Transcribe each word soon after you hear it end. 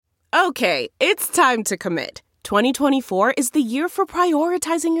Okay, it's time to commit. 2024 is the year for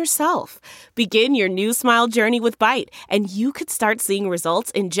prioritizing yourself. Begin your new smile journey with Byte, and you could start seeing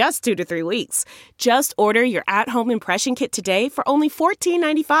results in just 2 to 3 weeks. Just order your at-home impression kit today for only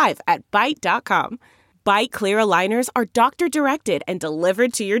 $14.95 at Byte.com. Byte Clear aligners are doctor-directed and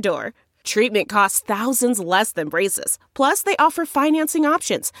delivered to your door. Treatment costs thousands less than braces. Plus, they offer financing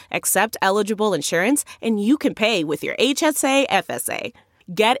options, accept eligible insurance, and you can pay with your HSA, FSA.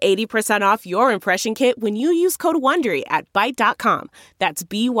 Get 80% off your impression kit when you use code WONDERY at Byte.com. That's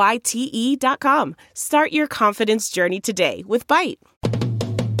BYTE.com. Start your confidence journey today with Byte.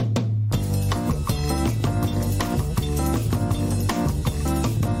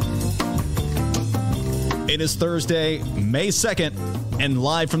 It is Thursday, May 2nd, and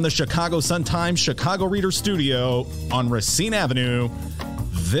live from the Chicago Sun-Times Chicago Reader Studio on Racine Avenue,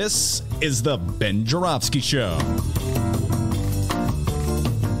 this is the Ben Joravsky Show.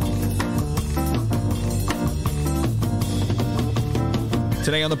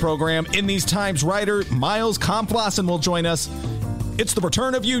 Today on the program, in these times, writer Miles Kampf-Lassin will join us. It's the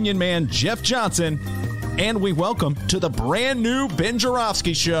return of Union Man Jeff Johnson, and we welcome to the brand new Ben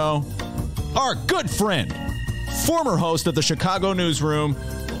Joravsky Show our good friend, former host of the Chicago Newsroom,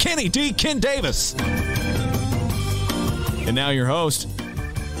 Kenny D. Ken Davis. And now your host,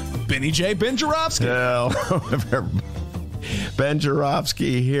 Benny J. Ben Joravsky. Hello, Ben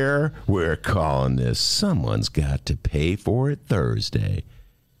Joravsky here. We're calling this Someone's Got to Pay for It Thursday.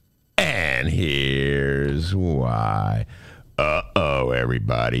 And here's why. Uh-oh,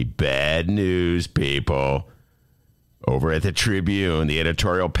 everybody. Bad news, people. Over at the Tribune, the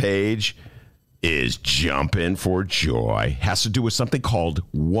editorial page is jumping for joy. Has to do with something called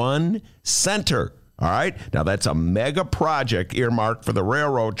One Center. All right? Now, that's a mega project earmarked for the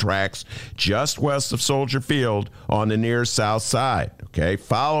railroad tracks just west of Soldier Field on the near south side. Okay?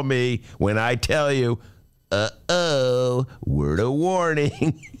 Follow me when I tell you, uh-oh, word of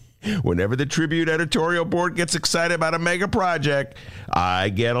warning. Whenever the Tribune editorial board gets excited about a mega project, I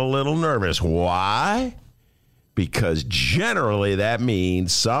get a little nervous. Why? Because generally that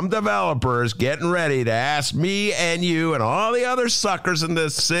means some developers getting ready to ask me and you and all the other suckers in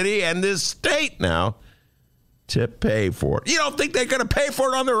this city and this state now to pay for it. You don't think they're going to pay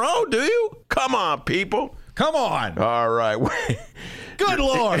for it on their own, do you? Come on, people. Come on. All right. Good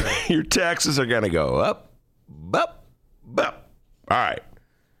Lord. Your taxes are going to go up, up, up. All right.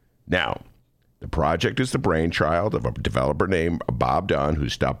 Now, the project is the brainchild of a developer named Bob Dunn, who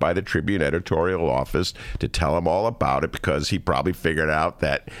stopped by the Tribune editorial office to tell him all about it because he probably figured out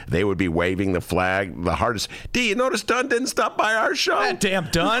that they would be waving the flag the hardest. D, you notice Dunn didn't stop by our show? That damn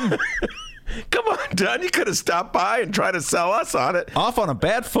Dunn. Come on, Dunn. You could have stopped by and tried to sell us on it. Off on a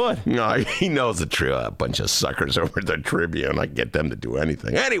bad foot. No, he knows the truth. A bunch of suckers over at the Tribune. I get them to do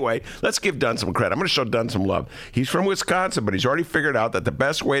anything. Anyway, let's give Dunn some credit. I'm going to show Dunn some love. He's from Wisconsin, but he's already figured out that the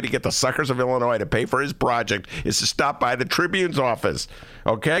best way to get the suckers of Illinois to pay for his project is to stop by the Tribune's office.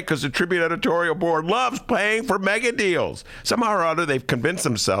 Okay? Because the Tribune editorial board loves paying for mega deals. Somehow or other, they've convinced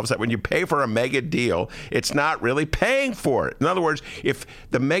themselves that when you pay for a mega deal, it's not really paying for it. In other words, if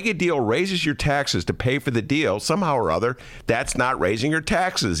the mega deal raises your taxes to pay for the deal, somehow or other, that's not raising your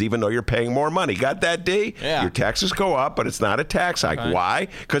taxes, even though you're paying more money. Got that, D? Yeah. Your taxes go up, but it's not a tax hike. Okay. Why?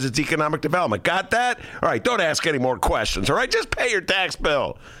 Because it's economic development. Got that? All right, don't ask any more questions, all right? Just pay your tax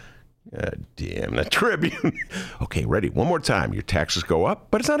bill. God damn, the Tribune. Okay, ready? One more time. Your taxes go up,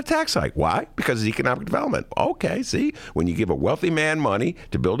 but it's not a tax hike. Why? Because it's economic development. Okay, see? When you give a wealthy man money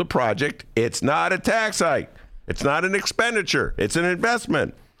to build a project, it's not a tax hike. It's not an expenditure. It's an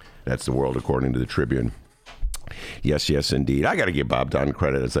investment. That's the world according to the Tribune. Yes, yes, indeed. I got to give Bob Dunn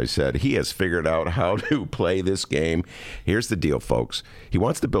credit, as I said. He has figured out how to play this game. Here's the deal, folks. He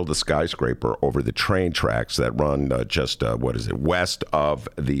wants to build a skyscraper over the train tracks that run west of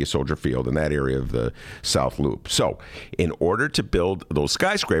the Soldier Field in that area of the South Loop. So in order to build those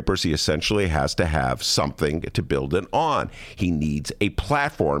skyscrapers, he essentially has to have something to build it on. He needs a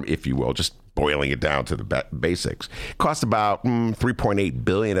platform, if you will, just boiling it down to the basics. It costs about $3.8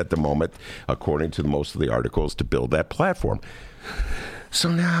 billion at the moment, according to most of the articles, to build that platform.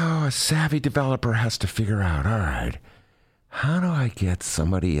 So now a savvy developer has to figure out, all right, how do I get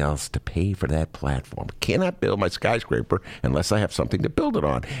somebody else to pay for that platform? Cannot build my skyscraper unless I have something to build it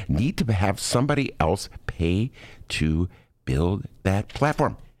on. Need to have somebody else pay to build that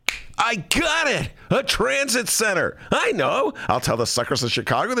platform. I got it. A transit center. I know. I'll tell the suckers of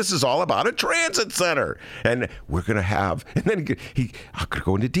Chicago this is all about a transit center. And we're going to have, and then I'm going to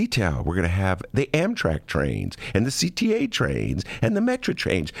go into detail. We're going to have the Amtrak trains and the CTA trains and the Metro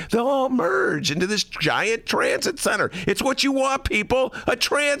trains. They'll all merge into this giant transit center. It's what you want, people. A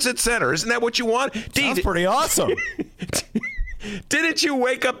transit center. Isn't that what you want? Sounds pretty awesome. Didn't you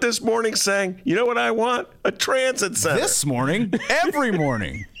wake up this morning saying, you know what I want? A transit center. This morning, every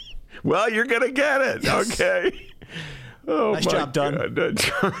morning. Well, you're going to get it. Yes. Okay. Oh, nice job, Dunn.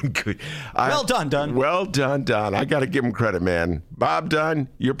 Good. Well done, Dunn. Well done, Dunn. I got to give him credit, man. Bob Dunn,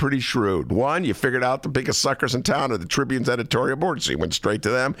 you're pretty shrewd. One, you figured out the biggest suckers in town are the Tribune's editorial board, so you went straight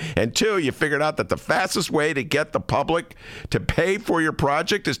to them. And two, you figured out that the fastest way to get the public to pay for your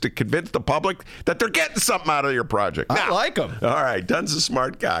project is to convince the public that they're getting something out of your project. I like him. All right, Dunn's a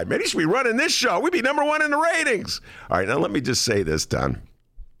smart guy. Maybe he should be running this show. We'd be number one in the ratings. All right, now let me just say this, Dunn,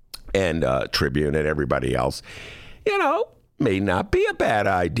 and Tribune and everybody else. You know, may not be a bad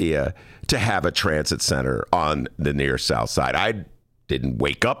idea to have a transit center on the near south side. I didn't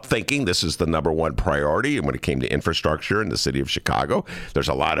wake up thinking this is the number one priority. And when it came to infrastructure in the city of Chicago, there's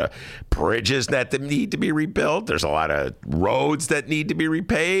a lot of bridges that need to be rebuilt. There's a lot of roads that need to be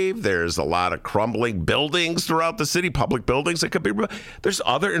repaved. There's a lot of crumbling buildings throughout the city, public buildings that could be rebuilt. There's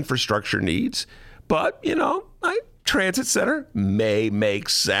other infrastructure needs. But, you know, a transit center may make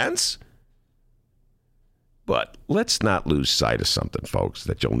sense. But let's not lose sight of something, folks,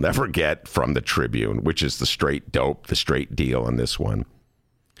 that you'll never get from the Tribune, which is the straight dope, the straight deal on this one.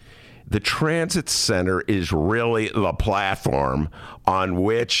 The transit center is really the platform on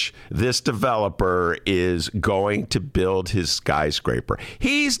which this developer is going to build his skyscraper.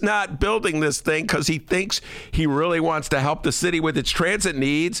 He's not building this thing because he thinks he really wants to help the city with its transit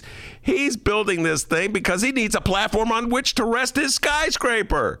needs. He's building this thing because he needs a platform on which to rest his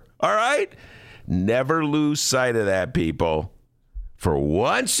skyscraper. All right? Never lose sight of that, people. For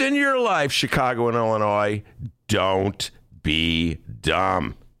once in your life, Chicago and Illinois, don't be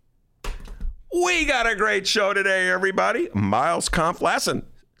dumb. We got a great show today, everybody. Miles Kampf-Lassin,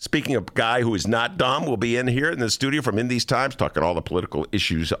 speaking of guy who is not dumb, will be in here in the studio from In These Times, talking all the political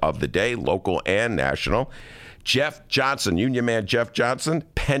issues of the day, local and national. Jeff Johnson, union man Jeff Johnson,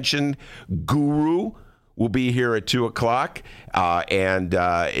 pension guru, will be here at 2 o'clock. And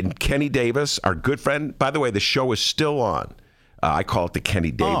Kenny Davis, our good friend. By the way, the show is still on. I call it the Kenny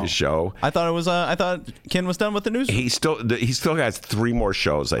Davis Show. I thought it was. I thought Ken was done with the news. He still has 3 more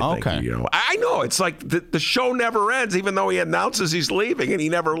shows. I think. Okay. You know, I know it's like the show never ends, even though he announces he's leaving, and he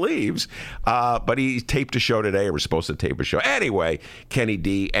never leaves. But he taped a show today. Or was supposed to tape a show anyway. Kenny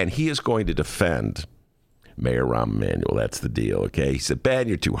D, and he is going to defend Mayor Rahm Emanuel. That's the deal, okay? He said, Ben,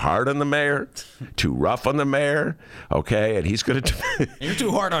 you're too hard on the mayor, too rough on the mayor, okay? And he's going to... You're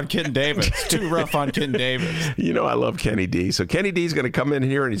too hard on Ken Davis, too rough on Ken Davis. You know I love Kenny D. So Kenny D's going to come in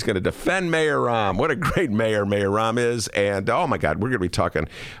here and he's going to defend Mayor Rahm. What a great mayor Mayor Rahm is. And, oh, my God, we're going to be talking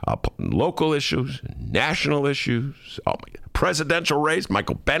local issues, national issues, oh, my God. Presidential race.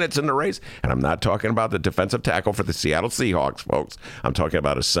 Michael Bennett's in the race. And I'm not talking about the defensive tackle for the Seattle Seahawks, folks. I'm talking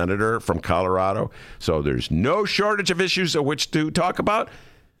about a senator from Colorado. So there's no shortage of issues of which to talk about.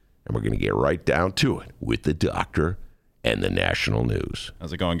 And we're going to get right down to it with the doctor and the national news.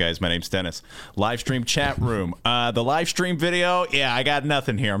 How's it going, guys? My name's Dennis. Live stream chat room. The live stream video, I got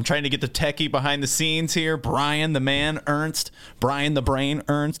nothing here. I'm trying to get the techie behind the scenes here. Brian, the man, Ernst. Brian, the brain,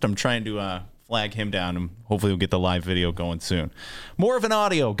 Ernst. I'm trying to... flag him down, and hopefully we'll get the live video going soon. More of an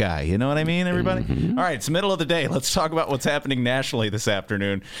audio guy, you know what I mean, everybody? Mm-hmm. All right, it's the middle of the day. Let's talk about what's happening nationally this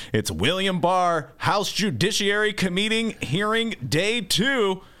afternoon. It's William Barr, House Judiciary Committee hearing day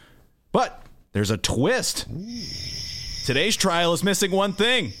 2. But there's a twist. Today's trial is missing one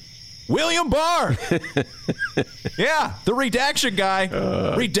thing. William Barr. Yeah, the redaction guy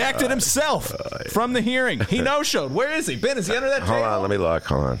redacted himself from the hearing. He no-showed. Where is he? Ben, is he under that table? Hold on, let me look.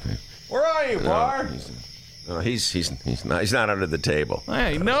 Hold on. Where are you, Barr? He's not under the table.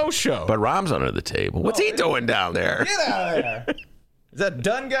 Hey, no show. But Rahm's under the table. What's he doing down there? Get out of there. Is that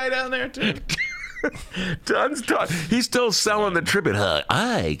Dunn guy down there, too? Dunn's talking. He's still selling the Tribune.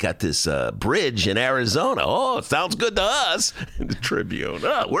 I got this bridge in Arizona. Oh, it sounds good to us. The Tribune.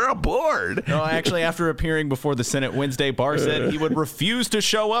 We're aboard. No, actually, after appearing before the Senate Wednesday, Barr said he would refuse to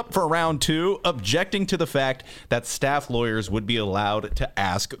show up for round 2, objecting to the fact that staff lawyers would be allowed to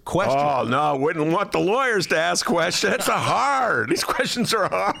ask questions. Oh, no, wouldn't want the lawyers to ask questions. That's hard. These questions are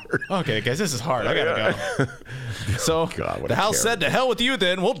hard. Okay, guys, this is hard. I gotta go. So God, the House said, to hell with you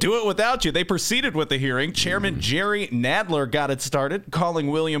then. We'll do it without you. They proceeded started with the hearing. Chairman Jerry Nadler got it started, calling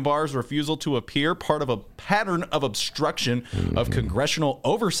William Barr's refusal to appear part of a pattern of obstruction of congressional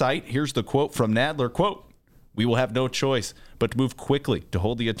oversight. Here's the quote from Nadler, quote, "We will have no choice but to move quickly to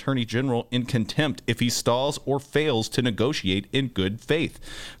hold the Attorney General in contempt if he stalls or fails to negotiate in good faith,"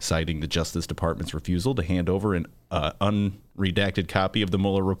 citing the Justice Department's refusal to hand over an unredacted copy of the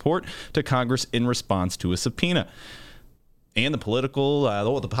Mueller report to Congress in response to a subpoena. And the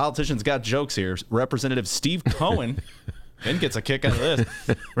politicians got jokes here. Representative Steve Cohen, Ben gets a kick out of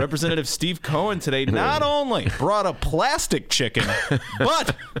this. Representative Steve Cohen today not only brought a plastic chicken,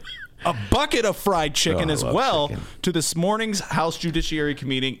 but a bucket of fried chicken as well to this morning's House Judiciary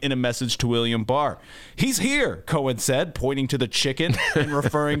Committee in a message to William Barr. "He's here," Cohen said, pointing to the chicken and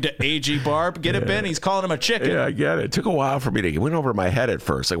referring to AG Barr. Get it, Ben? He's calling him a chicken. Yeah, I get it. It took a while for me to get went over my head at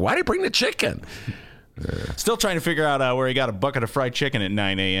first. Like, why did he bring the chicken? Still trying to figure out where he got a bucket of fried chicken at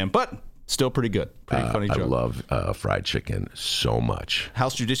 9 a.m., but still pretty good. Pretty funny joke. I love fried chicken so much.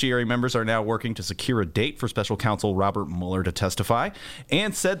 House Judiciary members are now working to secure a date for special counsel Robert Mueller to testify,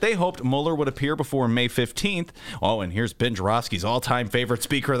 and said they hoped Mueller would appear before May 15th. Oh, and here's Ben Joravsky's all-time favorite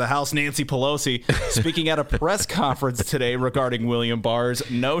Speaker of the House, Nancy Pelosi, speaking at a press conference today regarding William Barr's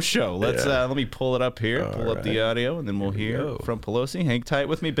no-show. Let me pull it up here, pull up the audio, and then we'll hear from Pelosi. Hang tight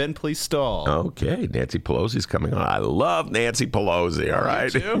with me, Ben. Please stall. Okay, Nancy Pelosi's coming on. I love Nancy Pelosi. All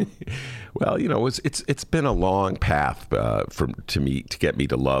right. You too? Well, it's been a long path to get me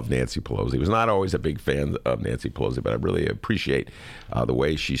to love Nancy Pelosi. I was not always a big fan of Nancy Pelosi, but I really appreciate the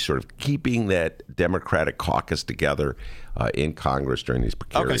way she's sort of keeping that Democratic caucus together in Congress during these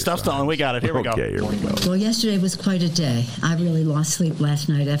precarious Okay, stop stalling. We got it. Here we go. Okay, here we go. Well, yesterday was quite a day. I really lost sleep last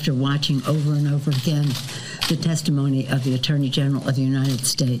night after watching over and over again the testimony of the Attorney General of the United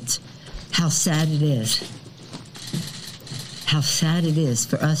States. How sad it is. How sad it is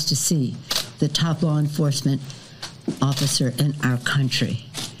for us to see the top law enforcement officer in our country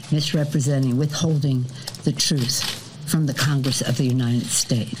misrepresenting, withholding the truth from the Congress of the United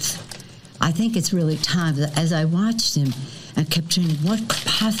States. I think it's really time that as I watched him and kept thinking, what could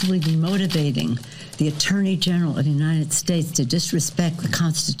possibly be motivating the Attorney General of the United States to disrespect the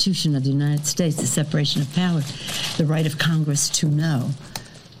Constitution of the United States, the separation of powers, the right of Congress to know?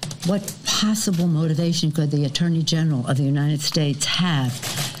 What possible motivation could the Attorney General of the United States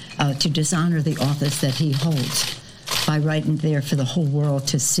have to dishonor the office that he holds by writing there for the whole world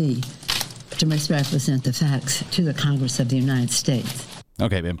to see, to misrepresent the facts to the Congress of the United States?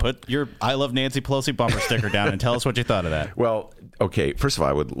 Okay, Ben, put your I Love Nancy Pelosi bumper sticker down and tell us what you thought of that. Well, okay, first of all,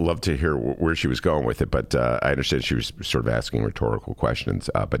 I would love to hear where she was going with it, but I understand she was sort of asking rhetorical questions.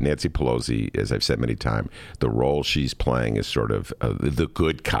 But Nancy Pelosi, as I've said many times, the role she's playing is sort of the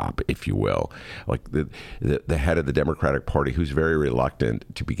good cop, if you will, like the head of the Democratic Party who's very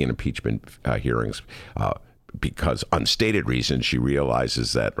reluctant to begin impeachment hearings because unstated reasons, she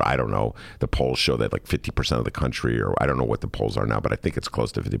realizes that, I don't know, the polls show that like 50% of the country, or I don't know what the polls are now, but I think it's close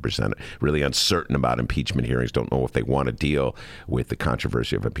to 50%, really uncertain about impeachment hearings, don't know if they want to deal with the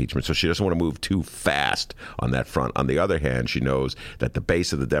controversy of impeachment. So she doesn't want to move too fast on that front. On the other hand, she knows that the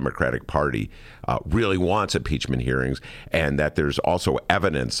base of the Democratic Party really wants impeachment hearings, and that there's also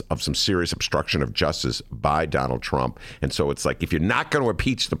evidence of some serious obstruction of justice by Donald Trump. And so it's like, if you're not going to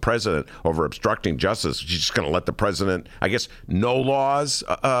impeach the president over obstructing justice, you're just going to let the president, I guess, no laws,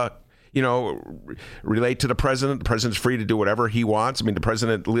 relate to the president. The president's free to do whatever he wants. I mean, the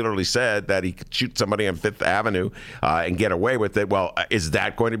president literally said that he could shoot somebody on Fifth Avenue and get away with it. Well, is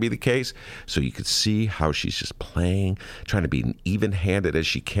that going to be the case? So you could see how she's just playing, trying to be even-handed as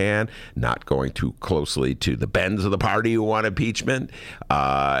she can, not going too closely to the bends of the party who want impeachment,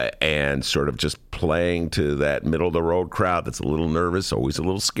 and sort of just playing to that middle-of-the-road crowd that's a little nervous, always a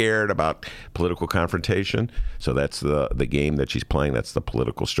little scared about political confrontation. So that's the game that she's playing. That's the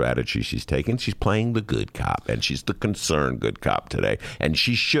political strategy she's taken. She's playing the good cop, and she's the concerned good cop today. And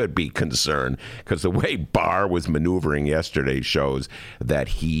she should be concerned, because the way Barr was maneuvering yesterday shows that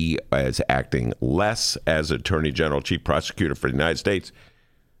he is acting less as Attorney General, Chief Prosecutor for the United States,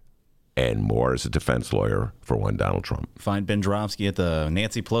 and more as a defense lawyer for one Donald Trump. Find Ben Joravsky at the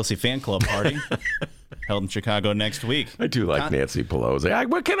Nancy Pelosi fan club party held in Chicago next week. I do like Nancy Pelosi.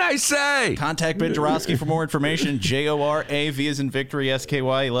 What can I say? Contact Ben Joravsky for more information. JORAV as in Victory,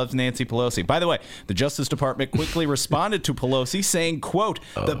 SKY. He loves Nancy Pelosi. By the way, the Justice Department quickly responded to Pelosi saying, quote,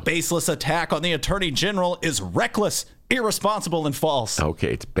 "The baseless attack on the Attorney General is reckless irresponsible, and false.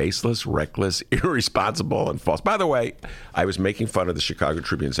 Okay, it's baseless, reckless, irresponsible, and false. By the way, I was making fun of the Chicago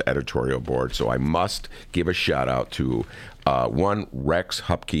Tribune's editorial board, so I must give a shout out to one Rex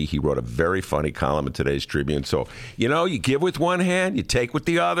Hupke. He wrote a very funny column in today's Tribune. So, you give with one hand, you take with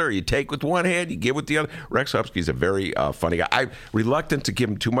the other. You take with one hand, you give with the other. Rex Hupke's a very funny guy. I'm reluctant to give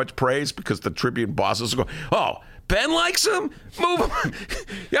him too much praise because the Tribune bosses go, oh, Ben likes him? Move him.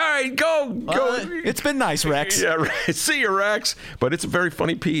 All right, go. It's been nice, Rex. Yeah, right. See you, Rex. But it's a very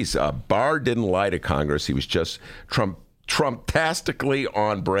funny piece. Barr didn't lie to Congress. He was just Trump-tastically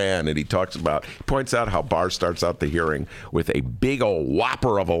on brand, and he points out how Barr starts out the hearing with a big old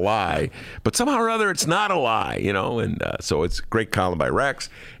whopper of a lie, but somehow or other it's not a lie, and so it's a great column by Rex.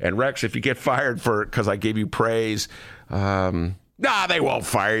 And Rex, if you get fired because I gave you praise, they won't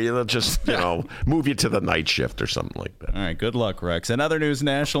fire you. They'll just, move you to the night shift or something like that. All right, good luck, Rex. In other news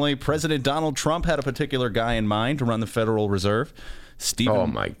nationally, President Donald Trump had a particular guy in mind to run the Federal Reserve. Oh,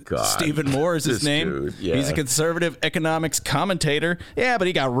 my God. Stephen Moore is his name. Dude, yeah. He's a conservative economics commentator. Yeah, but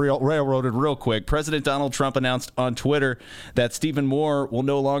he got railroaded real quick. President Donald Trump announced on Twitter that Stephen Moore will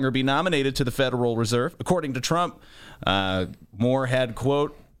no longer be nominated to the Federal Reserve. According to Trump, Moore had,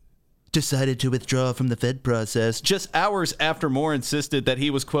 quote, decided to withdraw from the Fed process just hours after Moore insisted that he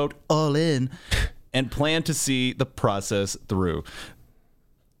was, quote, all in and planned to see the process through.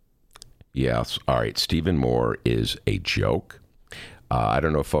 Yes. All right. Stephen Moore is a joke. I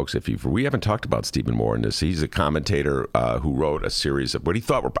don't know, folks, we haven't talked about Stephen Moore in this. He's a commentator who wrote a series of what he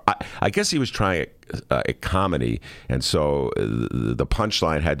thought were, I guess he was trying a comedy, and so the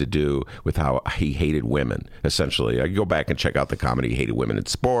punchline had to do with how he hated women, essentially. I can go back and check out the comedy. He hated women in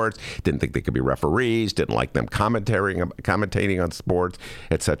sports, didn't think they could be referees, didn't like them commentating on sports,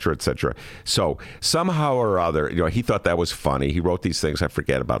 et cetera, et cetera. So somehow or other, he thought that was funny. He wrote these things, I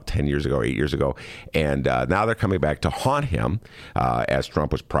forget, about 10 years ago, 8 years ago, and now they're coming back to haunt him as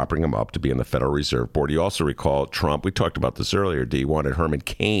Trump was propping him up to be in the Federal Reserve Board. You also recall Trump, we talked about this earlier, D, wanted Herman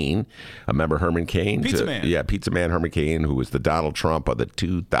Cain, remember Herman Cain? Pizza Man. Yeah, Pizza Man Herman Cain, who was the Donald Trump of the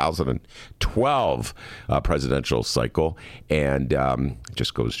 2012 presidential cycle. And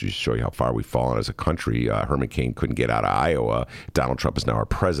just goes to show you how far we've fallen as a country. Herman Cain couldn't get out of Iowa. Donald Trump is now our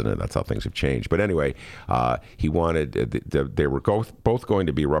president. That's how things have changed. But anyway, he wanted, they were both going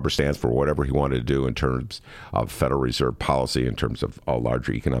to be rubber stamps for whatever he wanted to do in terms of Federal Reserve policy, in terms of a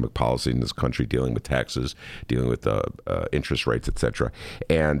larger economic policy in this country, dealing with taxes, dealing with interest rates, et cetera.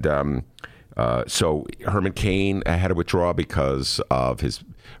 And so Herman Cain had to withdraw because of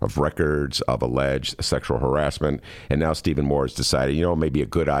records of alleged sexual harassment, and now Stephen Moore has decided, maybe a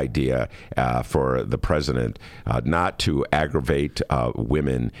good idea for the president not to aggravate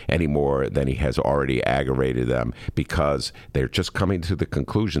women any more than he has already aggravated them, because they're just coming to the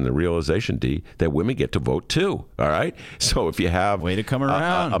conclusion, the realization, D, that women get to vote too. All right, so if you have way to come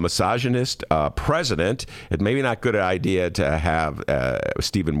around a misogynist president, it may be not a good idea to have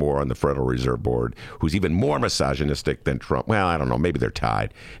Stephen Moore on the Federal Reserve Board, who's even more misogynistic than Trump. Well, I don't know, maybe they're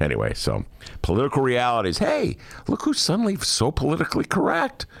tied. Anyway, so political realities. Hey, look who's suddenly so politically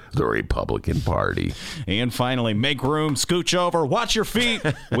correct. The Republican Party. And finally, make room, scooch over, watch your feet.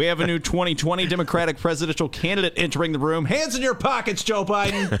 We have a new 2020 Democratic presidential candidate entering the room. Hands in your pockets, Joe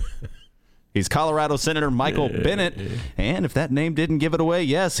Biden. He's Colorado Senator Michael Bennet, and if that name didn't give it away,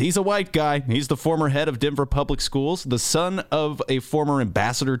 yes, he's a white guy. He's the former head of Denver Public Schools, the son of a former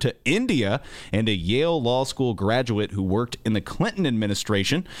ambassador to India, and a Yale Law School graduate who worked in the Clinton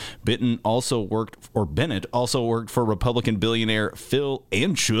administration. Bennett also worked for Republican billionaire Phil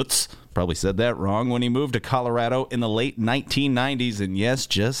Anschutz. Probably said that wrong, when he moved to Colorado in the late 1990s. And yes,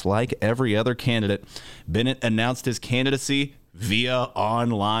 just like every other candidate, Bennett announced his candidacy via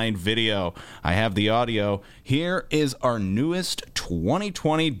online video. I have the audio. Here is our newest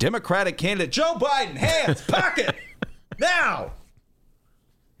 2020 Democratic candidate, Joe Biden. Hands, pocket, now.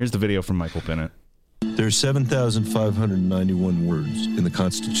 Here's the video from Michael Bennet. There are 7,591 words in the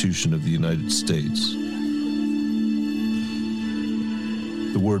Constitution of the United States.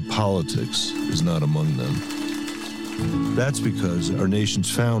 The word politics is not among them. That's because our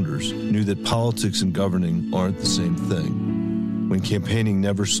nation's founders knew that politics and governing aren't the same thing. When campaigning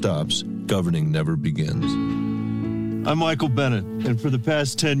never stops, governing never begins. I'm Michael Bennet, and for the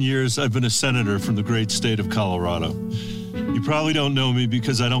past 10 years, I've been a senator from the great state of Colorado. You probably don't know me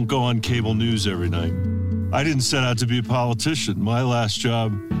because I don't go on cable news every night. I didn't set out to be a politician. My last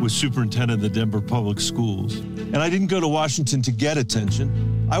job was superintendent of the Denver Public Schools. And I didn't go to Washington to get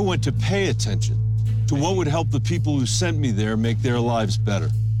attention. I went to pay attention to what would help the people who sent me there make their lives better.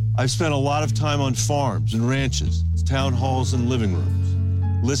 I've spent a lot of time on farms and ranches, town halls and living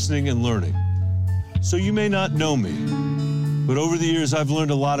rooms, listening and learning. So you may not know me, but over the years I've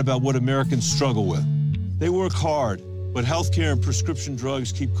learned a lot about what Americans struggle with. They work hard, but healthcare and prescription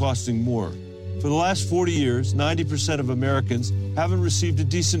drugs keep costing more. For the last 40 years, 90% of Americans haven't received a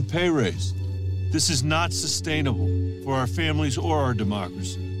decent pay raise. This is not sustainable for our families or our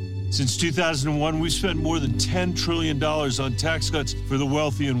democracy. Since 2001, we've spent more than $10 trillion on tax cuts for the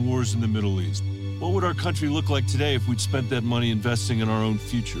wealthy and wars in the Middle East. What would our country look like today if we'd spent that money investing in our own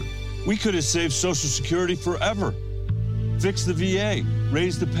future? We could have saved Social Security forever, fixed the VA,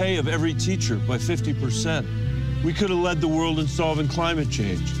 raised the pay of every teacher by 50%. We could have led the world in solving climate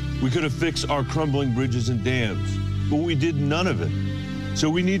change. We could have fixed our crumbling bridges and dams, but we did none of it. So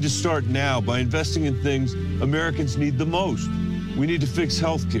we need to start now by investing in things Americans need the most. We need to fix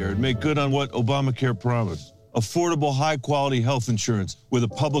healthcare and make good on what Obamacare promised. Affordable, high-quality health insurance with a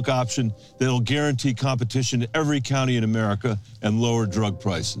public option that'll guarantee competition in every county in America and lower drug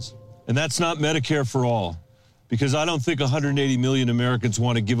prices. And that's not Medicare for all, because I don't think 180 million Americans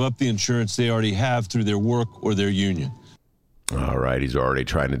want to give up the insurance they already have through their work or their union. All right, he's already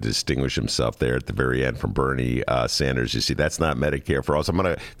trying to distinguish himself there at the very end from Bernie Sanders. You see, that's not Medicare for all. So I'm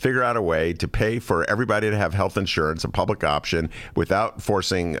going to figure out a way to pay for everybody to have health insurance, a public option, without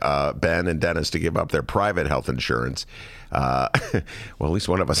forcing Ben and Dennis to give up their private health insurance. Well, at least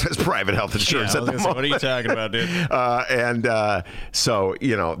one of us has private health insurance at the moment. What are you talking about, dude? So,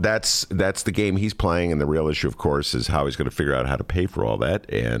 you know, that's the game he's playing. And the real issue, of course, is how he's going to figure out how to pay for all that.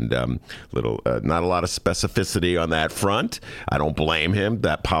 And not a lot of specificity on that front. I don't blame him.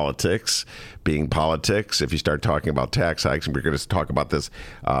 That politics being politics. If you start talking about tax hikes, and we're going to talk about this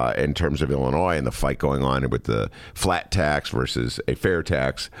in terms of Illinois and the fight going on with the flat tax versus a fair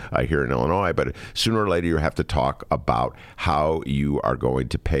tax here in Illinois. But sooner or later, you have to talk about how you are going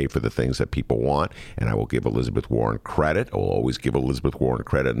to pay for the things that people want. And I will give Elizabeth Warren credit. I will always give Elizabeth Warren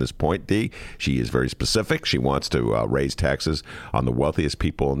credit in this point, D. She is very specific. She wants to raise taxes on the wealthiest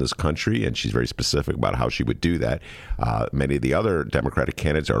people in this country, and she's very specific about how she would do that. Many of the other Democratic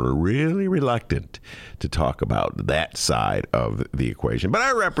candidates are really reluctant to talk about that side of the equation. But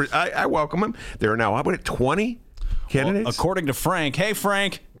I welcome him. There are now, how about 20 candidates? Well, according to Frank. Hey,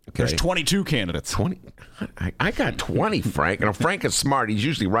 Frank. Okay. There's 22 candidates. 20. I got 20, Frank. And Frank is smart. He's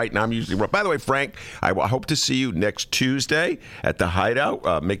usually right, and I'm usually wrong. By the way, Frank, I hope to see you next Tuesday at the Hideout.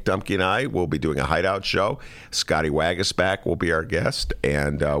 Mick, Dumke, and I will be doing a Hideout show. Scotty Wagasback will be our guest,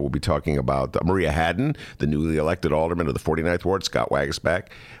 and we'll be talking about Maria Haddon, the newly elected alderman of the 49th Ward. Scott Wagasback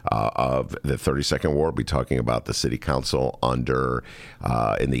of the 32nd Ward will be talking about the city council under,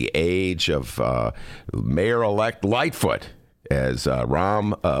 in the age of Mayor-elect Lightfoot. As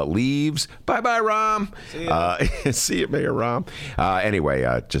Rahm leaves. Bye-bye, Rahm. See you, Mayor Rahm.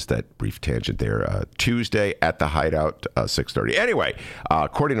 Anyway, just that brief tangent there. Tuesday at the Hideout, 6:30. Anyway,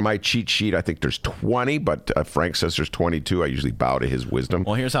 according to my cheat sheet, I think there's 20, but Frank says there's 22. I usually bow to his wisdom.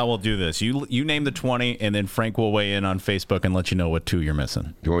 Well, here's how we'll do this. You name the 20, and then Frank will weigh in on Facebook and let you know what 2 you're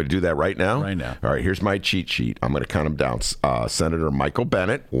missing. You want me to do that right now? Right now. All right, here's my cheat sheet. I'm going to count them down. Senator Michael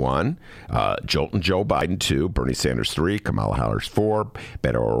Bennet, 1. Jolton Joe Biden, 2. Bernie Sanders, 3. Kamala Harris, 4.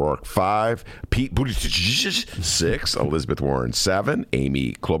 Beto O'Rourke, 5. Pete Buttigieg, 6. Elizabeth Warren, 7.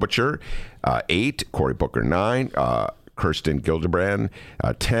 Amy Klobuchar, 8. Cory Booker, 9. Kirsten Gillibrand,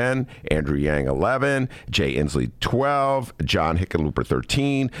 10. Andrew Yang, 11. Jay Inslee, 12. John Hickenlooper,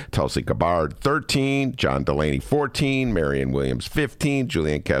 13. Tulsi Gabbard, 13. John Delaney, 14. Marianne Williams, 15.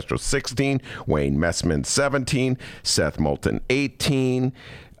 Julian Castro, 16. Wayne Messman, 17. Seth Moulton, 18.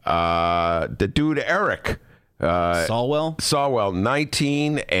 The dude Eric Swalwell,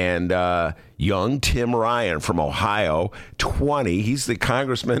 19, and young Tim Ryan from Ohio, 20. He's the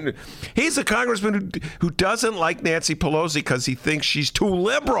congressman. He's a congressman who doesn't like Nancy Pelosi because he thinks she's too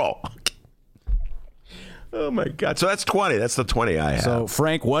liberal. Oh, my God. So that's 20. That's the 20 I have. So,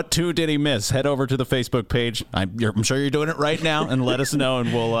 Frank, what 2 did he miss? Head over to the Facebook page. I'm sure you're doing it right now, and let us know,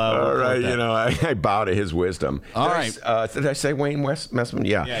 and we'll... All right, I bow to his wisdom. All right. Did I say Wayne Messman?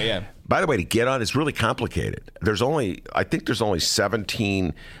 Yeah. Yeah. By the way, to get on, it's really complicated. I think there's only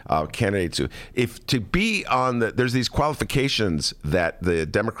 17 candidates. There's these qualifications that the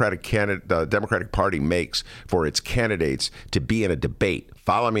Democratic Party makes for its candidates to be in a debate.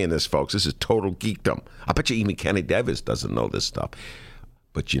 Follow me in this, folks. This is total geekdom. I bet you even Kenny Davis doesn't know this stuff.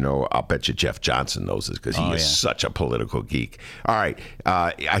 But, I'll bet you Jeff Johnson knows this because he is such a political geek. All right.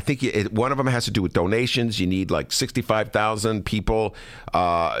 I think one of them has to do with donations. You need like 65,000 people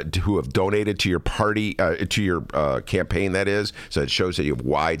who have donated to your party, to your campaign, that is. So it shows that you have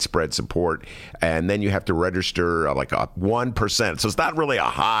widespread support. And then you have to register like a 1%. So it's not really a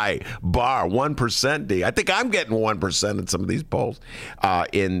high bar, 1%. D. I think I'm getting 1% in some of these polls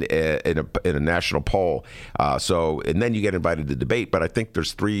in a national poll. And then you get invited to debate. But I think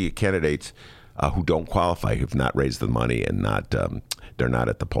there's 3 candidates who don't qualify, who've not raised the money and they're not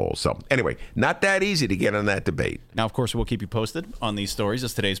at the polls. So anyway, not that easy to get on that debate. Now, of course, we'll keep you posted on these stories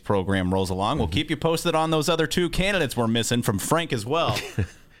as today's program rolls along. We'll keep you posted on those other 2 candidates we're missing from Frank as well.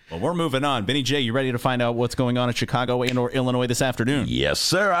 Well, we're moving on. Benny J, you ready to find out what's going on in Chicago and or Illinois this afternoon? Yes,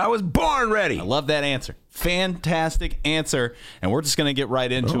 sir. I was born ready. I love that answer. Fantastic answer. And we're just going to get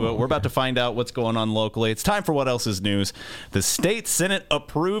right into it. We're about to find out what's going on locally. It's time for What Else is News. The state Senate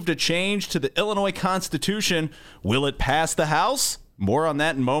approved a change to the Illinois Constitution. Will it pass the House? More on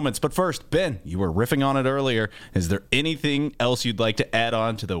that in moments. But first, Ben, you were riffing on it earlier. Is there anything else you'd like to add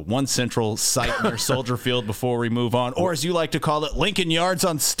on to the One Central site near Soldier Field before we move on? Or as you like to call it, Lincoln Yards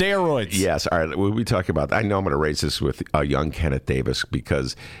on steroids? Yes. All right. We'll be talking about, I know I'm going to raise this with young Kenneth Davis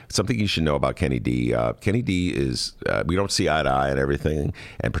because something you should know about Kenny D. Kenny D is, we don't see eye to eye and everything,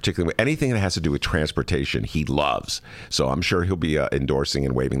 and particularly anything that has to do with transportation, he loves. So I'm sure he'll be endorsing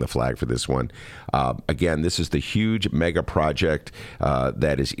and waving the flag for this one. Again, this is the huge mega project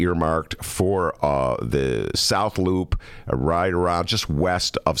that is earmarked for the South Loop, right around just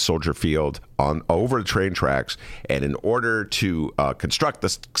west of Soldier Field, over the train tracks. And in order to construct the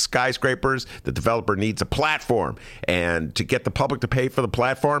skyscrapers, the developer needs a platform. And to get the public to pay for the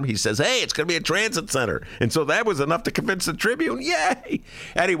platform, he says, hey, it's going to be a transit center. And so that was enough to convince the Tribune. Yay!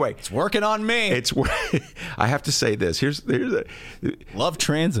 Anyway. It's working on me. I have to say this. Love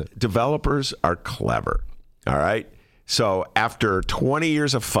transit. Developers are clever. All right? So after 20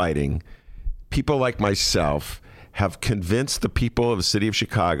 years of fighting, people like myself have convinced the people of the city of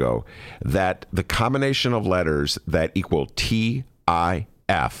Chicago that the combination of letters that equal TIF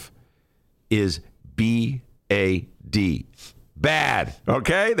is BAD. Bad,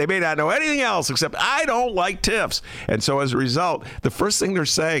 okay? They may not know anything else except I don't like TIFs. And so as a result, the first thing they're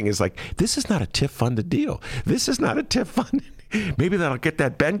saying is like, this is not a TIF-funded deal. This is not a TIF-funded. Maybe that'll get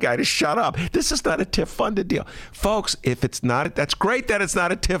that Ben guy to shut up. This is not a TIF-funded deal. Folks, if it's not, that's great that it's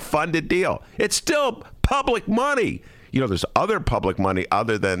not a TIF-funded deal. It's still public money. There's other public money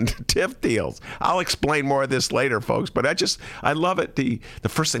other than TIF deals. I'll explain more of this later, folks. But I love it. The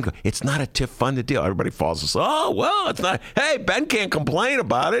first thing, it's not a TIF-funded deal. Everybody falls asleep. Oh, well, it's not. Hey, Ben can't complain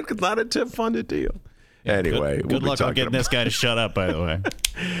about it. It's not a TIF-funded deal. Anyway, good luck on getting this guy to shut up, by the way.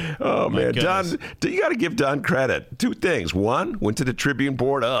 Oh, man. Don, you got to give Don credit. 2 things. 1, went to the Tribune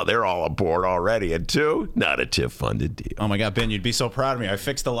board. Oh, they're all aboard already. And 2, not a TIF-funded deal. Oh, my God, Ben, you'd be so proud of me. I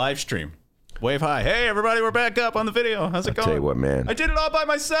fixed the live stream. Wave high. Hey, everybody, we're back up on the video. How's it going? I'll tell you what, man. I did it all by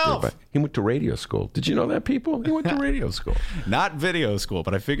myself. He went to radio school. Did you know that, people? He went to radio school. Not video school,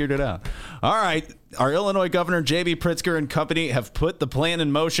 but I figured it out. All right. Our Illinois Governor, J.B. Pritzker and company have put the plan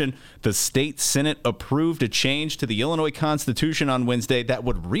in motion. The state Senate approved a change to the Illinois Constitution on Wednesday that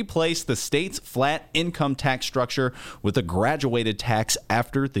would replace the state's flat income tax structure with a graduated tax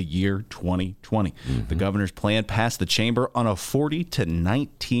after the year 2020. Mm-hmm. The governor's plan passed the chamber on a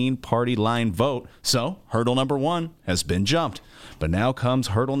 40-19 party line vote. So hurdle number 1 has been jumped. But now comes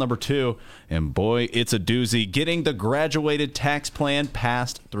hurdle number 2, and boy, it's a doozy, getting the graduated tax plan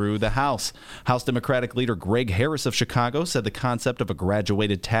passed through the House. House Democratic leader Greg Harris of Chicago said the concept of a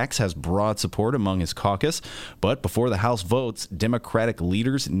graduated tax has broad support among his caucus, but before the House votes, Democratic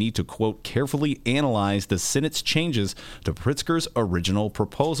leaders need to, quote, carefully analyze the Senate's changes to Pritzker's original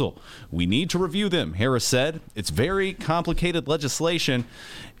proposal. We need to review them, Harris said. It's very complicated legislation.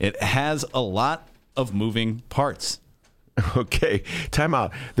 It has a lot of moving parts. Okay, time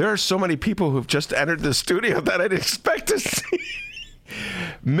out. There are so many people who've just entered the studio that I didn't expect to see.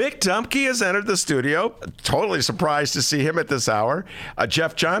 Mick Dumke has entered the studio. Totally surprised to see him at this hour.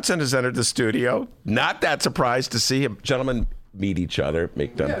 Jeff Johnson has entered the studio. Not that surprised to see him. Gentlemen, meet each other.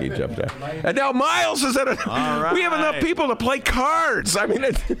 Mick Dumke, Jeff Johnson. And now Miles has entered. All right. We have enough people to play cards. I mean,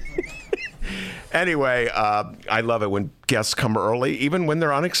 anyway, I love it when guests come early, even when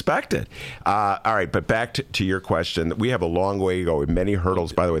they're unexpected. All right, but back to your question. We have a long way to go with many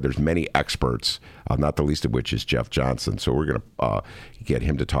hurdles. By the way, there's many experts, not the least of which is Jeff Johnson. So we're going to get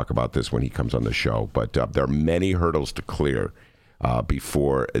him to talk about this when he comes on the show. But there are many hurdles to clear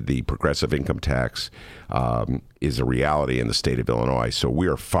before the progressive income tax is a reality in the state of Illinois. So we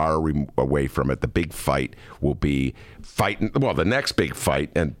are far away from it. The big fight will be the next big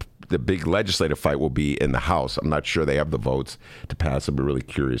fight and the big legislative fight will be in the House. I'm not sure they have the votes to pass. I'll be really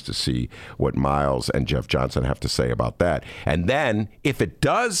curious to see what Miles and Jeff Johnson have to say about that. And then if it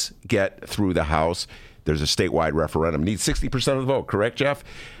does get through the House, there's a statewide referendum. It needs 60% of the vote, correct, Jeff?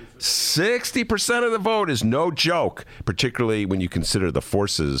 60% of the vote is no joke, particularly when you consider the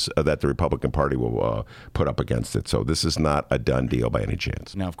forces that the Republican Party will put up against it. So this is not a done deal by any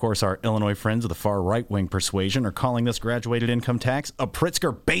chance. Now, of course, our Illinois friends of the far right-wing persuasion are calling this graduated income tax a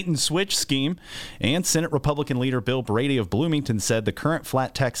Pritzker bait-and-switch scheme. And Senate Republican leader Bill Brady of Bloomington said the current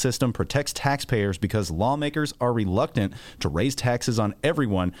flat tax system protects taxpayers because lawmakers are reluctant to raise taxes on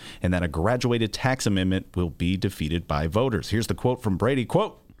everyone and that a graduated tax amendment will be defeated by voters. Here's the quote from Brady,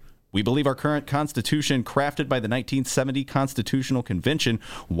 quote, "We believe our current Constitution, crafted by the 1970 Constitutional Convention,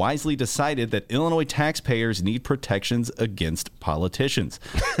 wisely decided that Illinois taxpayers need protections against politicians.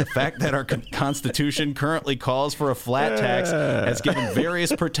 The fact that our Constitution currently calls for a flat tax has given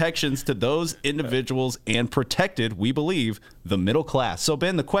various protections to those individuals and protected, we believe, the middle class." So,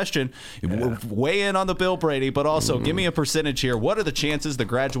 Ben, the question, weigh in on the bill, Brady, but also give me a percentage here. What are the chances the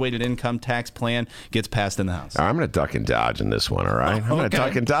graduated income tax plan gets passed in the House? I'm going to duck and dodge in this one, all right? I'm going to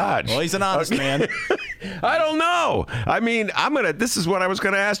duck and dodge. Well, he's an honest man. I don't know. I mean, this is what I was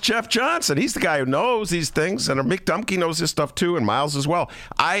going to ask Jeff Johnson. He's the guy who knows these things, and Mick Dumke knows this stuff too, and Miles as well.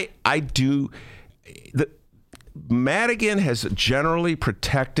 Madigan has generally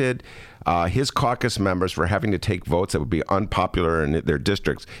protected his caucus members for having to take votes that would be unpopular in their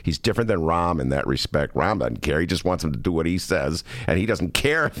districts. He's different than Rahm in that respect. Rahm doesn't care. He just wants them to do what he says, and he doesn't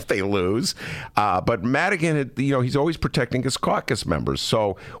care if they lose. But Madigan, he's always protecting his caucus members.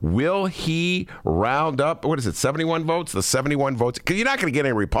 So will he round up, 71 votes? The 71 votes, because you're not going to get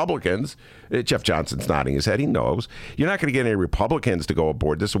any Republicans. Jeff Johnson's nodding his head. He knows. You're not going to get any Republicans to go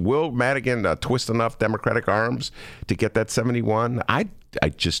aboard this. Will Madigan twist enough Democratic arms to get that 71? I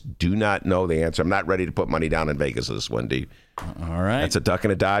just do not know the answer. I'm not ready to put money down in Vegas this one, D. All right. That's a duck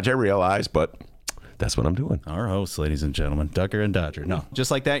and a dodge, I realize, but that's what I'm doing. Our hosts, ladies and gentlemen, Ducker and Dodger. No,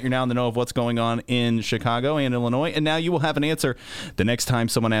 just like that, you're now in the know of what's going on in Chicago and Illinois, and now you will have an answer the next time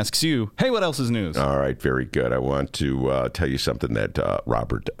someone asks you, hey, what else is news? All right, very good. I want to tell you something that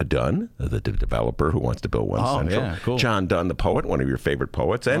Robert Dunn, the developer who wants to build One Central, yeah, cool. John Dunn, the poet, one of your favorite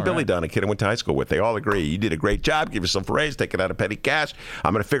poets, and Billy Dunn, a kid I went to high school with, they all agree. You did a great job. Give yourself a raise. Take it out of petty cash.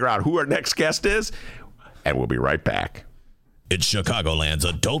 I'm going to figure out who our next guest is, and we'll be right back. It's Chicagoland's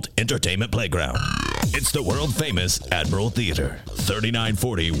adult entertainment playground. It's the world-famous Admiral Theater,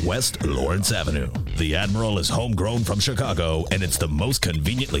 3940 West Lawrence Avenue. The Admiral is homegrown from Chicago, and it's the most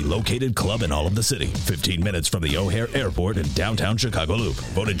conveniently located club in all of the city. 15 minutes from the O'Hare Airport in downtown Chicago Loop.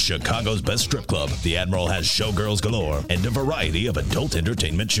 Voted Chicago's best strip club, the Admiral has showgirls galore and a variety of adult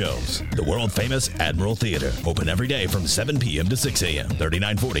entertainment shows. The world-famous Admiral Theater, open every day from 7 p.m. to 6 a.m.,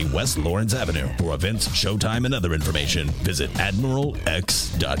 3940 West Lawrence Avenue. For events, showtime, and other information, visit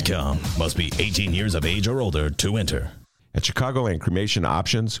AdmiralX.com. Must be 18 years of age or older to enter. At Chicagoland Cremation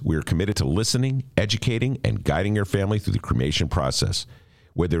Options, we are committed to listening, educating, and guiding your family through the cremation process.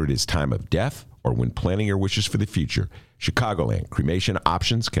 Whether it is time of death or when planning your wishes for the future, Chicagoland Cremation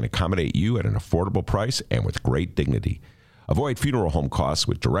Options can accommodate you at an affordable price and with great dignity. Avoid funeral home costs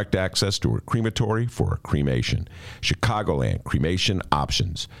with direct access to a crematory for a cremation. Chicagoland Cremation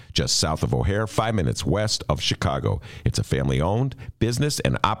Options, just south of O'Hare, 5 minutes west of Chicago. It's a family-owned business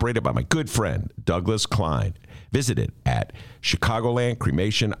and operated by my good friend, Douglas Klein. Visit it at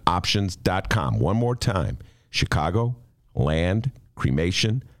ChicagolandCremationOptions.com. One more time,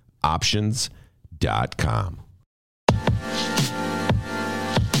 ChicagolandCremationOptions.com.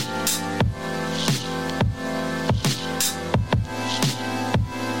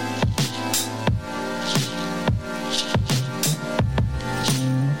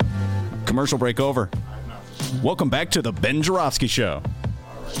 Commercial break over. Welcome back to the Ben Jarofsky Show.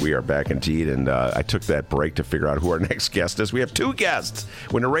 We are back indeed, and I took that break to figure out who our next guest is. We have two guests.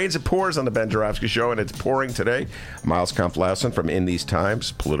 When it rains, it pours on the Ben Jarofsky Show, and it's pouring today. Miles Kampf-Lassin from In These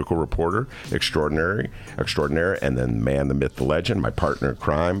Times, political reporter extraordinaire, and then man, the myth, the legend, my partner in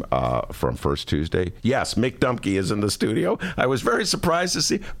crime from First Tuesday. Yes, Mick Dumke is in the studio. I was very surprised to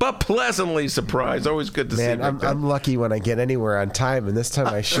see, but pleasantly surprised. Always good to see Mick. I'm lucky when I get anywhere on time, and this time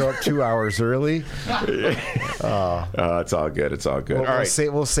I show up 2 hours early. It's all good. It's all good. Well, all right.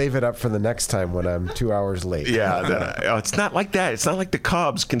 will save it up for the next time when I'm 2 hours late. Yeah, it's not like that. It's not like the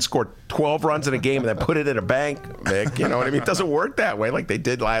Cubs can score 12 runs in a game and then put it in a bank, Mick. You know what I mean? It doesn't work that way like they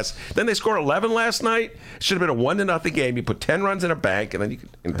did last. Then they scored 11 last night. It should have been a 1-0 game. You put 10 runs in a bank, and then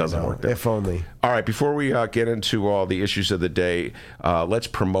it doesn't work that. If only. All right, before we get into all the issues of the day, let's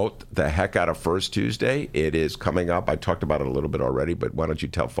promote the heck out of First Tuesday. It is coming up. I talked about it a little bit already, but why don't you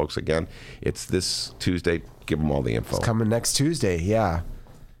tell folks again? It's this Tuesday. Give them all the info. It's coming next Tuesday, yeah.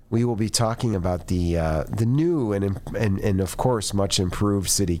 We will be talking about the new and of course much improved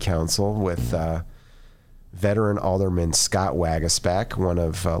City Council with veteran Alderman Scott Wagaspack, one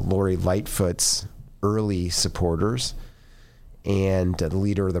of Lori Lightfoot's early supporters and the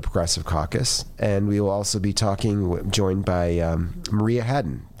leader of the Progressive Caucus. And we will also be joined by Maria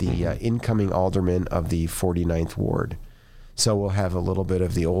Haddon, the incoming alderman of the 49th Ward. So we'll have a little bit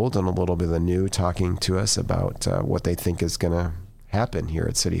of the old and a little bit of the new talking to us about what they think is going to happen here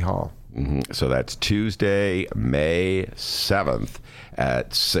at City Hall. Mm-hmm. So that's Tuesday, May 7th at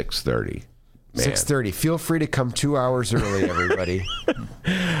 6:30. 6:30. Feel free to come 2 hours early, everybody.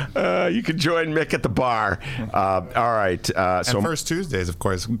 You can join Mick at the bar. All right. So First Tuesdays, of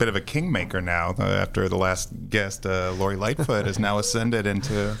course, a bit of a kingmaker now. After the last guest, Lori Lightfoot, has now ascended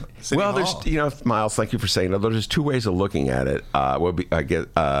into City Hall. There's, Miles, thank you for saying that. There's two ways of looking at it.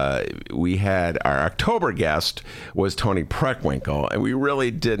 We had our October guest was Toni Preckwinkle, and we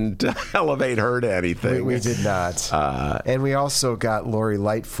really didn't elevate her to anything. We did not. And we also got Lori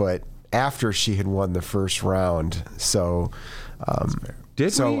Lightfoot after she had won the first round. So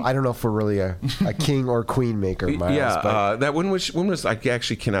I don't know if we're really a king or queen maker, Miles. Yeah, but that when was I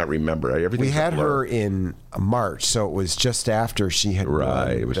actually cannot remember. We had her in March, so it was just after she had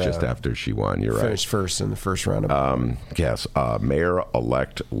won. It was just after she won. You're right. Finished first in the first round of yes,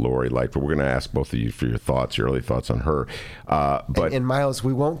 Mayor-elect Lori Lightfoot. We're going to ask both of you for your thoughts, your early thoughts on her. But Miles,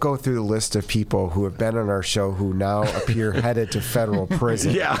 we won't go through the list of people who have been on our show who now appear headed to federal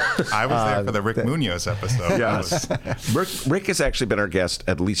prison. Yeah, I was there for the Rick Munoz episode. Yes, Rick has actually been our guest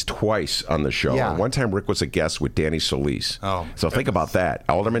at least twice on the show. Yeah. One time Rick was a guest with Danny Solis. So think about that.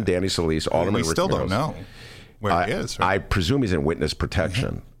 Alderman Danny Solis, Alderman we Rick still Munoz. don't know where he is. Right? I presume he's in witness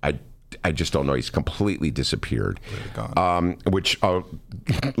protection. I just don't know. He's completely disappeared. Which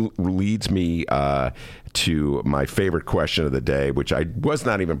leads me to my favorite question of the day, which I was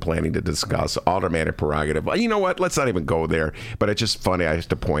not even planning to discuss, aldermanic prerogative. You know what? Let's not even go there. But it's just funny. I have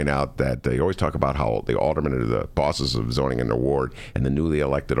to point out that they always talk about how the aldermen are the bosses of zoning in their ward, and the newly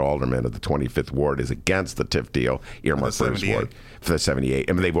elected alderman of the 25th Ward is against the TIF deal earmarked for his ward. For the 78.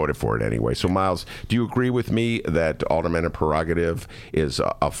 I mean, they voted for it anyway. So, Miles, do you agree with me that aldermanic prerogative is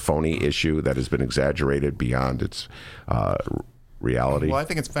a phony issue that has been exaggerated beyond its reality? Well, I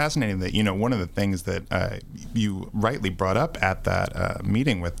think it's fascinating that, one of the things that you rightly brought up at that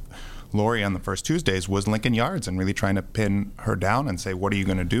meeting with Lori on the First Tuesdays was Lincoln Yards and really trying to pin her down and say, what are you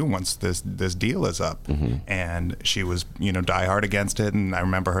going to do once this deal is up? Mm-hmm. And she was, diehard against it. And I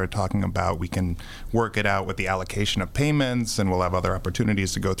remember her talking about we can work it out with the allocation of payments and we'll have other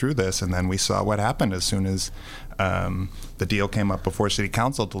opportunities to go through this. And then we saw what happened as soon as the deal came up before City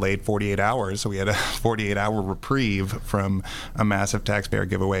Council, delayed 48 hours. So we had a 48-hour reprieve from a massive taxpayer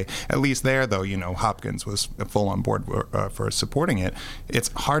giveaway. At least there, though, Hopkins was full on board for supporting it. It's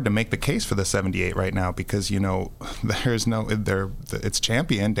hard to make the case for the 78 right now because, there's its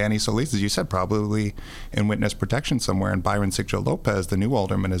champion, Danny Solis, as you said, probably in witness protection somewhere. And Byron Sigjo Lopez, the new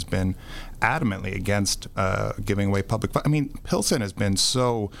alderman, has been adamantly against giving away public funds. I mean, Pilsen has been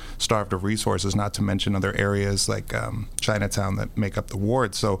so starved of resources, not to mention other areas like Chinatown that make up the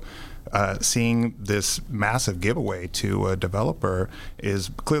ward. So seeing this massive giveaway to a developer is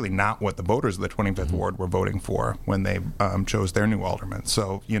clearly not what the voters of the 25th Ward were voting for when they chose their new alderman.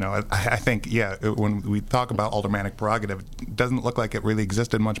 So, I think, when we talk about aldermanic prerogative, it doesn't look like it really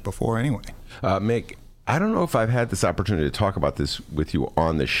existed much before anyway. Mick, I don't know if I've had this opportunity to talk about this with you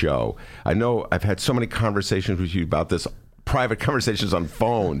on the show. I know I've had so many conversations with you about this, private conversations on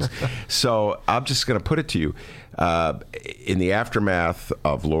phones. So I'm just going to put it to you. In the aftermath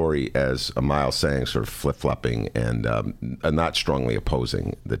of Lori, as Miles saying, sort of flip-flopping and not strongly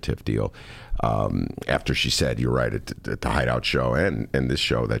opposing the TIF deal, after she said, you're right, at the Hideout show and this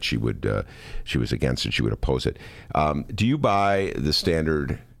show that she was against it, she would oppose it. Do you buy the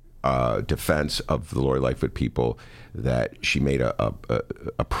standard defense of the Lori Lightfoot people that she made a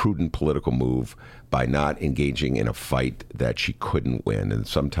prudent political move by not engaging in a fight that she couldn't win? And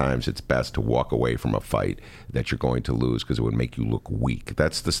sometimes it's best to walk away from a fight that you're going to lose because it would make you look weak.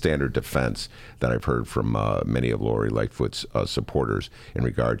 That's the standard defense that I've heard from many of Lori Lightfoot's supporters in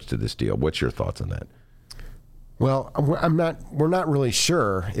regards to this deal. What's your thoughts on that? Well, we're not really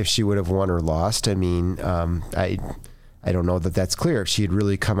sure if she would have won or lost. I mean, I don't know that that's clear. If she had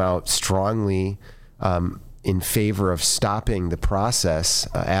really come out strongly in favor of stopping the process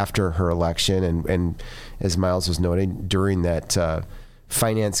after her election, and as Miles was noting, during that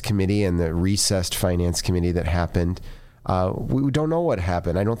finance committee and the recessed finance committee that happened, we don't know what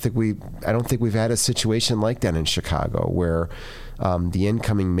happened. I don't think we've had a situation like that in Chicago where the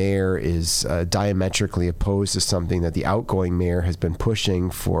incoming mayor is diametrically opposed to something that the outgoing mayor has been pushing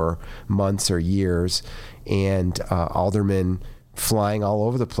for months or years, and aldermen flying all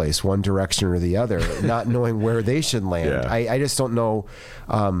over the place, one direction or the other, not knowing where they should land. Yeah. I just don't know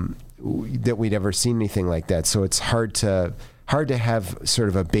that we'd ever seen anything like that. So it's hard to have sort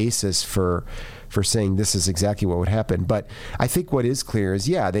of a basis for saying this is exactly what would happen. But I think what is clear is,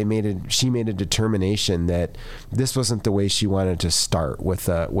 she made a determination that this wasn't the way she wanted to start with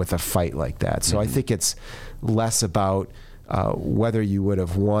a fight like that. So I think it's less about whether you would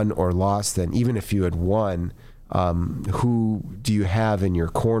have won or lost than even if you had won, who do you have in your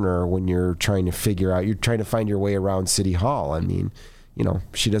corner when you're trying to find your way around City Hall. I mean,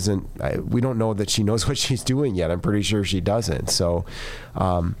 she doesn't, we don't know that she knows what she's doing yet. I'm pretty sure she doesn't. So,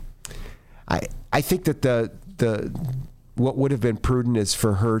 I think that what would have been prudent is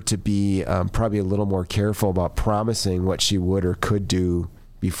for her to be probably a little more careful about promising what she would or could do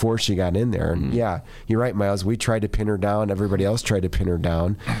before she got in there. And yeah, you're right, Miles. We tried to pin her down. Everybody else tried to pin her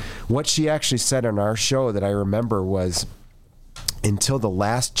down. What she actually said on our show that I remember was, until the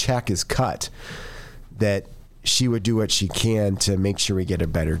last check is cut, that she would do what she can to make sure we get a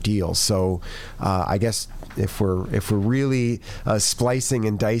better deal. So I guess if we're really splicing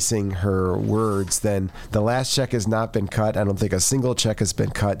and dicing her words, then the last check has not been cut. I don't think a single check has been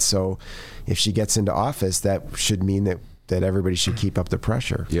cut. So if she gets into office, that should mean that everybody should keep up the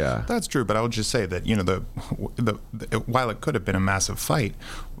pressure. Yeah, that's true. But I would just say that while it could have been a massive fight,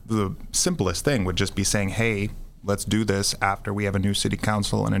 the simplest thing would just be saying, "Hey, let's do this after we have a new city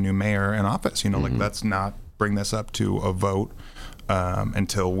council and a new mayor in office." Like, let's not bring this up to a vote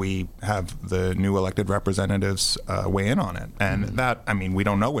until we have the new elected representatives weigh in on it. And that, I mean, we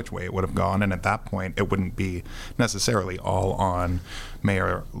don't know which way it would have gone. And at that point, it wouldn't be necessarily all on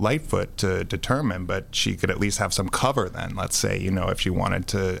Mayor Lightfoot to determine, but she could at least have some cover then, let's say, if she wanted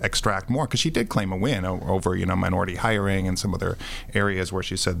to extract more, because she did claim a win over, minority hiring and some other areas where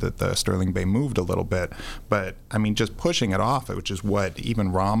she said that the Sterling Bay moved a little bit. But I mean, just pushing it off, which is what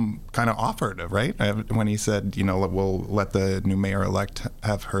even Rahm kind of offered, right? When he said, we'll let the new mayor-elect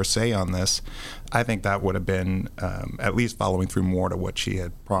have her say on this. I think that would have been at least following through more to what she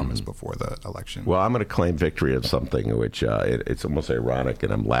had promised before the election. Well, I'm going to claim victory of something which it's almost ironic,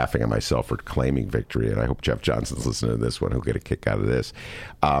 and I'm laughing at myself for claiming victory, and I hope Jeff Johnson's listening to this one. He'll get a kick out of this.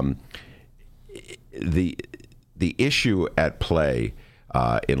 The issue at play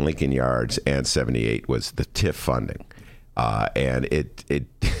in Lincoln Yards and 78 was the TIF funding. And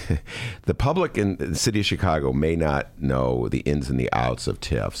the public in the city of Chicago may not know the ins and the outs of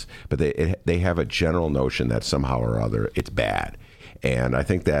TIFs, but they have a general notion that somehow or other it's bad. And I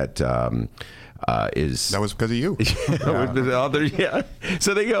think that is... That was because of you. Yeah.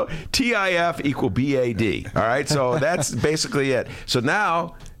 So they go, TIF equal BAD. All right? So that's basically it. So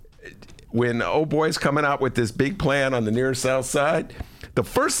now, when old boy's coming out with this big plan on the near south side, the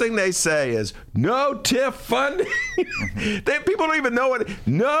first thing they say is, no TIF funding. People don't even know what,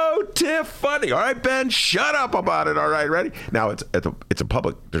 no TIF funding. All right, Ben, shut up about it. All right, ready? Now, it's a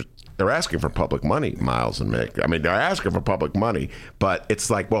public, they're asking for public money, Miles and Mick. I mean, they're asking for public money, but it's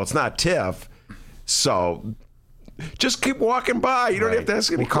like, well, it's not TIF, so just keep walking by. You don't have to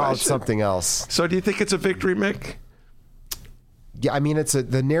ask any questions. We'll call it something else. So do you think it's a victory, Mick? Yeah, I mean,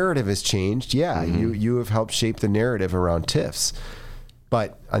 the narrative has changed. Yeah, you have helped shape the narrative around TIFs.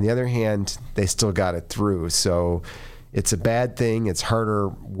 But on the other hand, they still got it through. So it's a bad thing. It's harder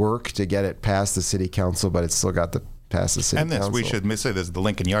work to get it past the city council, but it's still got to pass the city council. And we should say this, the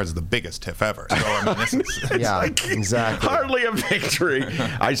Lincoln Yards is the biggest TIF ever. So, I mean, this is exactly. Hardly a victory.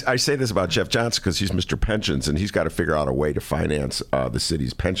 I say this about Jeff Johnson because he's Mr. Pensions, and he's got to figure out a way to finance the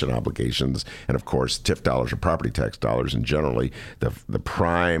city's pension obligations. And, of course, TIF dollars are property tax dollars, and generally the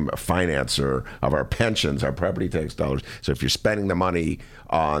prime financer of our pensions are property tax dollars. So if you're spending the money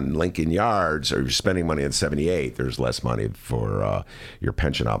on Lincoln Yards or you're spending money on 78, there's less money for your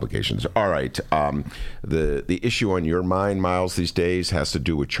pension obligations. All right. The issue on your mind, Miles, these days has to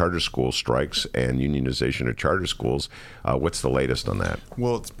do with charter school strikes and unionization of charter schools. What's the latest on that?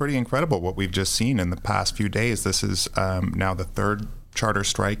 Well, it's pretty incredible what we've just seen in the past few days. This is now the third charter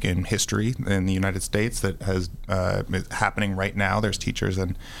strike in history in the United States that is happening right now. There's teachers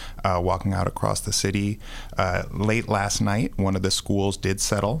walking out across the city. Late last night, one of the schools did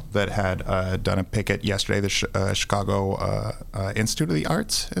settle that had done a picket yesterday, the Chicago Institute of the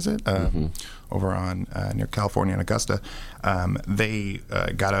Arts, is it? Over on near California and Augusta. They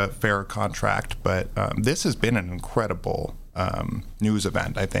got a fair contract, but this has been an incredible news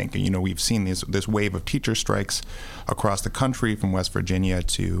event, I think. You know, we've seen this wave of teacher strikes across the country, from West Virginia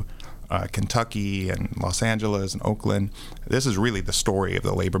to Kentucky and Los Angeles and Oakland. This is really the story of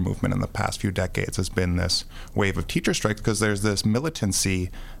the labor movement in the past few decades, has been this wave of teacher strikes, because there's this militancy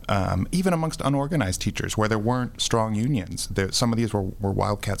even amongst unorganized teachers where there weren't strong unions. Some of these were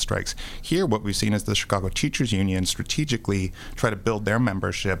wildcat strikes. Here, what we've seen is the Chicago Teachers Union strategically try to build their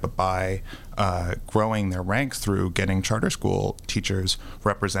membership by growing their ranks through getting charter school teachers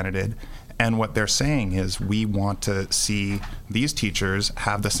represented. And what they're saying is, we want to see these teachers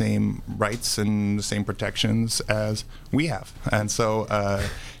have the same rights and the same protections as we have. And so,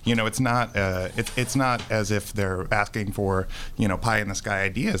 it's not as if they're asking for, pie in the sky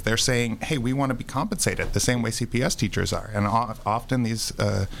ideas. They're saying, hey, we want to be compensated the same way CPS teachers are. And often these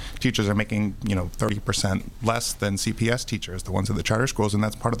teachers are making, 30% less than CPS teachers, the ones at the charter schools. And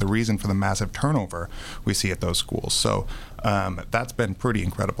that's part of the reason for the massive turnover we see at those schools. So that's been pretty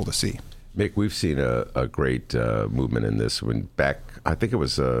incredible to see. Mick, we've seen a great movement in this. When back, I think it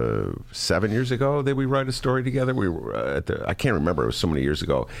was 7 years ago that we wrote a story together. We were I can't remember, it was so many years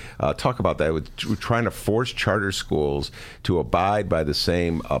ago. Talk about that. We're trying to force charter schools to abide by the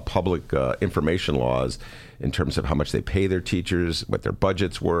same public information laws in terms of how much they pay their teachers, what their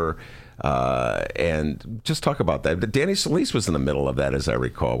budgets were. And just talk about that. Danny Solis was in the middle of that, as I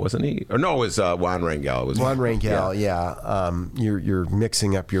recall, wasn't he? Or no, it was Juan Rangel. Juan Rangel, yeah. You're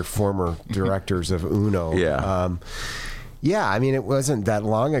mixing up your former directors of UNO. Yeah. I mean, it wasn't that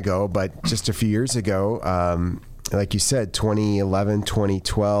long ago, but just a few years ago, like you said, 2011,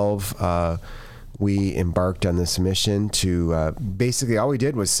 2012, we embarked on this mission to basically all we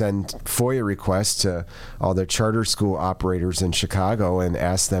did was send FOIA requests to all the charter school operators in Chicago and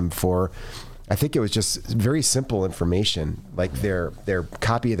ask them for, I think it was just very simple information, like their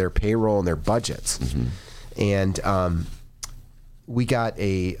copy of their payroll and their budgets. And we got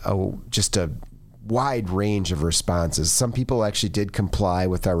just a wide range of responses. Some people actually did comply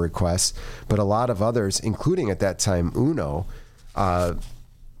with our requests, but a lot of others, including at that time UNO,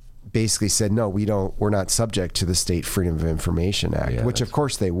 basically said, no, we're not subject to the State Freedom of Information Act, which of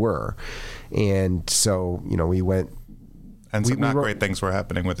course they were. And so, we went. And some great things were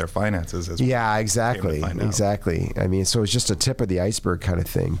happening with their finances as well. Yeah, exactly. Exactly. I mean, so it's just a tip of the iceberg kind of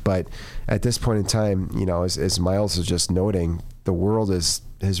thing. But at this point in time, as Miles was just noting, the world has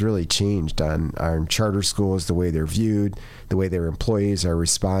really changed on charter schools, the way they're viewed, the way their employees are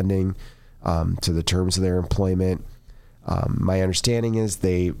responding to the terms of their employment. My understanding is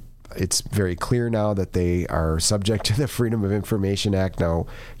it's very clear now that they are subject to the Freedom of Information Act. Now,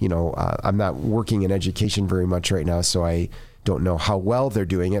 I'm not working in education very much right now, so I don't know how well they're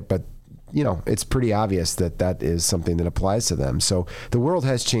doing it, but it's pretty obvious that is something that applies to them. So the world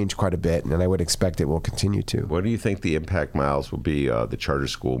has changed quite a bit, and I would expect it will continue to. What do you think the impact, Miles, will be the charter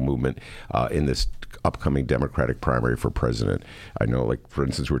school movement in this upcoming Democratic primary for president? I know, like, for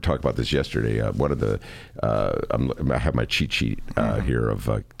instance, we were talking about this yesterday. One of the, I have my cheat sheet here of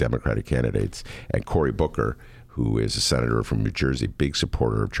Democratic candidates, and Cory Booker, who is a senator from New Jersey, big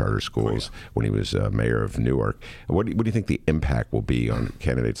supporter of charter schools when he was mayor of Newark. What do you think the impact will be on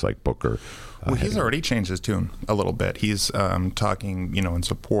candidates like Booker? Well, he's already changed his tune a little bit. He's talking, in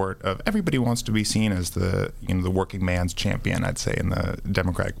support of everybody wants to be seen as the working man's champion, I'd say, in the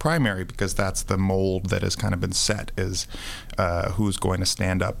Democratic primary, because that's the mold that has kind of been set, is who's going to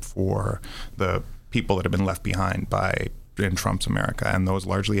stand up for the people that have been left behind in Trump's America, and those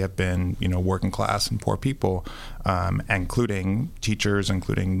largely have been, working class and poor people, including teachers,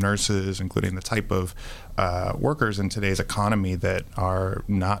 including nurses, including the type of workers in today's economy that are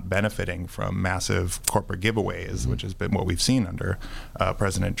not benefiting from massive corporate giveaways, which has been what we've seen under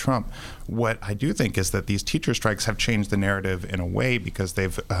President Trump. What I do think is that these teacher strikes have changed the narrative in a way, because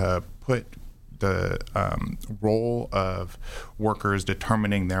they've put the role of workers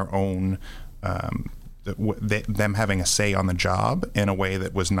determining their own them having a say on the job in a way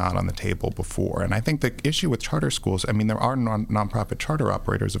that was not on the table before. And I think the issue with charter schools, I mean, there are nonprofit charter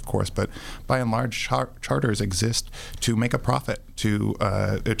operators, of course, but by and large, charters exist to make a profit,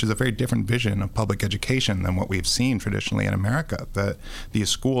 which is a very different vision of public education than what we've seen traditionally in America. That these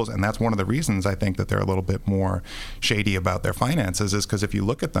schools, and that's one of the reasons I think that they're a little bit more shady about their finances, is because if you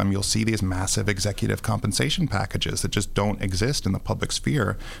look at them, you'll see these massive executive compensation packages that just don't exist in the public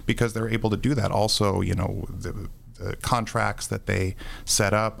sphere because they're able to do that. Also, the contracts that they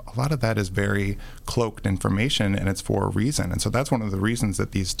set up, a lot of that is very cloaked information, and it's for a reason. And so that's one of the reasons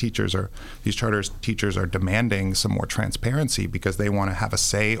that these charter teachers are demanding some more transparency, because they want to have a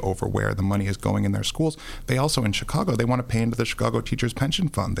say over where the money is going in their schools. They also, in Chicago, they want to pay into the Chicago Teachers Pension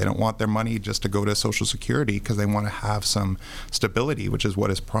Fund. They don't want their money just to go to Social Security, because they want to have some stability, which is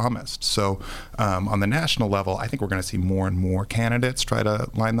what is promised. So on the national level, I think we're going to see more and more candidates try to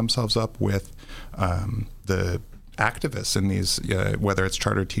line themselves up with the activists in these, whether it's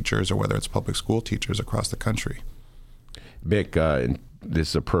charter teachers or whether it's public school teachers across the country. Mick, this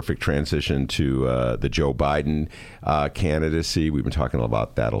is a perfect transition to the Joe Biden candidacy. We've been talking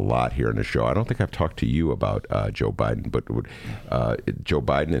about that a lot here on the show. I don't think I've talked to you about Joe Biden, but Joe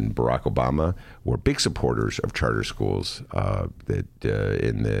Biden and Barack Obama were big supporters of charter schools from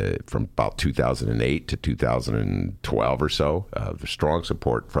about 2008 to 2012 or so. Strong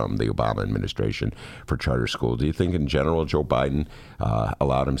support from the Obama administration for charter schools. Do you think in general Joe Biden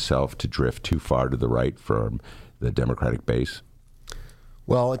allowed himself to drift too far to the right from the Democratic base?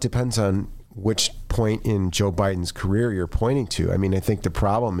 Well, it depends on which point in Joe Biden's career you're pointing to. I mean, I think the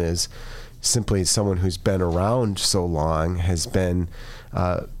problem is simply someone who's been around so long has been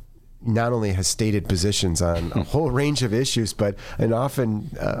not only has stated positions on a whole range of issues, but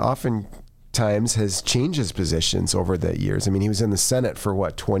oftentimes has changed his positions over the years. I mean, he was in the Senate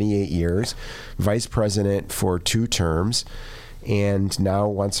for 28 years, vice president for 2 terms, and now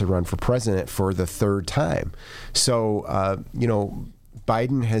wants to run for president for the 3rd time. So,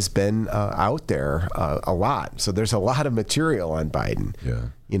 Biden has been out there a lot. So there's a lot of material on Biden. Yeah.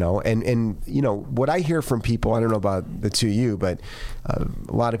 What I hear from people, I don't know about the two of you, but a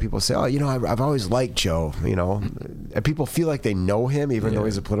lot of people say, I've always liked Joe, and people feel like they know him, even though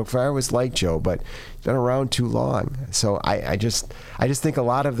he's a political figure. I always liked Joe, but he's been around too long. So I just think a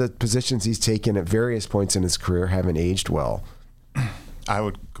lot of the positions he's taken at various points in his career haven't aged well. I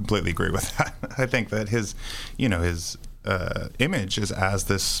would completely agree with that. I think that his image is as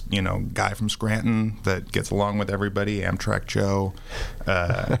this, guy from Scranton that gets along with everybody, Amtrak Joe,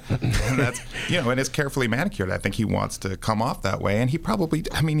 and that's, and is carefully manicured. I think he wants to come off that way, and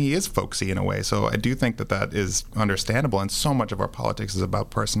he is folksy in a way. So I do think that is understandable. And so much of our politics is about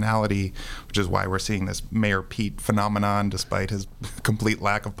personality, which is why we're seeing this Mayor Pete phenomenon, despite his complete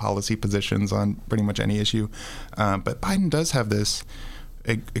lack of policy positions on pretty much any issue. But Biden does have this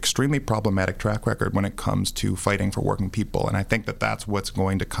extremely problematic track record when it comes to fighting for working people. And I think that that's what's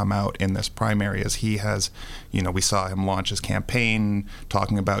going to come out in this primary, as he has, we saw him launch his campaign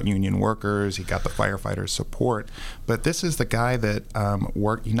talking about union workers. He got the firefighters' support. But this is the guy that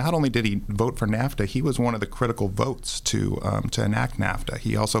not only did he vote for NAFTA, he was one of the critical votes to enact NAFTA.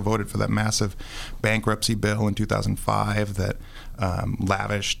 He also voted for that massive bankruptcy bill in 2005 that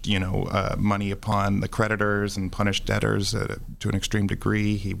lavished, money upon the creditors and punished debtors to an extreme degree.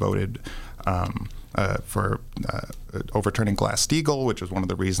 He voted for overturning Glass-Steagall, which was one of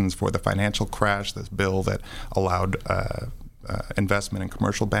the reasons for the financial crash, this bill that allowed investment in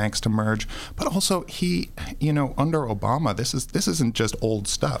commercial banks to merge. But also he, under Obama, this isn't just old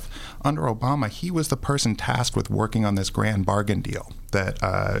stuff. Under Obama, he was the person tasked with working on this grand bargain deal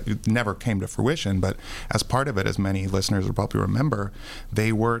that never came to fruition. But as part of it, as many listeners will probably remember,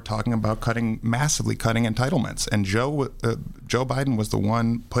 they were talking about massively cutting entitlements. And Joe Biden was the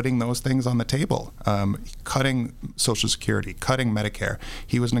one putting those things on the table, cutting Social Security, cutting Medicare.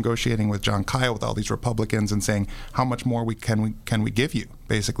 He was negotiating with John Kyle, with all these Republicans, and saying, how much more can we give you,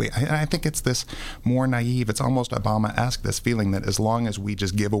 basically. I think it's this more naive, it's almost Obama-esque, this feeling that as long as we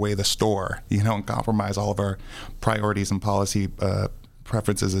just give away the store, and compromise all of our priorities and policy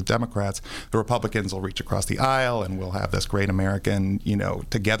preferences as Democrats, the Republicans will reach across the aisle and we'll have this great American,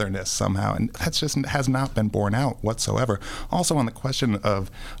 togetherness somehow. And that's just has not been borne out whatsoever. Also on the question of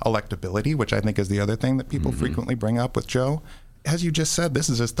electability, which I think is the other thing that people frequently bring up with Joe, as you just said, this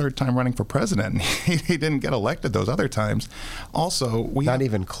is his 3rd time running for president. He didn't get elected those other times. Also, not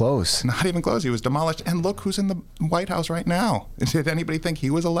even close. Not even close. He was demolished. And look who's in the White House right now. Did anybody think he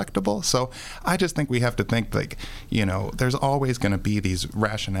was electable? So I just think we have to think there's always going to be these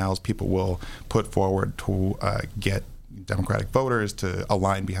rationales people will put forward to get Democratic voters to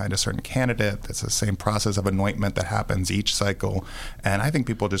align behind a certain candidate. That's the same process of anointment that happens each cycle. And I think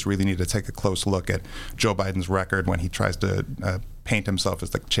people just really need to take a close look at Joe Biden's record when he tries to paint himself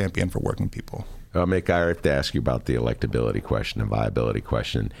as the champion for working people. Mick, I have to ask you about the electability question and viability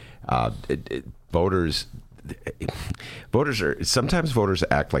question. Voters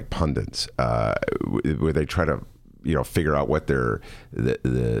act like pundits, where they try to figure out what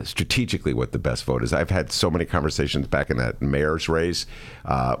strategically what the best vote is. I've had so many conversations back in that mayor's race,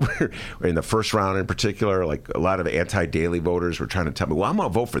 in the first round in particular, like a lot of anti-Daley voters were trying to tell me, well, I'm going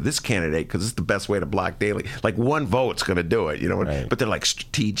to vote for this candidate because it's the best way to block Daley. Like one vote's going to do it, right. But they're like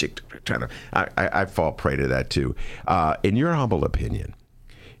strategic, trying to. I fall prey to that too. In your humble opinion,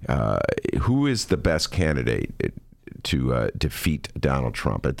 who is the best candidate to defeat Donald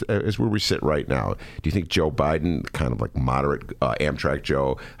Trump? As where we sit right now, do you think Joe Biden, kind of like moderate Amtrak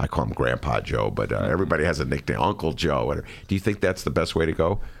Joe, I call him Grandpa Joe, but everybody has a nickname, Uncle Joe, do you think that's the best way to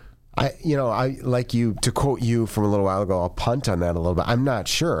go? I like you, to quote you from a little while ago, I'll punt on that a little bit. I'm not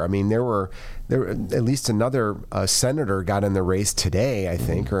sure. I mean, there were at least another senator got in the race today, I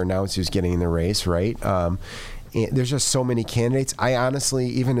think, or announced he was getting in the race, right? There's just so many candidates. I honestly,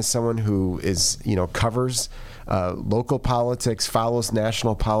 even as someone who is, covers local politics, follows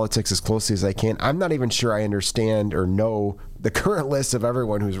national politics as closely as I can, I'm not even sure I understand or know the current list of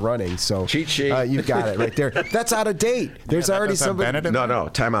everyone who's running. So cheat sheet. You've got it right there. That's out of date. There's already somebody. No,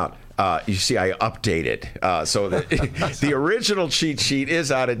 time out. You see, I updated. So the original cheat sheet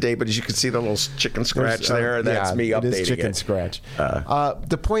is out of date, but as you can see the little chicken scratch there, that's me updating it. It is chicken scratch.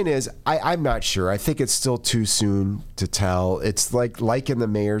 The point is, I'm not sure. I think it's still too soon to tell. It's like in the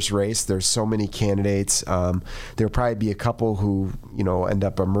mayor's race, there's so many candidates. There'll probably be a couple who, end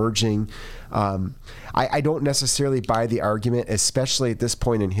up emerging. I don't necessarily buy the argument, especially at this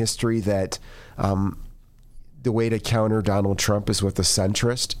point in history, that the way to counter Donald Trump is with a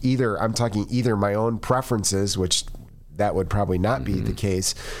centrist. I'm talking either my own preferences, which that would probably not be the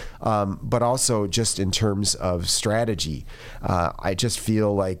case, but also just in terms of strategy. I just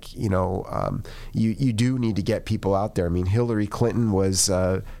feel like, you do need to get people out there. I mean, Hillary Clinton was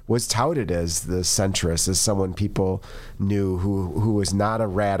touted as the centrist, as someone people knew who was not a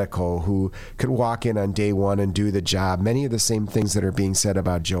radical, who could walk in on day one and do the job. Many of the same things that are being said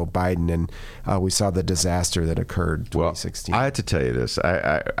about Joe Biden, and we saw the disaster that occurred in 2016. Well, I had to tell you this.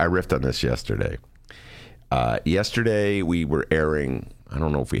 I riffed on this yesterday. Yesterday we were airing, I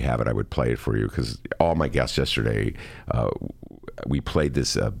don't know if we have it, I would play it for you, because all my guests yesterday, we played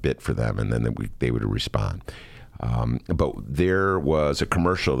this bit for them, and then they would respond. But there was a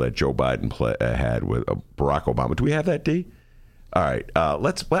commercial that Joe Biden had with Barack Obama. Do we have that, D? All right.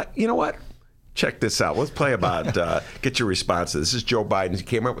 You know what? Check this out. Let's play about, get your responses. This is Joe Biden. He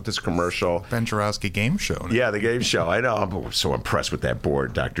came up with this commercial. Ben Joravsky game show. Yeah, the game show. I know. I'm so impressed with that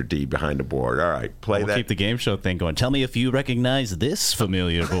board, Dr. D, behind the board. All right, play that. Keep the game show thing going. Tell me if you recognize this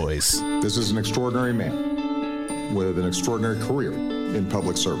familiar voice. This is an extraordinary man with an extraordinary career in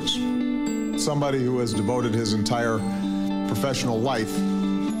public service. Somebody who has devoted his entire professional life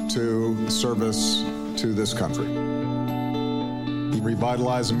to service to this country. He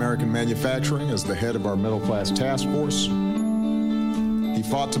revitalized American manufacturing as the head of our middle-class task force. He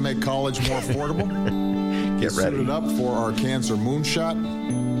fought to make college more affordable. Get ready. He suited up for our cancer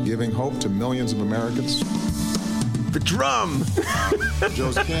moonshot, giving hope to millions of Americans. The drum!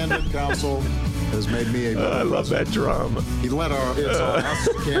 Joe's candidate counsel has made me a I love that drum. He led our It's Our Us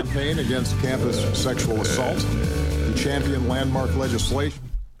campaign against campus sexual assault. He championed landmark legislation.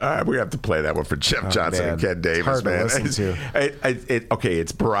 All right, we have to play that one for Jeff Johnson and Ken Davis, hard man. To listen to. Okay,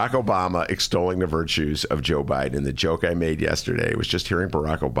 it's Barack Obama extolling the virtues of Joe Biden. The joke I made yesterday was just hearing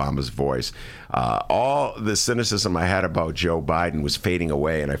Barack Obama's voice. All the cynicism I had about Joe Biden was fading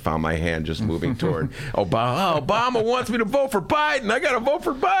away, and I found my hand just moving toward Obama. Obama wants me to vote for Biden. I got to vote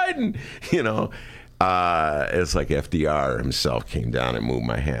for Biden. It's like FDR himself came down and moved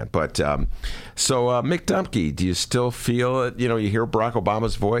my hand. But so Mick Dumke, do you still feel it? You hear Barack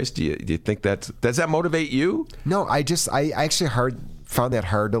Obama's voice. Do you think does that motivate you? No, I actually found that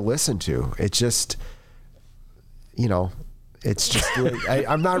hard to listen to. It just, it's just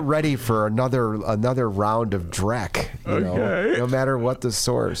I'm not ready for another round of Drek. No matter what the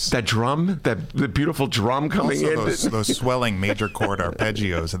source. That drum, the beautiful drum coming also in. Those swelling major chord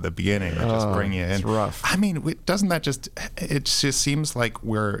arpeggios at the beginning that just bring you in. It's rough. I mean, doesn't that just? It just seems like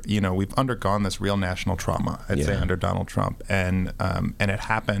we've undergone this real national trauma. I'd say under Donald Trump, and it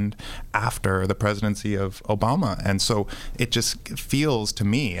happened after the presidency of Obama, and so it just feels to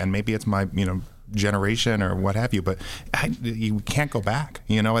me, and maybe it's my generation or what have you. But you can't go back.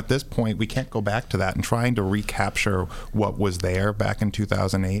 At this point, we can't go back to that. And trying to recapture what was there back in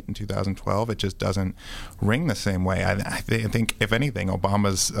 2008 and 2012, it just doesn't ring the same way. I think, if anything,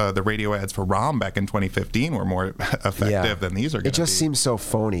 Obama's the radio ads for Rahm back in 2015 were more effective than these are going to be. It just seems so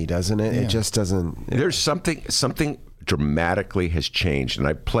phony, doesn't it? Yeah. It just doesn't. There's something dramatically has changed, and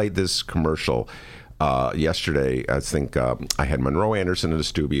I played this commercial yesterday. I think I had Monroe Anderson in the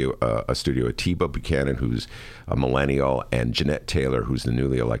studio, Atiba Buchanan, who's a millennial, and Jeanette Taylor, who's the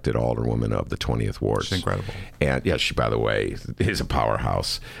newly elected alderwoman of the 20th Ward. She's incredible. And yeah, she, by the way, is a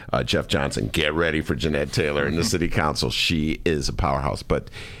powerhouse. Jeff Johnson, get ready for Jeanette Taylor in the city council. She is a powerhouse. But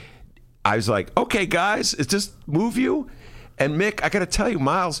I was like, okay, guys, does this move you? And Mick, I got to tell you,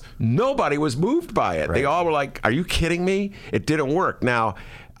 Miles, nobody was moved by it. Right. They all were like, are you kidding me? It didn't work. Now,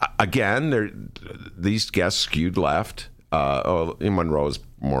 again, these guests skewed left. Monroe is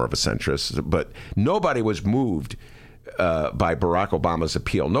more of a centrist, but nobody was moved by Barack Obama's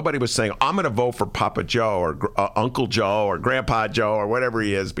appeal. Nobody was saying, I'm going to vote for Papa Joe or Uncle Joe or Grandpa Joe or whatever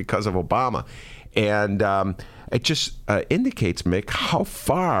he is because of Obama. And it just indicates, Mick, how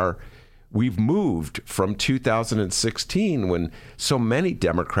far we've moved from 2016 when so many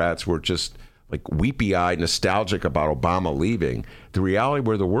Democrats were just like weepy-eyed, nostalgic about Obama leaving. The reality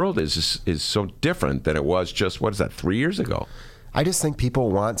where the world is so different than it was just, 3 years ago? I just think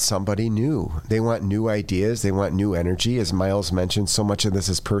people want somebody new. They want new ideas. They want new energy. As Miles mentioned, so much of this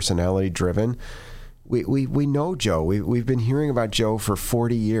is personality-driven. We know Joe. We've been hearing about Joe for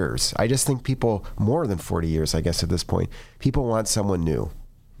 40 years. I just think people, more than 40 years, I guess, at this point, people want someone new.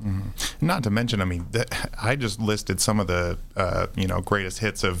 Mm-hmm. Not to mention, I just listed some of the greatest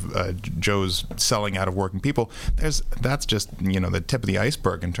hits of Joe's selling out of working people. That's just the tip of the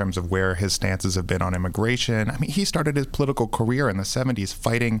iceberg in terms of where his stances have been on immigration. He started his political career in the 70s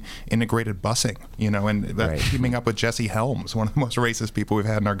fighting integrated busing, and teaming up with Jesse Helms, one of the most racist people we've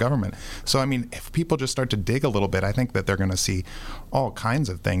had in our government. So if people just start to dig a little bit, I think that they're going to see all kinds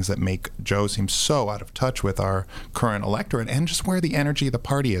of things that make Joe seem so out of touch with our current electorate and just where the energy of the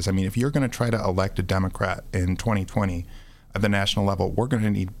party is. If you're going to try to elect a Democrat in 2020 at the national level, we're going to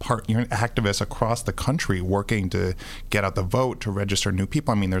need activists across the country working to get out the vote, to register new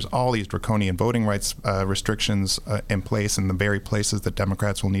people. There's all these draconian voting rights restrictions in place in the very places that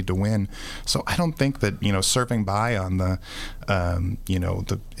Democrats will need to win. So I don't think that, serving by on the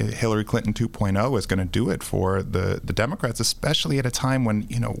Hillary Clinton 2.0 is going to do it for the Democrats, especially at a time when,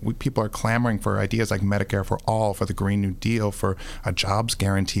 people are clamoring for ideas like Medicare for all, for the Green New Deal, for a jobs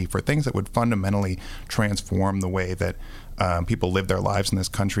guarantee, for things that would fundamentally transform the way that people live their lives in this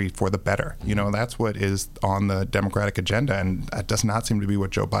country for the better. That's what is on the Democratic agenda, and that does not seem to be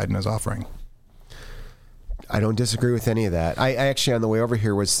what Joe Biden is offering. I don't disagree with any of that. I actually, on the way over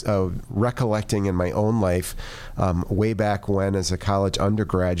here, was recollecting in my own life, way back when, as a college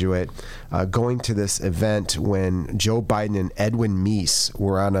undergraduate, going to this event when Joe Biden and Edwin Meese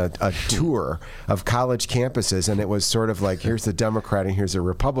were on a tour of college campuses, and it was sort of like, here's the Democrat and here's a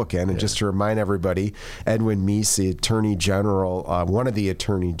Republican. And just to remind everybody, Edwin Meese, the Attorney General, one of the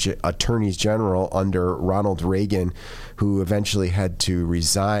attorneys general under Ronald Reagan, who eventually had to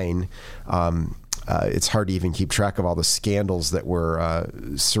resign. It's hard to even keep track of all the scandals that were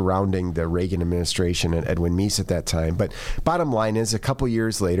surrounding the Reagan administration and Edwin Meese at that time. But bottom line is, a couple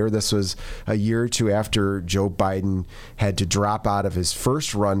years later, this was a year or two after Joe Biden had to drop out of his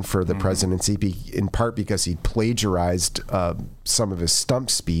first run for the presidency, in part because he plagiarized some of his stump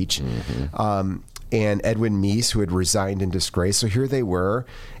speech. And Edwin Meese, who had resigned in disgrace. So here they were,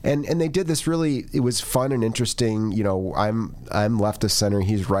 and they did this really. It was fun and interesting. I'm left of center,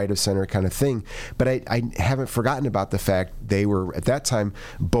 he's right of center kind of thing. But I haven't forgotten about the fact they were at that time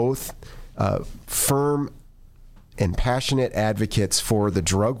both firm and passionate advocates for the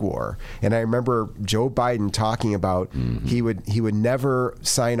drug war. And I remember Joe Biden talking about he would never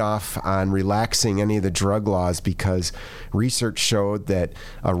sign off on relaxing any of the drug laws because research showed that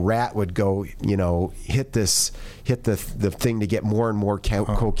a rat would go, hit the thing to get more and more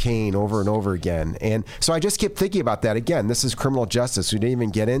cocaine over and over again. And so I just kept thinking about that again. This is criminal justice. We didn't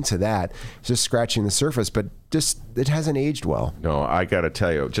even get into that. It's just scratching the surface, but it hasn't aged well. No, I got to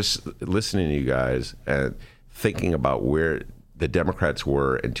tell you, just listening to you guys and thinking about where the Democrats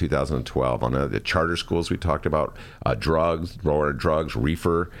were in 2012 on the charter schools we talked about, drugs,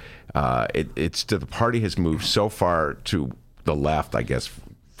 reefer. It's the party has moved so far to the left, I guess,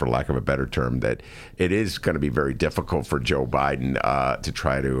 for lack of a better term, that it is going to be very difficult for Joe Biden to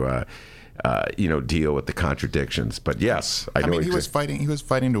try to deal with the contradictions. But yes, I know he was fighting. He was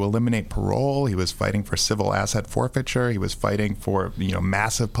fighting to eliminate parole. He was fighting for civil asset forfeiture. He was fighting for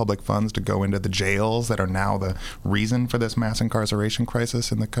massive public funds to go into the jails that are now the reason for this mass incarceration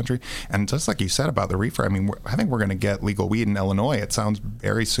crisis in the country. And just like you said about the reefer, I think we're going to get legal weed in Illinois. It sounds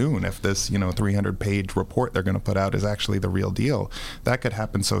very soon if this 300-page report they're going to put out is actually the real deal. That could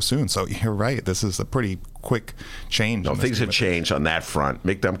happen so soon. So you're right. This is a pretty quick change. No, things have changed on that front.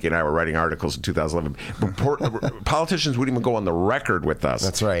 Mick, Dumke, and I were writing articles in 2011. Politicians wouldn't even go on the record with us.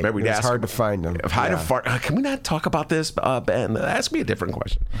 That's right. Maybe it's hard to find them. Can we not talk about this, Ben? Ask me a different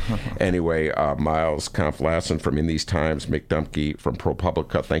question. Anyway, Miles Kampf-Lassin from In These Times, Mick Dumke from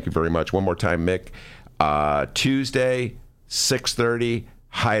ProPublica. Thank you very much. One more time, Mick. Tuesday, 6:30,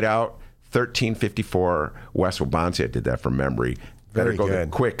 Hideout, 1354 West Wabansie. I did that from memory. Better go there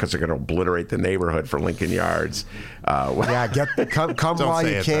quick because they're going to obliterate the neighborhood for Lincoln Yards. Come while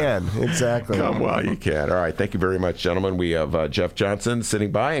you can. Exactly. Come while you can. All right. Thank you very much, gentlemen. We have Jeff Johnson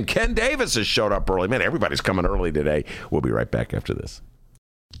sitting by, and Ken Davis has showed up early. Man, everybody's coming early today. We'll be right back after this.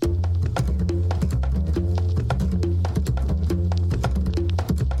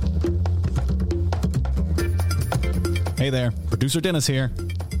 Hey there, producer Dennis here.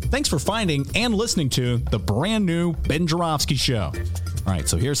 Thanks for finding and listening to the brand new Ben Joravsky Show. All right,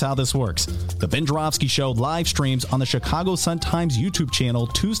 so here's how this works. The Ben Joravsky Show live streams on the Chicago Sun-Times YouTube channel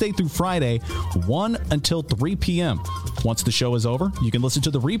Tuesday through Friday, 1 until 3 p.m. Once the show is over, you can listen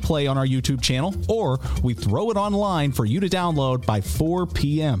to the replay on our YouTube channel, or we throw it online for you to download by 4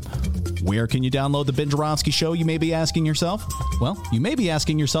 p.m. Where can you download the Ben Joravsky Show, you may be asking yourself? Well, you may be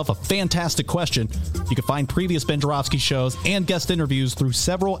asking yourself a fantastic question. You can find previous Ben Joravsky shows and guest interviews through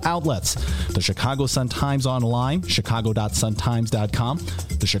several outlets. The Chicago Sun-Times online, chicago.suntimes.com,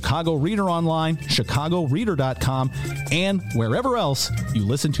 the Chicago Reader online, chicagoreader.com, and wherever else you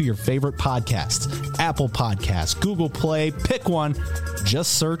listen to your favorite podcasts. Apple Podcasts, Google Play, pick one.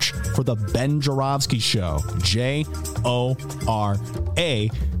 Just search for the Ben Joravsky Show. Jora,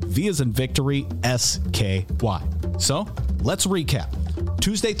 V as in victory, S-K-Y. So, let's recap.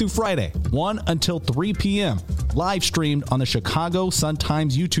 Tuesday through Friday, 1 until 3 p.m. Live streamed on the Chicago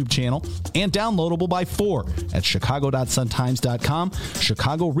Sun-Times YouTube channel and downloadable by 4 at chicago.suntimes.com,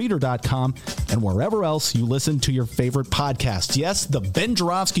 chicagoreader.com, and wherever else you listen to your favorite podcasts. Yes, the Ben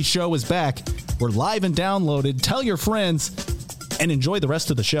Joravsky Show is back. We're live and downloaded. Tell your friends and enjoy the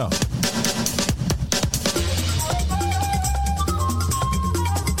rest of the show.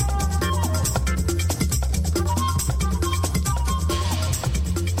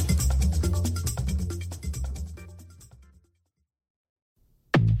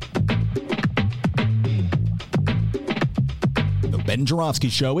 Ben Joravsky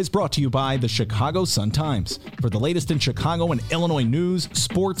Show is brought to you by the Chicago Sun-Times. For the latest in Chicago and Illinois news,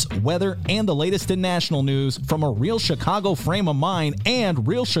 sports, weather, and the latest in national news from a real Chicago frame of mind and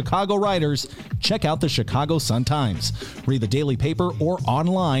real Chicago writers, check out the Chicago Sun-Times. Read the daily paper or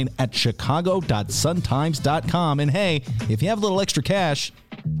online at chicago.suntimes.com. And hey, if you have a little extra cash,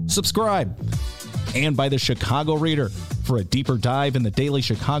 subscribe. And by the Chicago Reader. For a deeper dive in the daily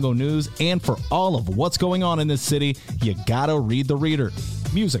Chicago news and for all of what's going on in this city, you gotta read the Reader.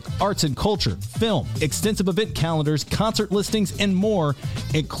 Music, arts and culture, film, extensive event calendars, concert listings, and more,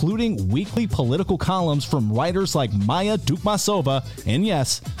 including weekly political columns from writers like Maya Dukmasova and,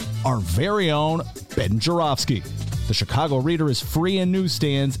 yes, our very own Ben Joravsky. The Chicago Reader is free in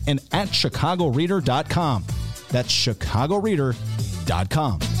newsstands and at chicagoreader.com. That's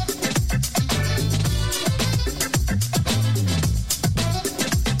chicagoreader.com.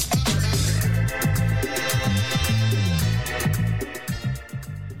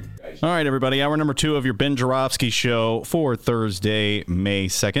 All right, everybody. Hour number 2 of your Ben Joravsky Show for Thursday, May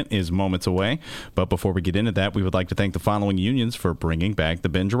 2nd is moments away. But before we get into that, we would like to thank the following unions for bringing back the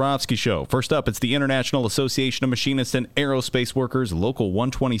Ben Joravsky Show. First up, it's the International Association of Machinists and Aerospace Workers, Local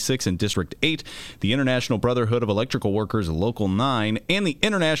 126 in District 8, the International Brotherhood of Electrical Workers, Local 9, and the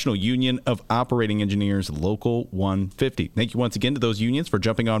International Union of Operating Engineers, Local 150. Thank you once again to those unions for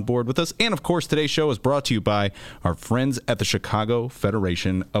jumping on board with us. And, of course, today's show is brought to you by our friends at the Chicago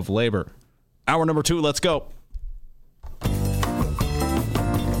Federation of Labor. Hour number 2, let's go.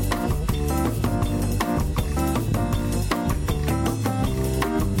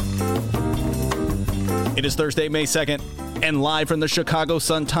 It is Thursday, May 2nd, and live from the Chicago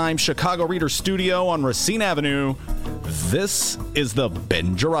Sun-Times Chicago Reader Studio on Racine Avenue, this is the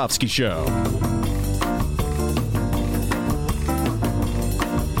Ben Joravsky Show.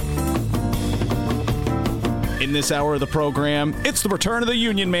 In this hour of the program, it's the return of the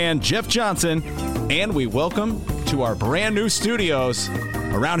Union Man, Jeff Johnson, and we welcome to our brand new studios,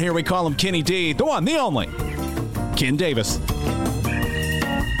 Around here, we call him Kenny D, the one, the only, Ken Davis.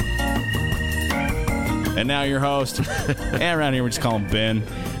 And now your host, and around here we just call him Ben,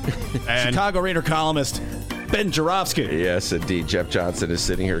 Chicago Reader columnist, Ben Jarofsky. Yes, indeed. Jeff Johnson is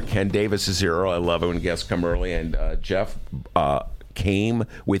sitting here. Ken Davis is here. I love it when guests come early. And Jeff came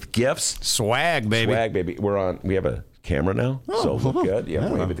with gifts. Swag, baby. Swag, baby. We have a camera now, so look good. Yeah,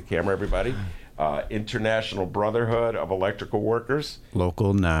 wave at the camera, everybody. International Brotherhood of Electrical Workers.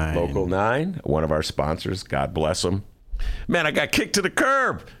 Local 9. Local 9, one of our sponsors. God bless them. Man, I got kicked to the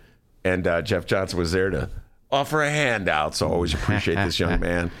curb. And Jeff Johnson was there to offer a handout, so I always appreciate this young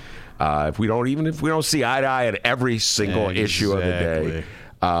man. If we don't see eye to eye at every single issue of the day.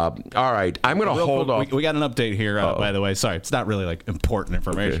 All right, I'm going to hold off. We got an update here, by the way. Sorry, it's not really like important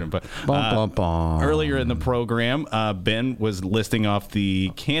information, but earlier in the program, Ben was listing off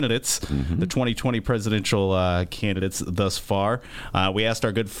the candidates, the 2020 presidential candidates thus far. We asked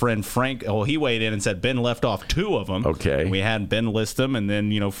our good friend Frank. Oh, he weighed in and said Ben left off 2 of them. Okay, we had Ben list them, and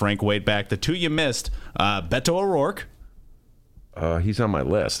then Frank weighed back the 2 you missed. Beto O'Rourke. He's on my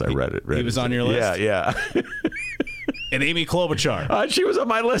list. I read it. He was on your list? Yeah. And Amy Klobuchar. She was on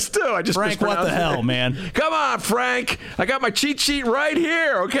my list, too. I just Frank, what the hell, man? Come on, Frank. I got my cheat sheet right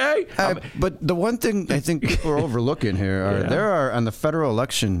here, okay? But the one thing I think people are overlooking here there are, on the federal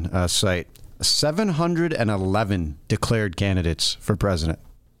election site, 711 declared candidates for president.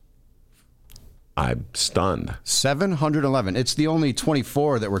 I'm stunned. 711. It's the only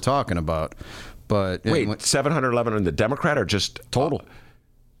 24 that we're talking about. But wait, 711 in the Democrat or just total?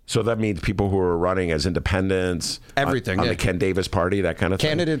 So that means people who are running as independents, everything on the Ken Davis party, that kind of thing.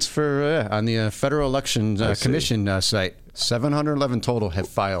 Candidates for on the Federal Election Commission site. 711 total have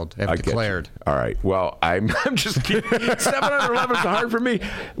filed, have declared. All right. Well, I'm just kidding. 711 is hard for me.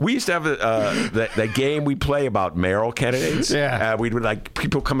 We used to have that game we play about mayoral candidates. Yeah. We'd like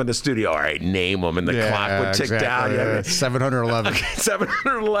people come in the studio. All right, name them, and the clock would tick down. Yeah. 711.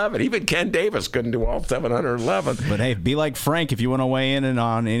 711. Even Ken Davis couldn't do all 711. But hey, be like Frank if you want to weigh in and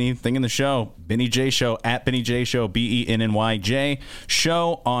on anything in the show. Benny J Show at Benny J Show, BENNYJ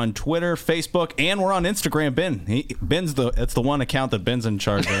Show on Twitter, Facebook, and we're on Instagram. It's the one account that Ben's in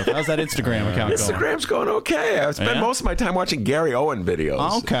charge of. How's that Instagram account going? Instagram's going okay. I spend most of my time watching Gary Owen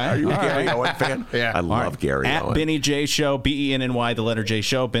videos. Okay. Are you a Gary Owen fan? Yeah. I love Gary Owen. At Benny J Show, BENNY, the letter J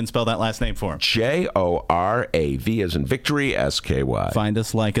Show. Ben, spell that last name for him. JORAV as in victory, SKY. Find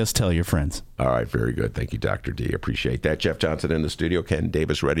us, like us, tell your friends. All right, very good. Thank you, Dr. D. Appreciate that. Jeff Johnson in the studio. Ken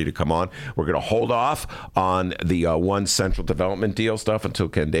Davis ready to come on. We're going to hold off on the one central development deal stuff until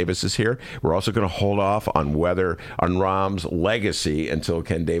Ken Davis is here. We're also going to hold off on Rahm's legacy until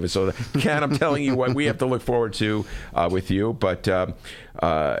Ken Davis. So, Ken, I'm telling you what we have to look forward to with you. But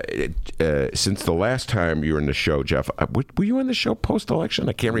since the last time you were in the show, Jeff, were you in the show post-election?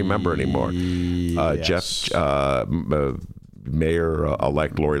 I can't remember anymore. Yes. Jeff,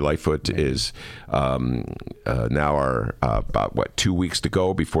 Mayor-elect Lori Lightfoot is now about 2 weeks to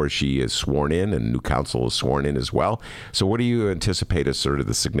go before she is sworn in, and new council is sworn in as well. So what do you anticipate as sort of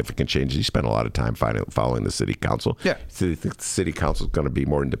the significant changes? You spent a lot of time following the city council. Yeah. Do you think the city council is going to be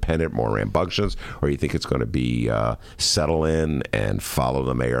more independent, more rambunctious, or you think it's going to be settle in and follow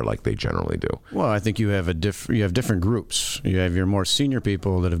the mayor like they generally do? Well, I think you have different groups. You have your more senior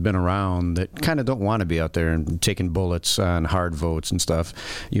people that have been around that kind of don't want to be out there and taking bullets on hard votes and stuff.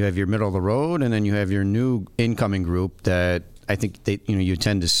 You have your middle of the road, and then you have your new incoming group that I think you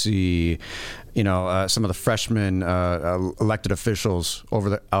tend to see, some of the freshman elected officials all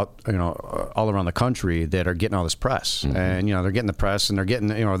around the country that are getting all this press, and they're getting the press, and they're getting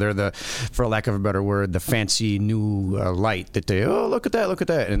they're the, for lack of a better word, the fancy new light that they look at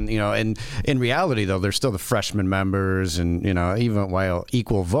that, and and in reality though they're still the freshman members, and even while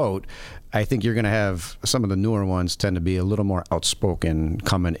equal vote. I think you're going to have some of the newer ones tend to be a little more outspoken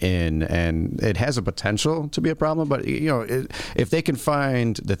coming in, and it has a potential to be a problem. But if they can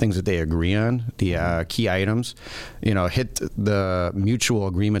find the things that they agree on, the key items, hit the mutual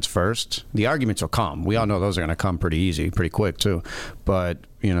agreements first, the arguments will come. We all know those are going to come pretty easy, pretty quick too. But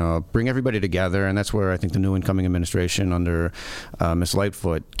bring everybody together, and that's where I think the new incoming administration under Ms.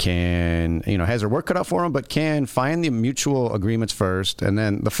 Lightfoot can, has her work cut out for them, but can find the mutual agreements first, and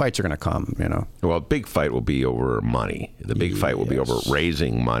then the fights are going to come. Well, the big fight will be over money. The big fight will be over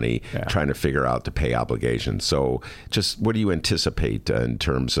raising money, trying to figure out to pay obligations. So, just what do you anticipate in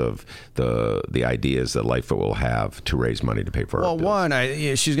terms of the ideas that Lightfoot will have to raise money to pay for? Well, one,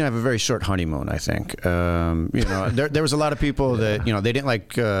 she's going to have a very short honeymoon. I think. There was a lot of people that they didn't like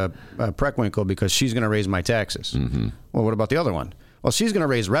Preckwinkle because she's going to raise my taxes. Mm-hmm. Well, what about the other one? Well, she's going to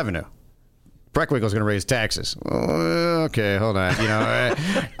raise revenue. Preckwinkle's going to raise taxes. Okay, hold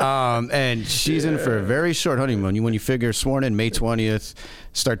on. And she's in for a very short honeymoon. When you figure sworn in May 20th,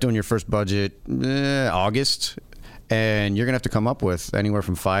 start doing your first budget August, and you're going to have to come up with anywhere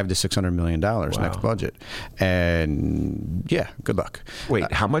from $500 to $600 million next budget. And yeah, good luck.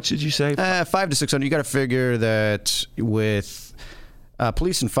 Wait, how much did you say? 500 to 600. You got to figure that with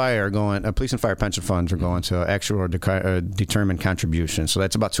police and fire pension funds are going to actual or determined contributions. So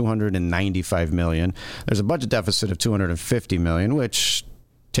that's about $295 million. There's a budget deficit of $250 million, which,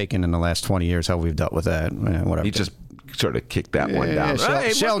 taken in the last 20 years, how we've dealt with that, whatever. You just sort of kicked that one down.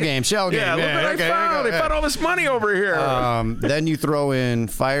 Shell game. Yeah, look what I found. They found all this money over here. Then you throw in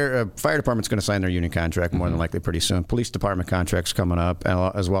fire department's going to sign their union contract more than likely pretty soon. Police department contract's coming up,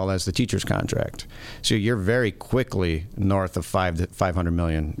 as well as the teacher's contract. So you're very quickly north of $500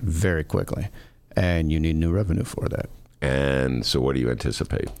 million, very quickly, and you need new revenue for that. And so what do you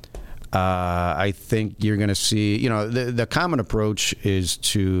anticipate? I think you're going to see, the common approach is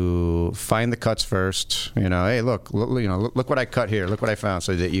to find the cuts first. Hey, look what I cut here. Look what I found,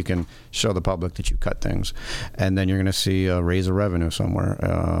 so that you can show the public that you cut things. And then you're going to see a raise of revenue somewhere.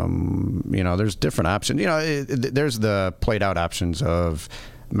 There's different options. There's the played out options of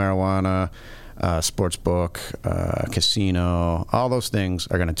marijuana, sports book, casino. All those things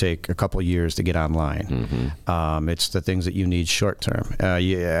are going to take a couple of years to get online. It's the things that you need short term.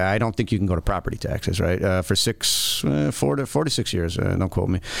 I don't think you can go to property taxes, right? For 4 to 6 years, don't quote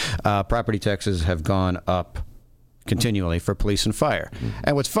me, property taxes have gone up continually for police and fire.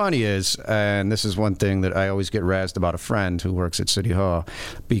 And what's funny is, and this is one thing that I always get razzed about a friend who works at City Hall,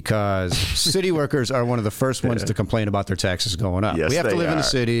 because city workers are one of the first ones to complain about their taxes going up. Yes, we have to live in the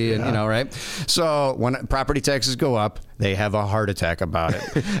city, and Yeah. right? So when property taxes go up, they have a heart attack about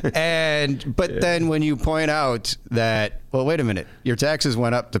it. But then when you point out that, well, wait a minute, your taxes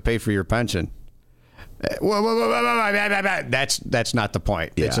went up to pay for your pension. That's not the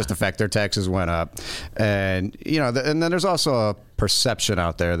point. Yeah. It's just the fact their taxes went up, and and then there's also a perception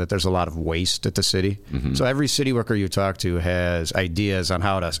out there that there's a lot of waste at the city. So every city worker you talk to has ideas on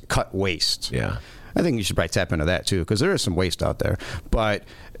how to cut waste. Yeah, I think you should probably tap into that too, because there is some waste out there. But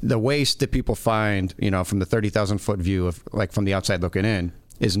the waste that people find, from the 30,000-foot view of, like, from the outside looking in,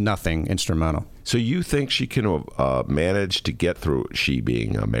 is nothing instrumental. So you think she can manage to get through, she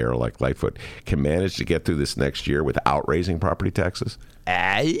being a mayor like Lightfoot, can manage to get through this next year without raising property taxes?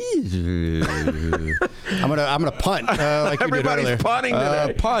 I'm gonna punt. Like Everybody's punting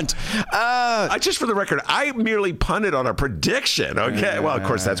today. Punt. Just for the record, I merely punted on a prediction. Okay, well, of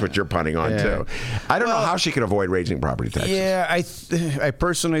course, that's what you're punting on too. I don't know how she can avoid raising property taxes. Yeah, I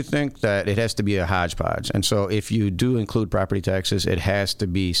personally think that it has to be a hodgepodge, and so if you do include property taxes, it has to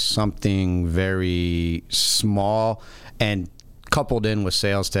be something very small and coupled in with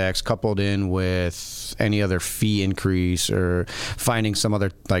sales tax, coupled in with any other fee increase, or finding some other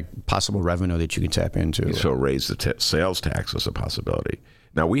possible revenue that you can tap into. So raise the sales tax is a possibility.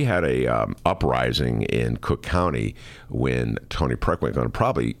 Now, we had a uprising in Cook County when Toni Preckwinkle, and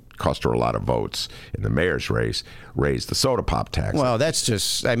probably cost her a lot of votes in the mayor's race, raised the soda pop tax. Well, that's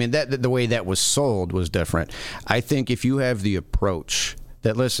just, the way that was sold was different. I think if you have the approach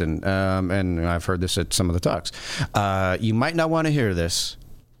that, listen, and I've heard this at some of the talks, you might not want to hear this,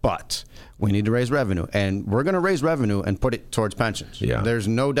 but we need to raise revenue, and we're going to raise revenue and put it towards pensions. Yeah. There's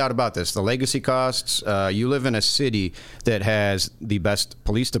no doubt about this. The legacy costs, you live in a city that has the best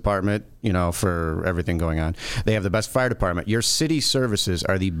police department, for everything going on. They have the best fire department. Your city services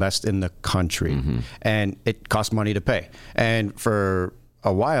are the best in the country, and it costs money to pay. And for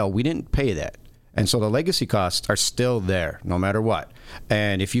a while, we didn't pay that. And so the legacy costs are still there, no matter what.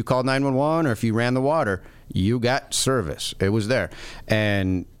 And if you called 911 or if you ran the water, you got service. It was there.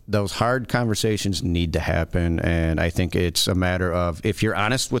 And those hard conversations need to happen. And I think it's a matter of, if you're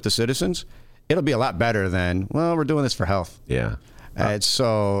honest with the citizens, it'll be a lot better than, well, we're doing this for health. Yeah.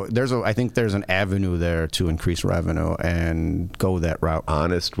 So I think there's an avenue there to increase revenue and go that route.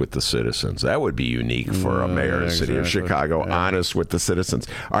 Honest with the citizens. That would be unique for a mayor in the city of Chicago. Yeah. Honest with the citizens.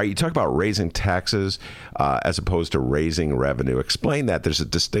 All right, you talk about raising taxes as opposed to raising revenue. Explain that. There's a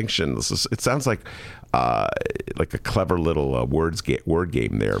distinction. It sounds like a clever little word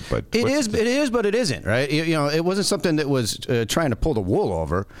game there, but it is, but it isn't, right? It wasn't something that was trying to pull the wool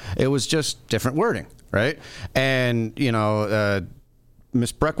over. It was just different wording, right? And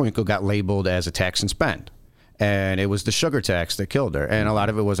Ms. Preckwinkle got labeled as a tax and spend. And it was the sugar tax that killed her. And a lot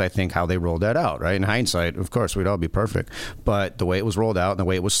of it was, I think, how they rolled that out, right? In hindsight, of course, we'd all be perfect. But the way it was rolled out and the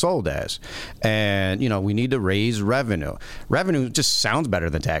way it was sold as. And, we need to raise revenue. Revenue just sounds better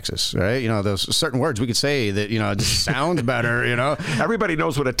than taxes, right? Those certain words we could say that, it just sounds better, Everybody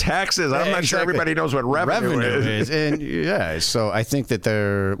knows what a tax is. I'm not sure everybody knows what revenue is. And, so I think that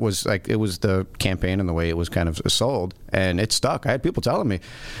there was, it was the campaign and the way it was kind of sold. And it stuck. I had people telling me,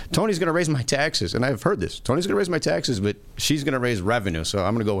 Tony's going to raise my taxes. And I've heard this. Tony's going to raise my taxes, but she's going to raise revenue. So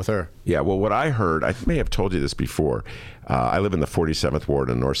I'm going to go with her. Yeah, well, what I heard, I may have told you this before. I live in the 47th Ward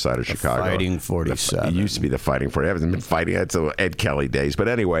on the north side of Chicago. Fighting 47. It used to be the Fighting 47. I haven't been fighting until Ed Kelly days. But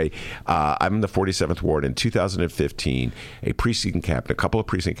anyway, I'm in the 47th Ward. In 2015, a couple of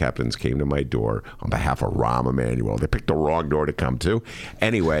precinct captains came to my door on behalf of Rahm Emanuel. They picked the wrong door to come to.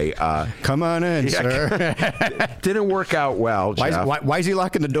 Anyway. Come on in, sir. Didn't work out well, Jeff. Why is he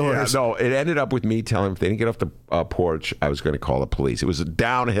locking the doors? Yeah, no, it ended up with me telling him if they didn't get off the porch, I was going to call the police. It was a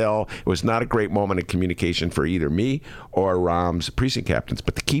downhill. It was not a great moment of communication for either me or Rahm's precinct captains.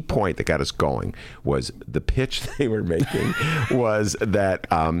 But the key point that got us going was the pitch they were making was that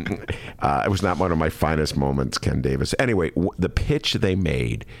it was not one of my finest moments, Ken Davis. Anyway, the pitch they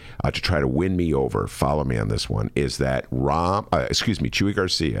made to try to win me over, follow me on this one, is that Chuy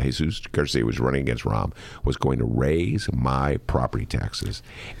Garcia, Jesus Garcia was running against Rahm, was going to raise my property taxes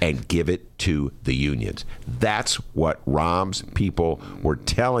and give it to the unions. That's what Rahm's people were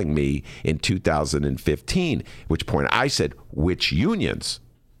telling me in 2015, which point I said, which unions?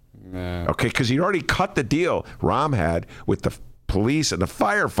 Okay, because he'd already cut the deal Rahm had with the police and the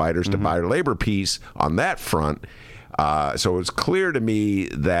firefighters to buy labor peace on that front. So it was clear to me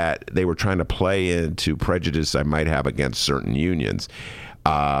that they were trying to play into prejudice I might have against certain unions.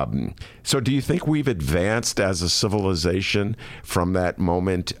 So do you think we've advanced as a civilization from that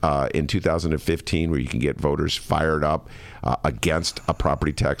moment in 2015 where you can get voters fired up against a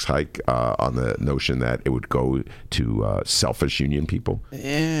property tax hike on the notion that it would go to selfish union people?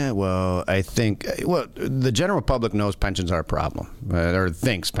 Yeah, well, I think, the general public knows pensions are a problem, or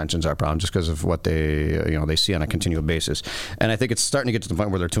thinks pensions are a problem just because of what they see on a continual basis. And I think it's starting to get to the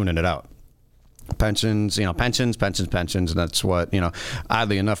point where they're tuning it out. Pensions. And that's what,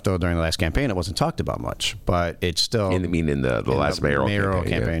 oddly enough, though, during the last campaign, it wasn't talked about much, but it's still. In the last mayoral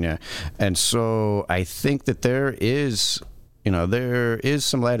campaign, yeah. And so I think that there is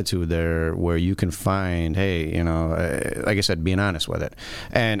some latitude there where you can find, like I said, being honest with it.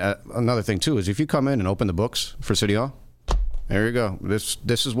 And another thing, too, is if you come in and open the books for City Hall, there you go. This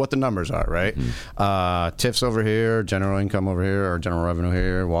is what the numbers are, right? TIFs over here, general income over here, or general revenue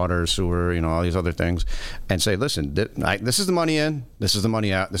here, water, sewer, all these other things, and say, listen, this is the money in, this is the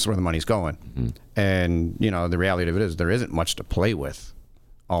money out, this is where the money's going. And, the reality of it is there isn't much to play with,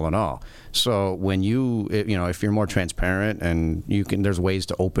 all in all. So when if you're more transparent and there's ways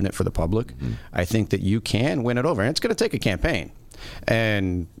to open it for the public, I think that you can win it over. And it's going to take a campaign.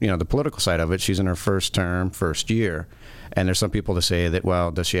 And, the political side of it, she's in her first term, first year. And there's some people to say that,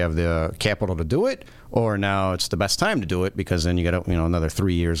 well, does she have the capital to do it? Or now it's the best time to do it because then you got another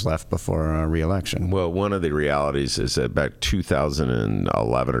 3 years left before a re-election. Well, one of the realities is that back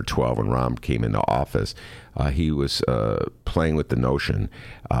 2011 or 12 when Rahm came into office, he was playing with the notion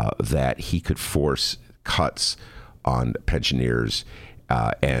that he could force cuts on pensioners.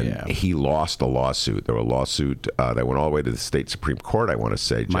 He lost a lawsuit. There was a lawsuit that went all the way to the state Supreme Court, I want to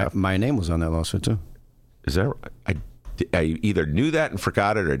say, Jeff. My name was on that lawsuit, too. Is that right? I either knew that and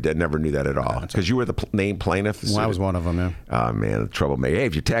forgot it or never knew that at all. Because you were the named plaintiff. Well, I was one of them, yeah. Oh, man, the troublemaker. Hey,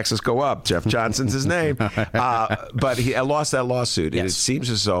 if your taxes go up, Jeff Johnson's his name. But I lost that lawsuit. Yes. And it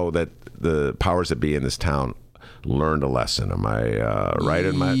seems as though that the powers that be in this town learned a lesson. Am I right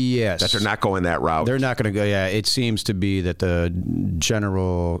in my? Yes. That they're not going that route. They're not going to go. Yeah, it seems to be that the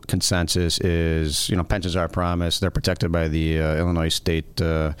general consensus is, pensions are a promise. They're protected by the Illinois State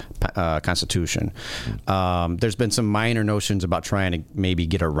Constitution. There's been some minor notions about trying to maybe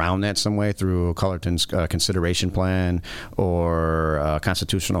get around that some way through Cullerton's consideration plan or a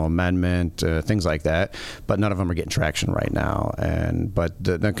constitutional amendment, things like that. But none of them are getting traction right now. But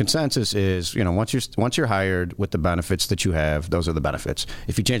the consensus is, once you're hired with the benefits that you have, those are the benefits.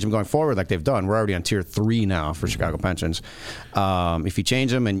 If you change them going forward, like they've done, we're already on tier 3 now for Chicago pensions. If you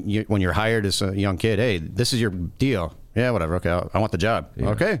change them and when you're hired as a young kid, hey, this is your deal. Yeah, whatever. Okay, I want the job. Yeah.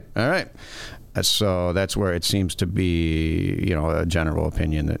 Okay, all right. So that's where it seems to be, a general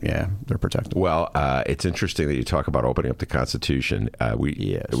opinion that, they're protected. Well, it's interesting that you talk about opening up the Constitution.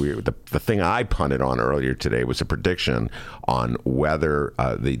 The thing I punted on earlier today was a prediction on whether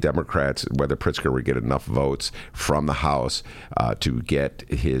the Democrats, whether Pritzker would get enough votes from the House to get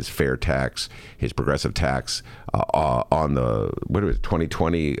his fair tax, his progressive tax on the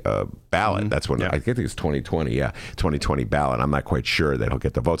 2020 ballot. That's when I think it's 2020. 2020 ballot. I'm not quite sure that he'll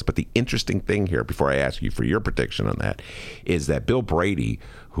get the votes. But the interesting thing here, before I ask you for your prediction on that, is that Bill Brady,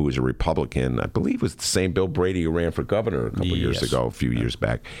 who is a Republican, I believe was the same Bill Brady who ran for governor a couple years ago, a few years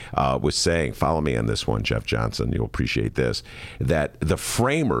back, was saying, follow me on this one, Jeff Johnson, you'll appreciate this, that the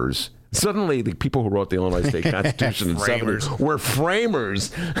framers, suddenly the people who wrote the Illinois State Constitution in the 70s were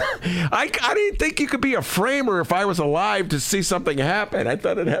framers. I didn't think you could be a framer if I was alive to see something happen. I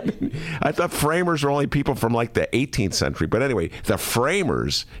thought framers were only people from like the 18th century. But anyway, the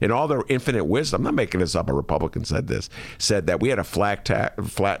framers, in all their infinite wisdom, I'm not making this up, a Republican said this, said that we had a flat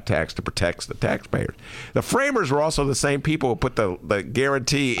tax to protect the taxpayers. The framers were also the same people who put the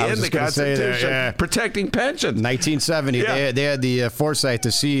guarantee in the Constitution protecting pensions. 1970, they had the foresight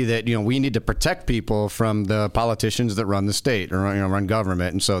to see that, we need to protect people from the politicians that run the state or run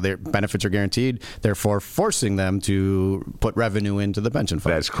government, and so their benefits are guaranteed, therefore forcing them to put revenue into the pension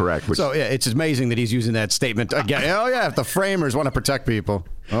fund. That's correct. So it's amazing that he's using that statement again. If the framers want to protect people.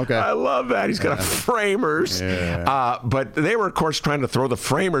 Okay. I love that. He's got framers. Yeah. But they were, of course, trying to throw the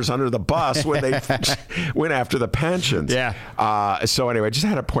framers under the bus when they went after the pensions. Yeah. So anyway, I just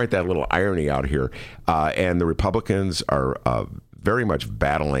had to point that little irony out here. And the Republicans are very much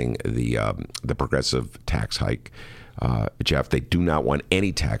battling the progressive tax hike. Jeff, they do not want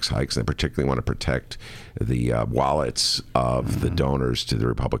any tax hikes. They particularly want to protect the wallets of the donors to the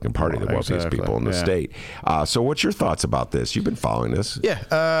Republican Party, the wealthiest people in the state. So what's your thoughts about this? You've been following this. Yeah,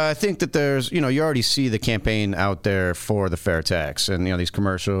 I think that there's, you already see the campaign out there for the fair tax. And, these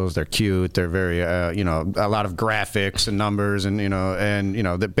commercials, they're cute. They're very, a lot of graphics and numbers. And,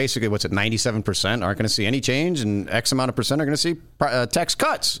 that basically, 97% aren't going to see any change. And X amount of percent are going to see tax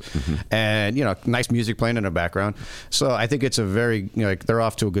cuts. Mm-hmm. And, nice music playing in the background. So I think it's a very, they're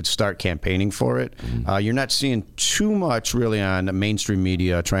off to a good start campaigning for it. Mm-hmm. You're not seeing too much really on mainstream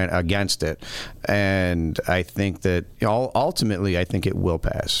media trying against it. And I think that ultimately, I think it will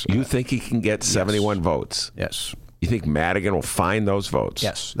pass. You think he can get 71 votes? Yes. You think Madigan will find those votes?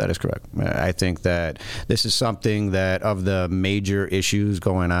 Yes, that is correct. I think that this is something that of the major issues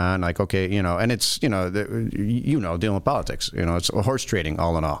going on, and it's, dealing with politics, it's horse trading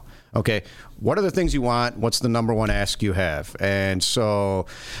all in all. Okay, what are the things you want? What's the number one ask you have? And so,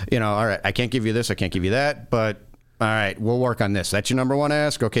 all right, I can't give you this, I can't give you that, but all right, we'll work on this. That's your number one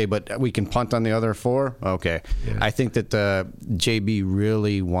ask? Okay, but we can punt on the other four? Okay. Yeah. I think that JB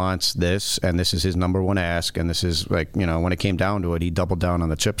really wants this, and this is his number one ask, and this is when it came down to it, he doubled down on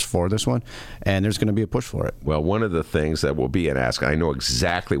the chips for this one, and there's going to be a push for it. Well, one of the things that will be an ask, I know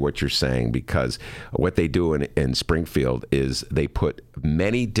exactly what you're saying, because what they do in Springfield is they put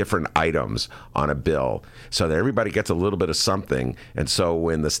many different items on a bill so that everybody gets a little bit of something, and so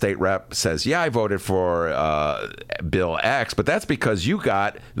when the state rep says, I voted for Bill X, but that's because you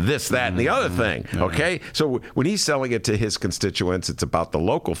got this, that, and the other thing. Okay? So when he's selling it to his constituents, it's about the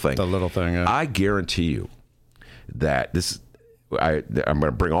local thing. The little thing, yeah. I guarantee you that I'm going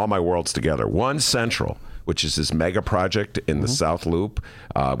to bring all my worlds together. One Central, which is this mega project in the South Loop,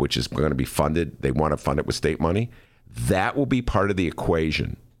 which is going to be funded. They want to fund it with state money. That will be part of the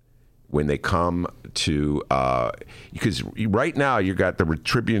equation when they come to, because right now you got the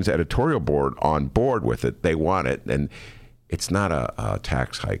Tribune's editorial board on board with it. They want it, and it's not a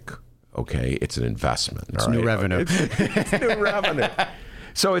tax hike, okay? It's an investment. It's new revenue. It's new revenue.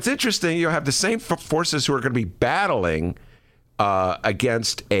 So it's interesting. You have the same forces who are going to be battling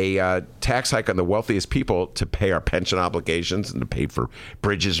against a tax hike on the wealthiest people to pay our pension obligations and to pay for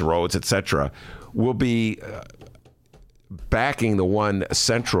bridges, roads, etc. will be backing the One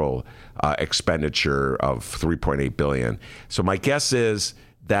Central expenditure of $3.8 billion. So my guess is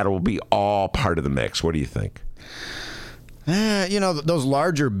that will be all part of the mix. What do you think? Those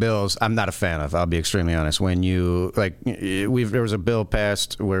larger bills, I'm not a fan of. I'll be extremely honest. When you there was a bill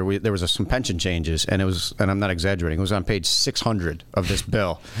passed where there was some pension changes, and I'm not exaggerating. It was on page 600 of this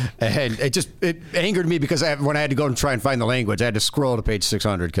bill, and it angered me because when I had to go and try and find the language, I had to scroll to page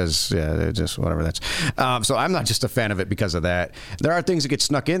 600 because just whatever that's. So I'm not just a fan of it because of that. There are things that get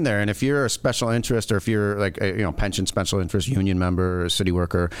snuck in there, and if you're a special interest or if you're pension special interest union member or city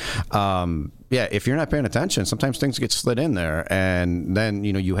worker. yeah, if you're not paying attention, sometimes things get slid in there, and then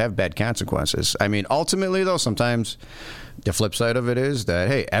you have bad consequences. I mean, ultimately, though, sometimes the flip side of it is that,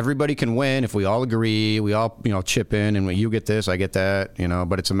 hey, everybody can win if we all agree, we all chip in, and when you get this, I get that,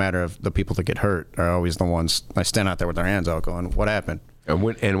 but it's a matter of the people that get hurt are always the ones that stand out there with their hands out, going, "What happened?" And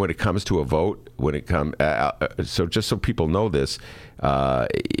when it comes to a vote, so just so people know this, the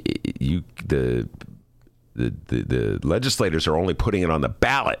legislators are only putting it on the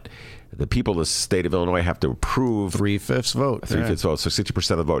ballot. The people of the state of Illinois have to approve 3/5 vote. 3/5 vote, so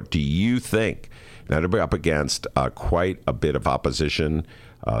 60% of the vote. Do you think now they'll be up against quite a bit of opposition?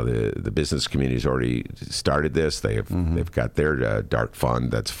 The business community's already started this. They've got their dark fund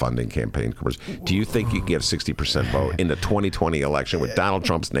that's funding campaign commercials. Do you think you can get a 60% vote in the 2020 election with Donald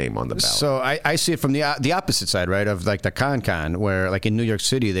Trump's name on the ballot? So I see it from the opposite side, right? Of like the con, where like in New York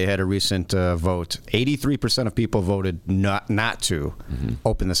City they had a recent vote. 83% of people voted not to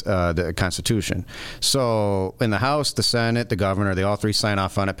open the Constitution. So in the House, the Senate, the governor, they all three sign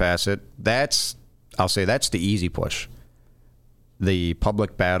off on it, pass it. I'll say that's the easy push. The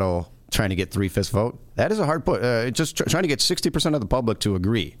public battle, trying to get 3/5 vote, that is a hard push. Just trying to get 60% of the public to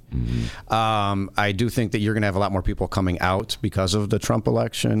agree. I do think that you're going to have a lot more people coming out because of the Trump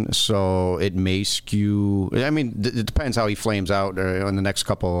election, so it may skew. I mean, it depends how he flames out in the next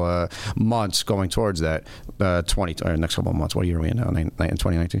couple months going towards that. Next couple of months. What year are we in now? In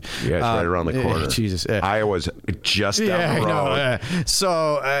 2019. Yeah, it's right around the corner. Jesus, Iowa's just down the road.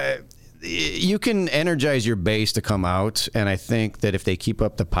 So. You can energize your base to come out, and I think that if they keep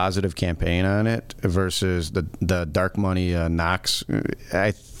up the positive campaign on it versus the dark money knocks,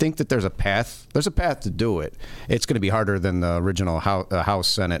 I think that there's a path. There's a path to do it. It's going to be harder than the original House,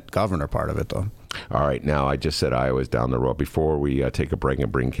 Senate, governor part of it, though. All right, now I just said Iowa's down the road. Before we take a break and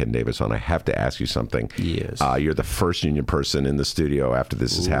bring Ken Davis on, I have to ask you something. Yes. You're the first union person in the studio after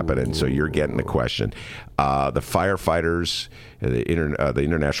this has happened, and so you're getting the question. The firefighters, the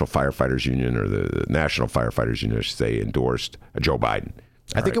International Firefighters Union, or the National Firefighters Union, I should say, endorsed Joe Biden.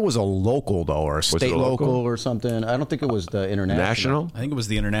 I think it was a local, though, or a state local or something. I don't think it was the international. National? I think it was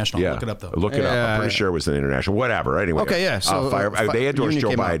the international. Yeah. Look it up, though. Look it up. I'm pretty sure it was the international. Whatever. Anyway. Okay, yeah. So they endorsed Joe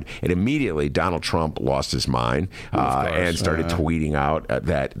Biden, and immediately Donald Trump lost his mind and started tweeting out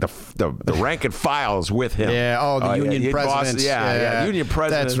that the rank and file is with him. Yeah. The union president. Union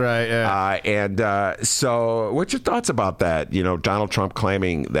president. That's right. Yeah. So, what's your thoughts about that? Donald Trump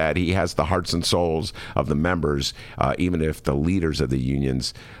claiming that he has the hearts and souls of the members, even if the leaders of the unions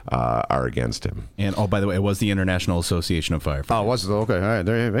are against him. And by the way, it was the International Association of Firefighters. Oh, was it? Okay, all right.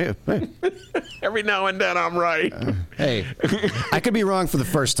 There, hey. Every now and then I'm right. Hey, I could be wrong for the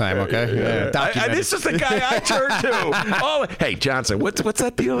first time. Okay, this is the guy I turn to. Hey, Johnson, what's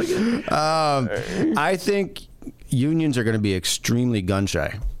that deal again? I think unions are going to be extremely gun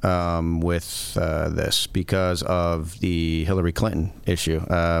shy with this because of the Hillary Clinton issue.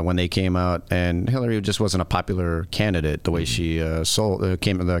 When they came out, and Hillary just wasn't a popular candidate the way she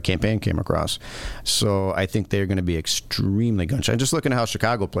the campaign came across. So I think they're going to be extremely gun shy. Just looking at how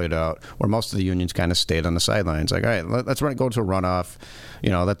Chicago played out, where most of the unions kind of stayed on the sidelines. Like, all right, let's go to a runoff.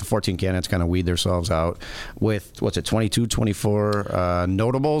 Let the 14 candidates kind of weed themselves out with, 22, 24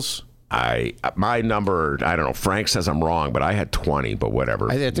 notables. My number, I don't know, Frank says I'm wrong, but I had 20, but whatever.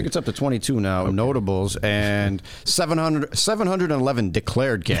 I think it's up to 22 now, notables, and 711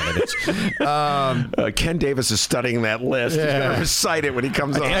 declared candidites. Ken Davis is studying that list. He's going to recite it when he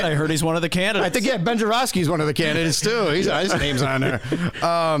comes on. And I heard he's one of the candidates. I think, Ben Jarofsky's one of the candidates, too. His name's on there.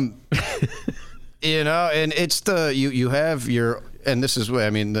 And it's you have your... And this is what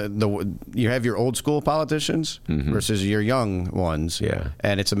I mean. You have your old school politicians versus your young ones. Yeah.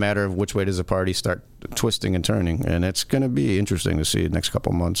 And it's a matter of which way does the party start twisting and turning. And it's going to be interesting to see the next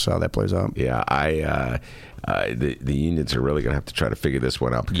couple of months how that plays out. Yeah. The unions are really going to have to try to figure this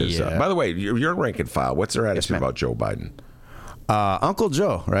one out because, by the way, your rank and file, what's their attitude about Joe Biden? Uncle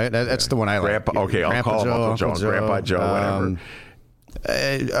Joe, right? That's the one I like. Grandpa, okay, I'll call him Uncle Joe, Grandpa Joe, whatever.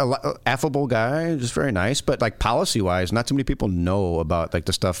 Affable guy, just very nice, but like policy wise, not too many people know about like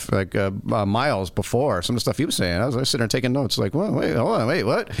the stuff like Miles before some of the stuff he was saying. I was sitting there taking notes, like, well, wait, hold on, wait,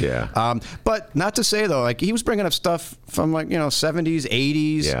 what? Yeah. But not to say though, like he was bringing up stuff from 70s,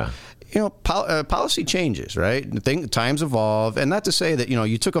 80s. Yeah. Policy changes, right? Times evolve, and not to say that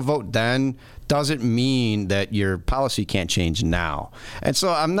you took a vote then doesn't mean that your policy can't change now. And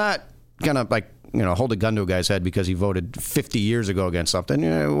so I'm not gonna hold a gun to a guy's head because he voted 50 years ago against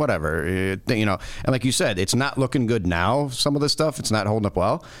something, whatever. And like you said, it's not looking good now. Some of this stuff, it's not holding up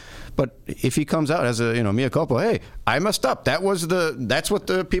well. But if he comes out as a mea culpa, hey, I messed up. That's what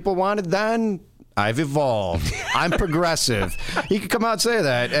the people wanted then. I've evolved. I'm progressive. He could come out and say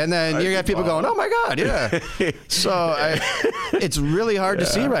that, and then you got people going, "Oh my God, yeah." So it's really hard to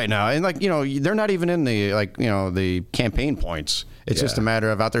see right now, and they're not even in the the campaign points. It's just a matter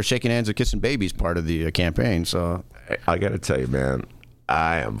of out there shaking hands and kissing babies part of the campaign. So I got to tell you, man,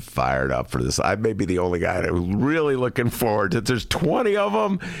 I am fired up for this. I may be the only guy who's really looking forward to it. There's 20 of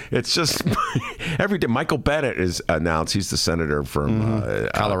them. It's just every day. Michael Bennett is announced. He's the senator from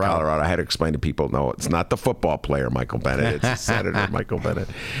Colorado. I had to explain to people, no, it's not the football player, Michael Bennett. It's the senator, Michael Bennett.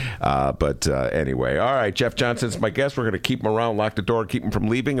 But anyway, all right, Jeff Johnson's my guest. We're going to keep him around, lock the door, keep him from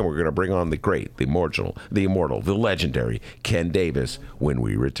leaving, and we're going to bring on the great, the immortal, the legendary Ken Davis when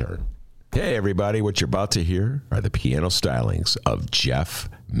we return. Hey, everybody, what you're about to hear are the piano stylings of Jeff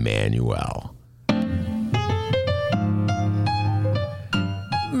Manuel.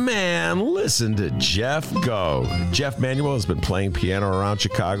 Man, listen to Jeff go. Jeff Manuel has been playing piano around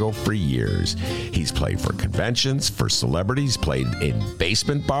Chicago for years. He's played for conventions, for celebrities, played in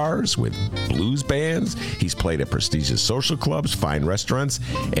basement bars with blues bands. He's played at prestigious social clubs, fine restaurants,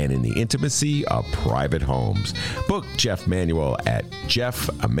 and in the intimacy of private homes. Book Jeff Manuel at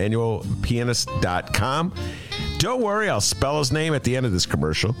jeffemanuelpianist.com. Don't worry, I'll spell his name at the end of this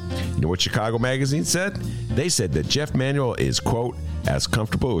commercial. You know what Chicago Magazine said? They said that Jeff Manuel is, quote, as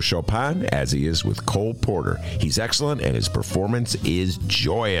comfortable with Chopin as he is with Cole Porter. He's excellent and his performance is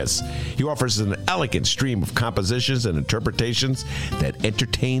joyous. He offers an elegant stream of compositions and interpretations that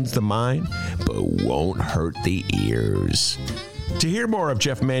entertains the mind but won't hurt the ears. To hear more of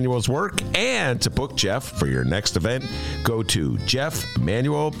Jeff Manuel's work and to book Jeff for your next event, go to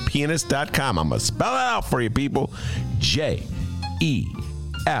jeffmanuelpianist.com. I'm going to spell it out for you, people. J-E-F-F.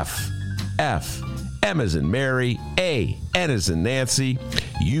 M as in Mary, A, N as in Nancy,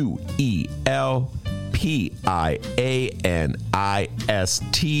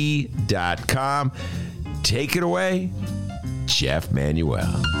 UELPIANIST.com. Take it away, Jeff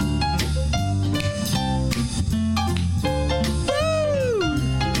Manuel.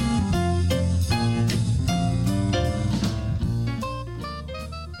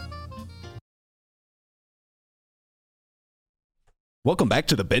 Welcome back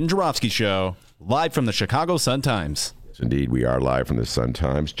to the Ben Joravsky Show, live from the Chicago Sun-Times. Yes, indeed, we are live from the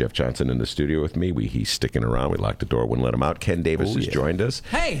Sun-Times. Jeff Johnson in the studio with me. He's sticking around. We locked the door, wouldn't let him out. Ken Davis has joined us.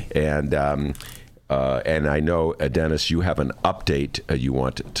 Hey! And I know, Dennis, you have an update you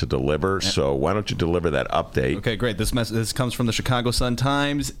want to deliver, so why don't you deliver that update? Okay, great. This comes from the Chicago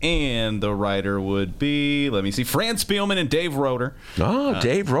Sun-Times, and the writer would be, let me see, Fran Spielman and Dave Roeder. Oh,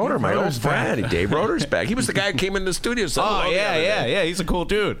 Dave Roeder, my old friend. Dave Roeder's back. He was the guy who came in the studio. Yeah. He's a cool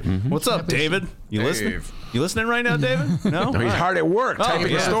dude. Mm-hmm. What's up, David? You listening? You listening right now, David? No? He's hard at work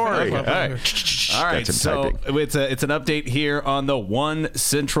typing a story. All right. So it's an update here on the One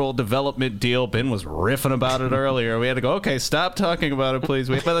Central development deal. Ben was riffing about it earlier. We had to go, okay, stop talking about it, please.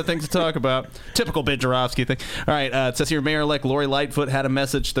 We have other things to talk about. Typical Ben Joravsky thing. All right. It says here, Mayor-elect Lori Lightfoot had a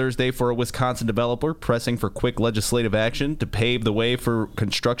message Thursday for a Wisconsin developer pressing for quick legislative action to pave the way for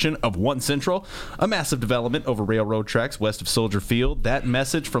construction of One Central, a massive development over railroad tracks west of Soldier Field. That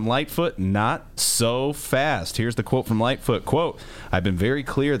message from Lightfoot, not so fast. Here's the quote from Lightfoot, quote, I've been very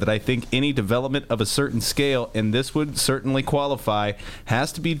clear that I think any development of a certain scale, and this would certainly qualify,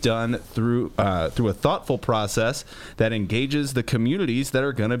 has to be done through a thoughtful process that engages the communities that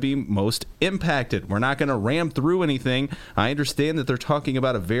are going to be most impacted. We're not going to ram through anything. I understand that they're talking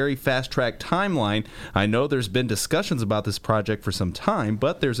about a very fast-track timeline. I know there's been discussions about this project for some time,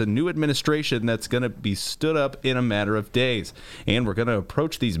 but there's a new administration that's going to be stood up in a matter of days, and we're going to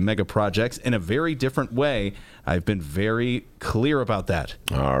approach these mega projects in a very different way. I've been very clear about that.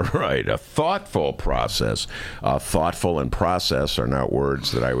 All right. A thoughtful process. Thoughtful and process are not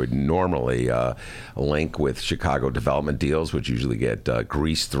words that I would normally link with Chicago development deals, which usually get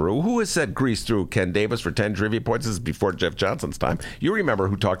greased through. Who has said greased through? Ken Davis for 10 trivia points. This is before Jeff Johnson's time. You remember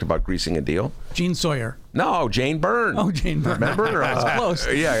who talked about greasing a deal? Gene Sawyer. No, Jane Byrne. Oh, Jane Byrne. Remember? That's close.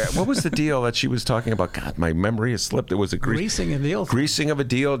 Yeah. What was the deal that she was talking about? God, my memory has slipped. It was a greasing a deal. Greasing of a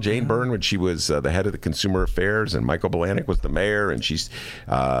deal. Jane Byrne, when she was the head of the Consumer Affairs, and Michael Balanik was the mayor, and she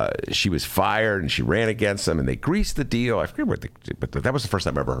was fired, and she ran against them, and they greased the deal. I forget but that was the first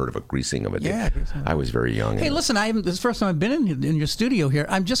time I ever heard of a greasing of a deal. Yeah. I was very young. Hey, listen, this is the first time I've been in your studio here.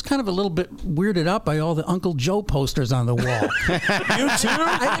 I'm just kind of a little bit weirded out by all the Uncle Joe posters on the wall. You too?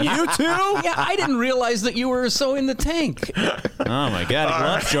 You too? Yeah, I didn't realize that you were so in the tank. Oh, my God. He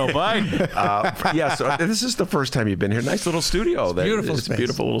loves Joe Biden. So this is the first time you've been here. Nice little studio. Beautiful space.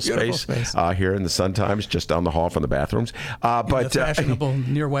 Beautiful little space. Here in the Sun-Times, just down the hall from the bathrooms. But the fashionable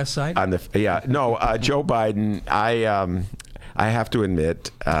near West Side? Joe Biden, I have to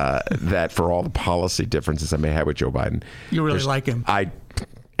admit that for all the policy differences I may have with Joe Biden, you really like him.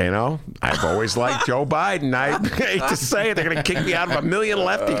 I've always liked Joe Biden. I hate to say it, they're going to kick me out of a million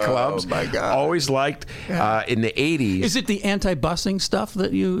lefty clubs. Oh, my God. Always liked in the 80s. Is it the anti-busing stuff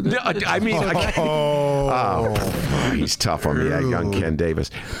that you... He's tough on me, that young Ken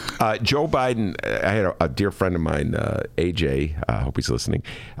Davis. Joe Biden, I had a dear friend of mine, AJ, I hope he's listening,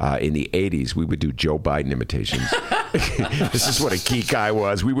 in the 80s, we would do Joe Biden imitations. This is what a geek I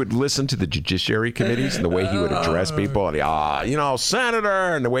was. We would listen to the judiciary committees and the way he would address people, and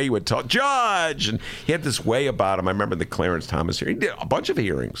senator, and the way he would talk, judge, and he had this way about him. I remember the Clarence Thomas hearing. He did a bunch of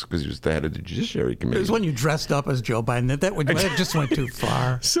hearings because he was the head of the judiciary committee. It was when you dressed up as Joe Biden that just went too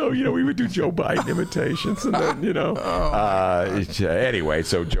far. So we would do Joe Biden imitations, and then anyway.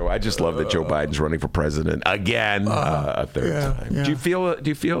 So Joe, I just love that Joe Biden's running for president again a third time. Yeah. Do you feel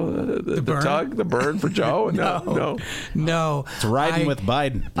the burn for Joe? No. It's riding with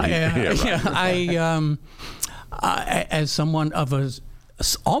Biden. As someone of a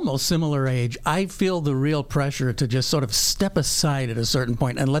almost similar age, I feel the real pressure to just sort of step aside at a certain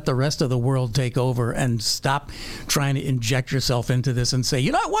point and let the rest of the world take over and stop trying to inject yourself into this and say,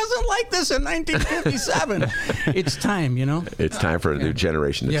 it wasn't like this in 1957. It's time, It's time for a new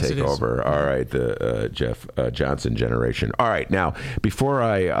generation to take over. All right, the Jeff Johnson generation. All right, now, before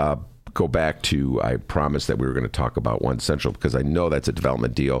I go back to, I promised that we were going to talk about One Central because I know that's a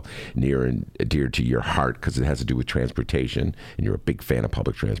development deal near and dear to your heart because it has to do with transportation, and you're a big fan of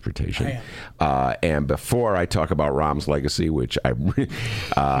public transportation. And before I talk about Rahm's legacy, which I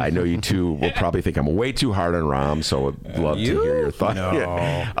know you two will probably think I'm way too hard on Rahm, so I'd love to hear your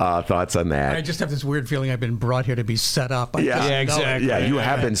thoughts on that. I just have this weird feeling I've been brought here to be set up. Exactly. Yeah, you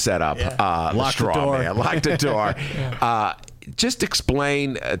have been set up. Lock the door. Man. Lock the door. Just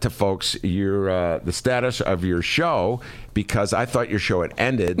explain to folks the status of your show, because I thought your show had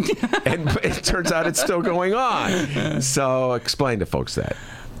ended, and it turns out it's still going on. So explain to folks that.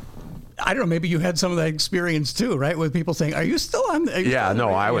 I don't know, maybe you had some of that experience too, right? With people saying, are you still on?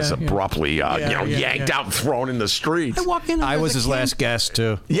 I was abruptly yanked out and thrown in the streets. I walk in. I was his last guest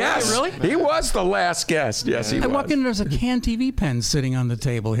too. Yes, really? He was the last guest. Yes, he was. I walk in and there's a Can TV pen sitting on the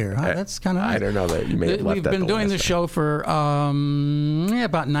table here. That's kind of nice. I don't know that. You may have left We've that been doing the show for about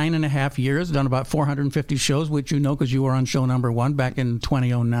 9.5 years, done about 450 shows, which because you were on show number 1 back in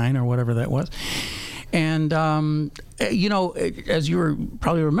 2009 or whatever that was. And, as you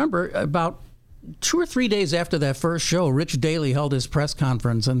probably remember, about 2 or 3 days after that first show, Rich Daley held his press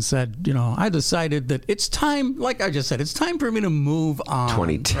conference and said, I decided that it's time, like I just said, it's time for me to move on.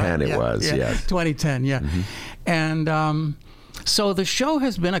 2010 it was, yes. 2010, yeah. Mm-hmm. And so the show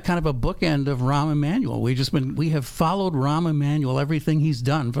has been a kind of a bookend of Rahm Emanuel. We have followed Rahm Emanuel, everything he's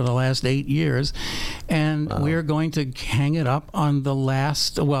done for the last 8 years, and we're going to hang it up on the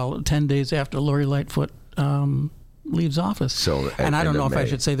last 10 days after Lori Lightfoot leaves office. So, and I don't know if I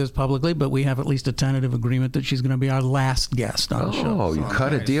should say this publicly, but we have at least a tentative agreement that she's going to be our last guest on the show. Oh, you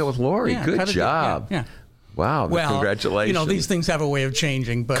cut a deal with Lori. Good job. Yeah. Wow, congratulations. These things have a way of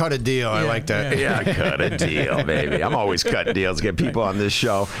changing. But cut a deal. I like that. Yeah, cut a deal, baby. I'm always cutting deals to get people on this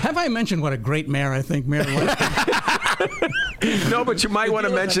show. Have I mentioned what a great mayor I think Mayor Lightfoot? No, but you might want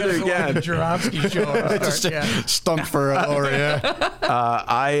to mention it again. Just stumped for Lori,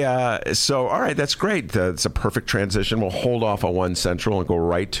 So, all right, that's great. It's a perfect transition. We'll hold off on One Central and go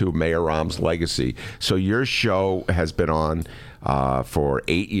right to Mayor Rahm's legacy. So your show has been on for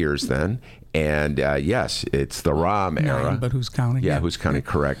 8 years then. And yes, it's the Rahm era. But who's counting? Yeah, who's counting?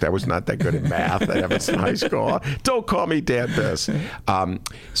 Correct. I was not that good at math at Evanston High School. Don't call me Dan Biss.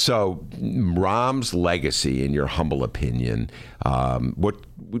 So Rahm's legacy, in your humble opinion,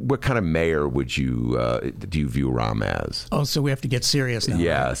 what kind of mayor would you do you view Rahm as? Oh, so we have to get serious now.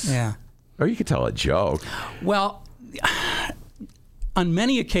 Yes. Right? Yeah. Or you could tell a joke. Well, on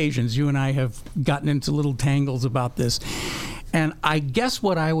many occasions, you and I have gotten into little tangles about this. And I guess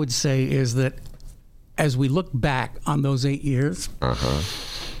what I would say is that as we look back on those 8 years,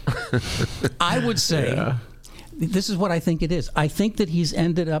 I would say this is what I think it is. I think that he's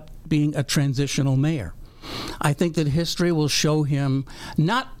ended up being a transitional mayor. I think that history will show him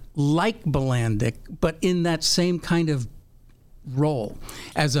not like Bilandic, but in that same kind of role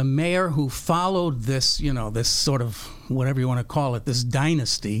as a mayor who followed this, this sort of, whatever you want to call it, this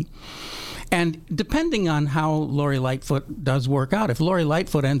dynasty. And depending on how Lori Lightfoot does work out, if Lori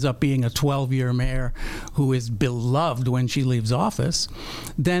Lightfoot ends up being a 12-year mayor who is beloved when she leaves office,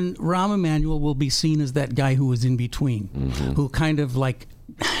 then Rahm Emanuel will be seen as that guy who was in between, who kind of like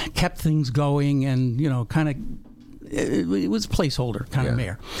kept things going and, kind of, it was placeholder kind of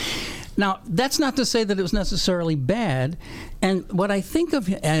mayor. Now, that's not to say that it was necessarily bad. And what I think of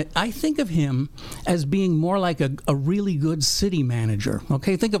him as being more like a really good city manager.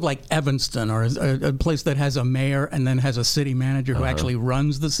 Okay, think of like Evanston, or a place that has a mayor and then has a city manager who actually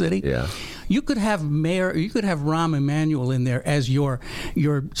runs the city. Yeah. You could have Rahm Emanuel in there as your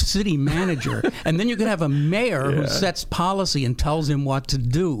city manager, and then you could have a mayor who sets policy and tells him what to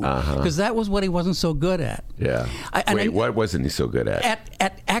do, because that was what he wasn't so good at. Yeah. What wasn't he so good at?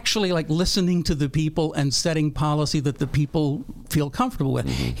 At actually like listening to the people and setting policy that the people feel comfortable with.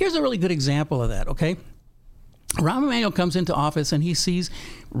 Here's a really good example of that, okay? Rahm Emanuel comes into office and he sees,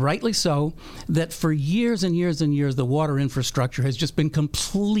 rightly so, that for years and years and years the water infrastructure has just been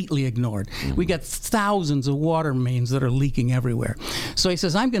completely ignored. We got thousands of water mains that are leaking everywhere. So he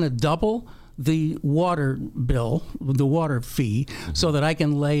says, I'm going to double the water bill, the water fee, so that I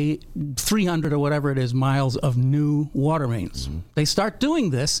can lay 300 or whatever it is miles of new water mains. They start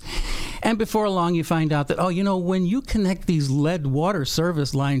doing this, and before long you find out that, when you connect these lead water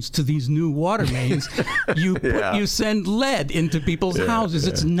service lines to these new water mains, you send lead into people's houses.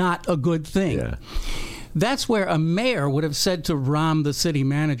 It's not a good thing. Yeah. That's where a mayor would have said to Rahm, the city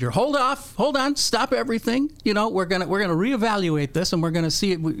manager, hold on, stop everything. We're gonna reevaluate this, and we're gonna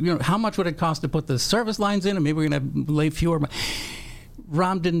see how much would it cost to put the service lines in, and maybe we're gonna lay fewer.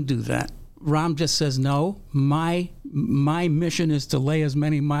 Rahm didn't do that. Rahm just says, no, my mission is to lay as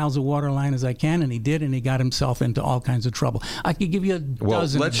many miles of water line as I can, and he did, and he got himself into all kinds of trouble. I could give you a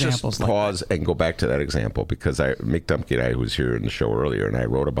dozen examples. Let's just pause and go back to that example, because Mick Dumke and I was here in the show earlier, and I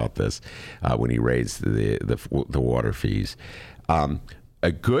wrote about this when he raised the water fees.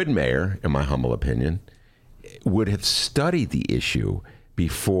 A good mayor, in my humble opinion, would have studied the issue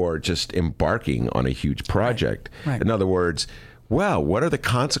before just embarking on a huge project. Right. In other words, what are the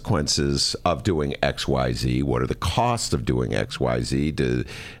consequences of doing X, Y, Z? What are the costs of doing X, Y, Z? Do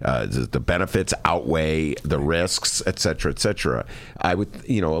the benefits outweigh the risks, et cetera, et cetera? I would,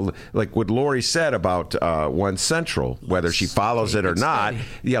 like what Lori said about One Central, whether she follows it or not,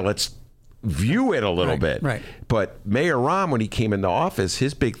 let's view it a little bit. Right. But Mayor Rahm, when he came into office,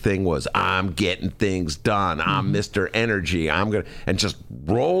 his big thing was, I'm getting things done. I'm Mr. Energy. And just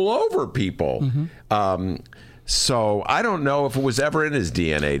roll over people. So I don't know if it was ever in his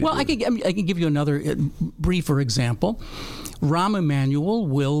DNA. I can give you another briefer example. Rahm Emanuel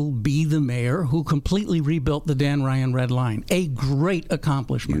will be the mayor who completely rebuilt the Dan Ryan Red Line. A great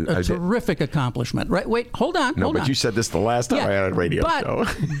accomplishment, terrific accomplishment. Right? Wait, hold on. You said this the last time I had a radio show.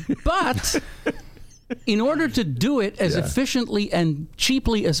 But in order to do it as efficiently and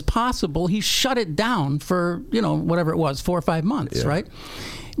cheaply as possible, he shut it down for, whatever it was, 4 or 5 months, right?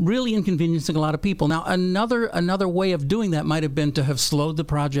 Really inconveniencing a lot of people. Now, another way of doing that might have been to have slowed the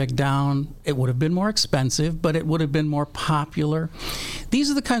project down. It would have been more expensive, but it would have been more popular. These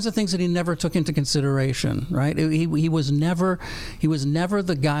are the kinds of things that he never took into consideration, right? He was never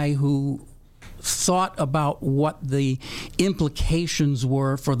the guy who thought about what the implications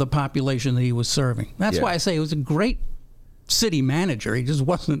were for the population that he was serving. That's why I say it was a great city manager. He just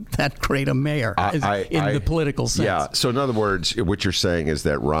wasn't that great a mayor in the political sense. Yeah. So in other words, what you're saying is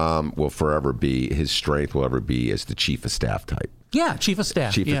that Rahm will forever be, his strength will ever be as the chief of staff type. Yeah, chief of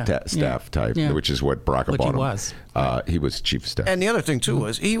staff. Staff type, which is what Barack Obama was. He was chief of staff. And the other thing too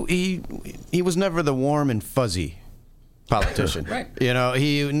was he was never the warm and fuzzy politician. Right.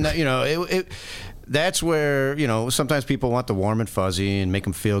 That's where, sometimes people want the warm and fuzzy and make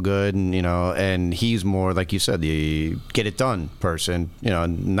them feel good. And, and he's more, like you said, the get it done person, I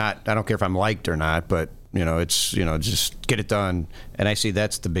don't care if I'm liked or not, but, it's, just get it done. And I see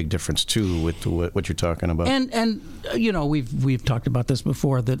that's the big difference, too, with what you're talking about. And we've talked about this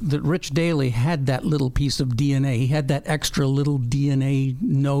before, that Rich Daley had that little piece of DNA. He had that extra little DNA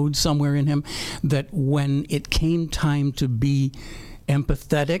node somewhere in him that when it came time to be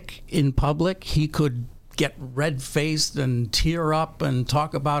empathetic in public, he could get red-faced and tear up and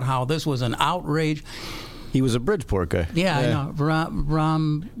talk about how this was an outrage. He was a Bridgeport guy. Yeah, I know.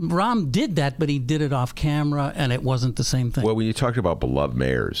 Rahm did that, but he did it off camera, and it wasn't the same thing. Well, when you talked about beloved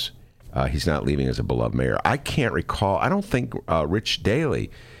mayors, he's not leaving as a beloved mayor. I can't recall. I don't think Rich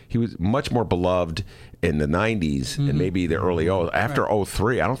Daley, he was much more beloved in the 90s and maybe the early after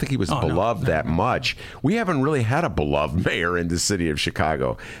 03. I don't think he was beloved that much. We haven't really had a beloved mayor in the city of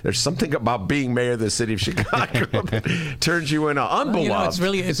Chicago. There's something about being mayor of the city of Chicago that turns you into unbeloved.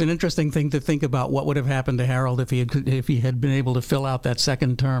 It's an interesting thing to think about what would have happened to Harold if he had been able to fill out that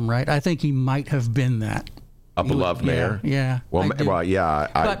second term, right? I think he might have been that. A beloved mayor? Yeah. Well, yeah.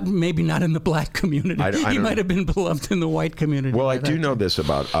 But maybe not in the black community. He might have been beloved in the white community. Well, I do know this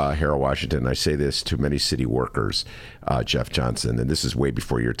about Harold Washington. I say this to many city workers, Jeff Johnson, and this is way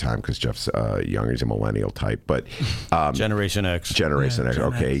before your time because Jeff's young. He's a millennial type. But Generation X. Generation X.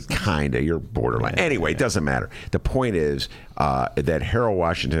 Okay, kind of. You're borderline. Anyway, it doesn't matter. The point is that Harold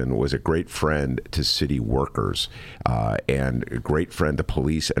Washington was a great friend to city workers and a great friend to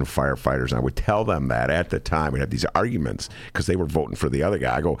police and firefighters. And I would tell them that at the time. We'd have these arguments because they were voting for the other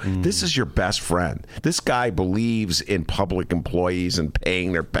guy. I go, this is your best friend. This guy believes in public employees and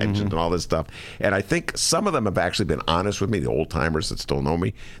paying their pensions and all this stuff. And I think some of them have actually been honest with me, the old timers that still know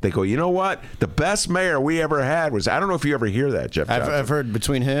me. They go, you know what? The best mayor we ever had was, I don't know if you ever hear that, Jeff Johnson. I've heard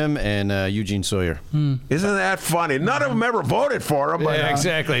between him and Eugene Sawyer. Isn't that funny? None of them ever voted for him. But, yeah,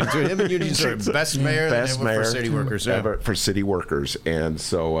 exactly. Between him and Eugene Sawyer, best mayor for city workers. Ever for city workers. And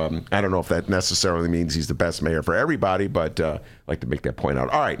so I don't know if that necessarily means he's the best mayor for everybody, but I'd like to make that point out.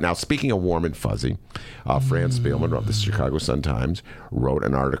 All right, now speaking of warm and fuzzy, Fran Spielman of the Chicago Sun-Times wrote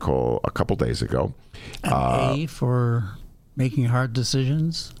an article a couple days ago. An A for making hard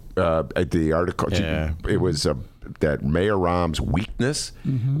decisions? The article, it was that Mayor Rahm's weakness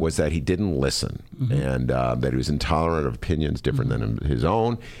was that he didn't listen and that he was intolerant of opinions different than his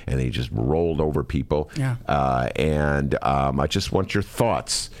own, and he just rolled over people. Yeah. And I just want your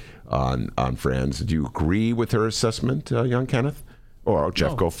thoughts on Fran's. Do you agree with her assessment, young Kenneth? Or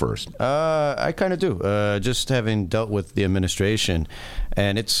Jeff, go first. I kind of do. Just having dealt with the administration,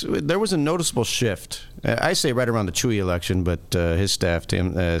 and there was a noticeable shift. I say right around the Chewy election, but his staff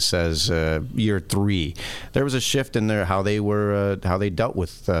team says year 3. There was a shift in there how they dealt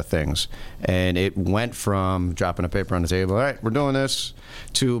with things, and it went from dropping a paper on the table. All right, we're doing this,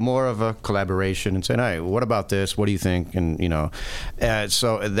 to more of a collaboration and saying, all right, what about this? What do you think? And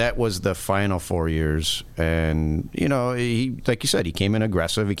so that was the final 4 years, and he, like you said, he came in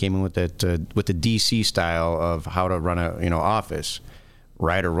aggressive. He came in with that with the DC style of how to run a office.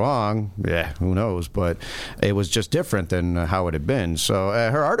 Right or wrong, who knows? But it was just different than how it had been. So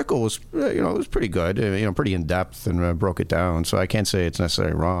her article was, it was pretty good, pretty in depth, and broke it down. So I can't say it's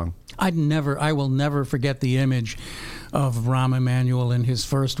necessarily wrong. I will never forget the image of Rahm Emanuel in his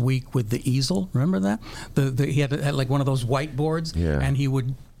first week with the easel. Remember that? He had like one of those whiteboards, and he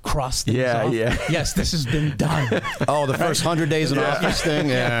would cross things off. Yes, this has been done. Oh, the first 100 days in office thing.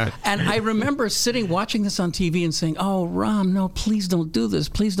 Yeah. And I remember watching this on TV and saying, "Oh, Rahm, no, please don't do this.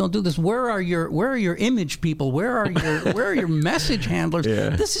 Please don't do this. Where are your image people? Where are your message handlers?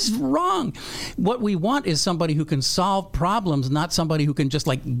 This is wrong. What we want is somebody who can solve problems, not somebody who can just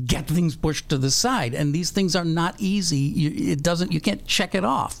like get things pushed to the side. And these things are not easy. You can't check it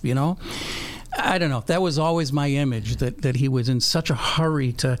off, I don't know. That was always my image, that he was in such a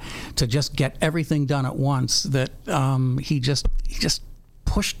hurry to just get everything done at once that he just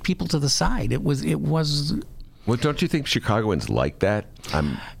pushed people to the side. It was. Well, don't you think Chicagoans like that?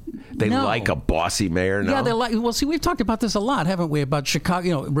 They like a bossy mayor now. Yeah, they like. Well, see, we've talked about this a lot, haven't we? About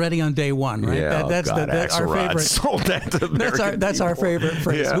Chicago, ready on day one, right? Yeah, that's our favorite. Sold that to that's our favorite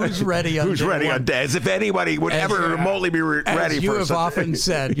phrase. Yeah. Who's ready on Who's day ready one? on day? As if anybody would ever remotely be ready for As you have often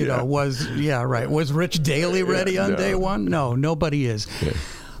said, was Rich Daley ready on day one? No, nobody is.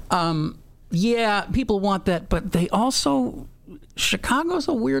 Yeah. People want that, but they also. Chicago's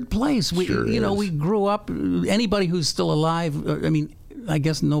a weird place. We grew up. Anybody who's still alive. I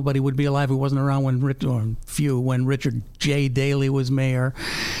guess nobody would be alive who wasn't around when Richard J. Daley was mayor.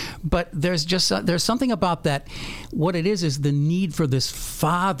 But there's something about that. What it is the need for this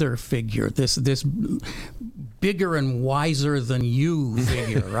father figure, this bigger and wiser than you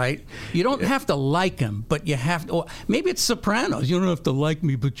figure, right? You don't have to like him, but you have to. Maybe it's Sopranos. You don't have to like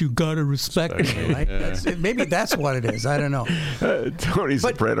me, but you gotta respect me, right? Maybe that's what it is. I don't know. Tony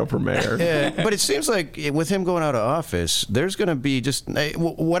Soprano for mayor. But it seems like with him going out of office, there's going to be just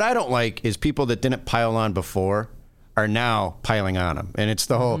what I don't like is people that didn't pile on before are now piling on him, and it's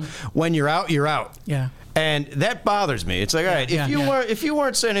the whole when you're out, you're out. Yeah. And that bothers me. It's like, all right, if you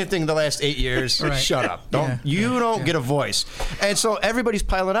weren't saying anything the last 8 years, shut up. Don't get a voice. And so everybody's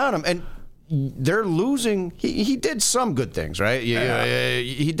piling on him, and they're losing. He did some good things, right?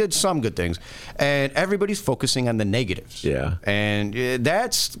 He did some good things, and everybody's focusing on the negatives. Yeah, and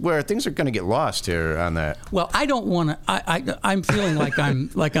that's where things are going to get lost here on that. Well, I don't want to. I'm feeling like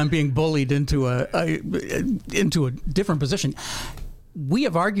I'm being bullied into a different position. We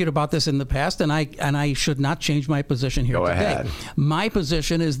have argued about this in the past, and I should not change my position here today. Ahead. My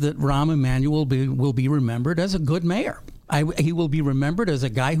position is that Rahm Emanuel will be remembered as a good mayor. He will be remembered as a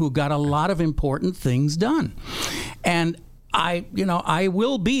guy who got a lot of important things done. And I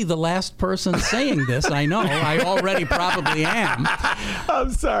will be the last person saying this. I know. I already probably am.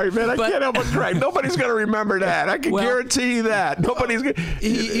 I'm sorry, man. I can't help but cry. Nobody's going to remember that. I can guarantee you that. Nobody's going to.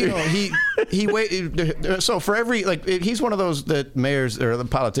 He waited. So for every, he's one of those that mayors or the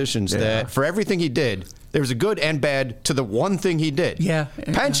politicians that for everything he did, there was a good and bad to the one thing he did. Yeah.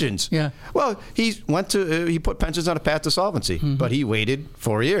 Pensions. Yeah. Well, he put pensions on a path to solvency, but he waited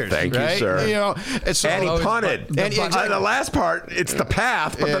 4 years. Thank you, sir. And he punted. The last part, it's the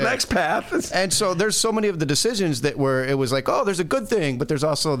path, but the next path is... And so there's so many of the decisions that where it was like, oh, there's a good thing, but there's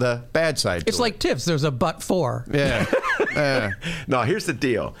also the bad side. It's like tips. There's a but for. Yeah. No, here's the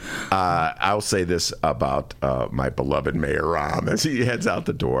deal. I'll say this about my beloved Mayor Rahm as he heads out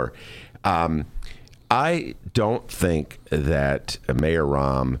the door. I don't think that Mayor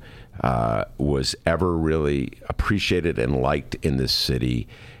Rahm was ever really appreciated and liked in this city.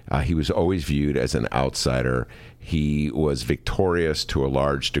 He was always viewed as an outsider. He was victorious to a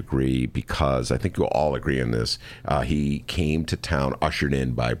large degree because I think you'll all agree on this. He came to town ushered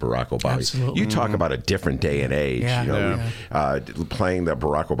in by Barack Obama. Absolutely. You talk about a different day and age. Playing the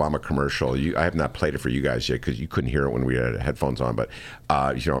Barack Obama commercial. I have not played it for you guys yet because you couldn't hear it when we had headphones on, but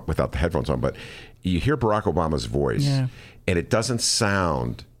without the headphones on. But you hear Barack Obama's voice, and it doesn't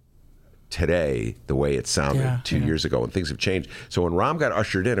sound today the way it sounded 2 years ago, and things have changed. So when Rahm got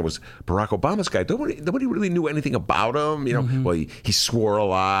ushered in, it was Barack Obama's guy. Nobody really knew anything about him. Well, he swore a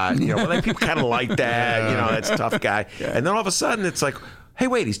lot. People kind of like that. That's a tough guy. And then all of a sudden, it's like, hey,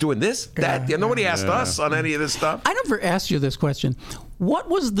 wait, he's doing this, that. Nobody asked us on any of this stuff. I never asked you this question. What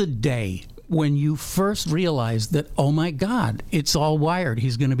was the day when you first realized that, oh my God, it's all wired,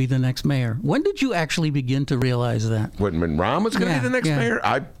 he's going to be the next mayor? When did you actually begin to realize that? When Rahm was going to be the next mayor?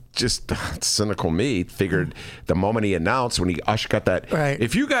 I just, cynical me, figured the moment he announced, when he got that. Right.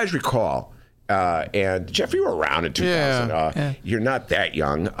 If you guys recall, and Jeff, you were around in 2000. You're not that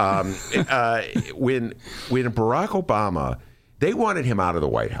young. When Barack Obama, they wanted him out of the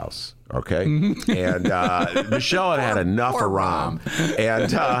White House. Okay, and Michelle had enough of Rahm,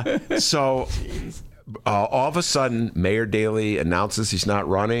 and so all of a sudden, Mayor Daley announces he's not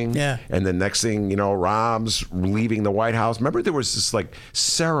running, and the next thing Rahm's leaving the White House. Remember, there was this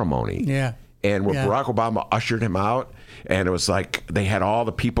ceremony, and where Barack Obama ushered him out. And it was like they had all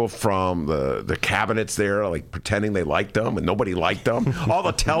the people from the cabinets there, pretending they liked them, and nobody liked them. All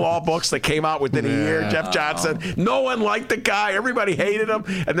the tell-all books that came out within a year, Jeff Johnson, no one liked the guy. Everybody hated him,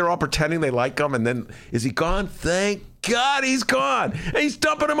 and they're all pretending they like him. And then, is he gone? Thank God he's gone. And he's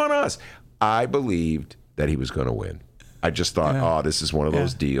dumping him on us. I believed that he was going to win. I just thought, this is one of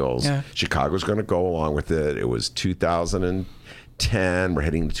those deals. Chicago's going to go along with it. It was 2010. We're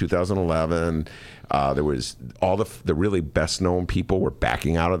heading to 2011. There was all the really best known people were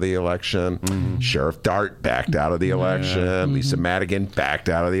backing out of the election. Sheriff Dart backed out of the election. Lisa Madigan backed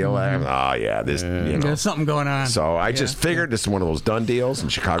out of the election. There's something going on. So I just figured this is one of those done deals,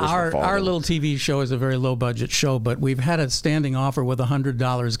 and Chicago's going to fall. Our little TV show is a very low budget show, but we've had a standing offer with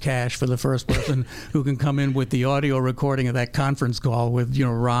 $100 cash for the first person who can come in with the audio recording of that conference call with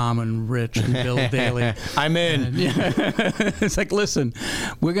Rahm and Rich and Bill Daley. I'm in. It's like, listen,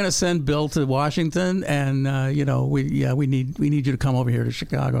 we're going to send Bill to Washington. And we need you to come over here to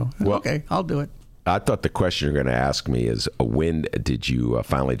Chicago. Well, okay, I'll do it. I thought the question you're going to ask me is, when did you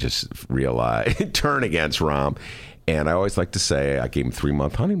finally just realize turn against Rahm? And I always like to say, I gave him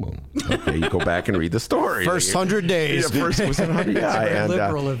 3-month honeymoon. Okay, you go back and read the story. First 100 days. First was 100.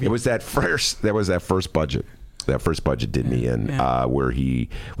 It was that first budget. That first budget did me in, where he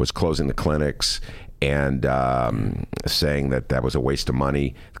was closing the clinics. And saying that was a waste of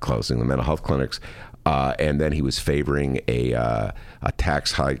money, closing the mental health clinics. And then he was favoring a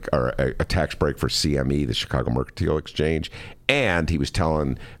tax hike or a tax break for CME, the Chicago Mercantile Exchange. And he was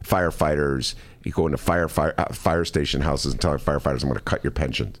telling firefighters, you go into fire station houses and telling firefighters, I'm going to cut your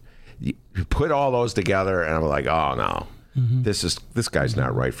pensions. You put all those together, and I'm like, oh, no. This guy's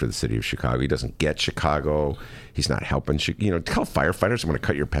not right for the city of Chicago. He doesn't get Chicago. He's not helping. Tell firefighters I'm going to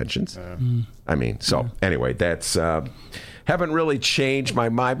cut your pensions. I mean, anyway, that's haven't really changed my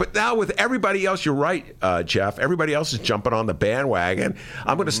mind. But now with everybody else, you're right, Jeff. Everybody else is jumping on the bandwagon.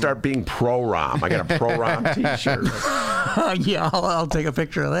 I'm going to start being pro-Rahm. I got a pro-Rahm T-shirt. Yeah, I'll take a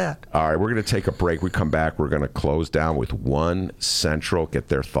picture of that. All right, we're going to take a break. We come back. We're going to close down with One Central, get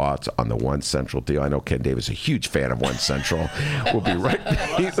their thoughts on the One Central deal. I know Ken Davis is a huge fan of One Central. We'll be right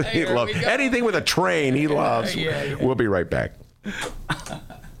back. He loves anything with a train he loves. We'll be right back.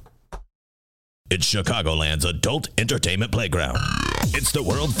 It's Chicagoland's adult entertainment playground. It's the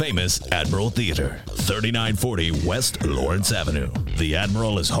world-famous Admiral Theater, 3940 West Lawrence Avenue. The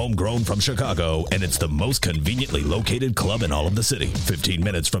Admiral is homegrown from Chicago, and it's the most conveniently located club in all of the city. 15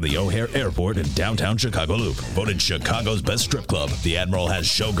 minutes from the O'Hare Airport in downtown Chicago Loop. Voted Chicago's best strip club, the Admiral has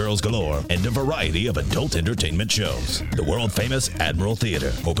showgirls galore and a variety of adult entertainment shows. The world-famous Admiral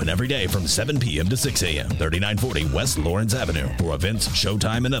Theater, open every day from 7 p.m. to 6 a.m., 3940 West Lawrence Avenue. For events,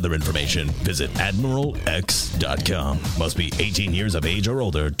 showtime, and other information, visit AdmiralX.com. Must be 18 years of age or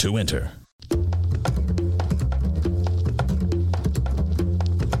older to enter.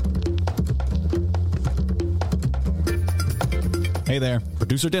 Hey there,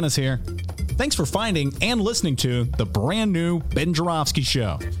 producer Dennis here. Thanks for finding and listening to the brand new Ben Joravsky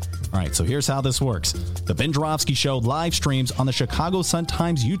Show. All right, so here's how this works. The Ben Joravsky Show live streams on the Chicago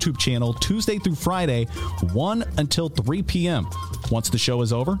Sun-Times YouTube channel Tuesday through Friday, 1 until 3 p.m. Once the show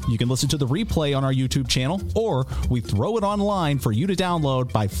is over, you can listen to the replay on our YouTube channel, or we throw it online for you to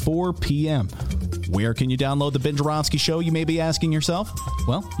download by 4 p.m. Where can you download the Ben Joravsky Show, you may be asking yourself?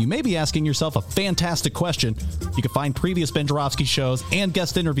 Well, you may be asking yourself a fantastic question. You can find previous Ben Joravsky shows and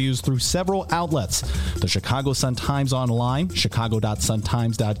guest interviews through several outlets. The Chicago Sun-Times Online,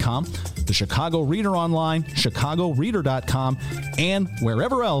 chicago.suntimes.com, the Chicago Reader Online, chicagoreader.com, and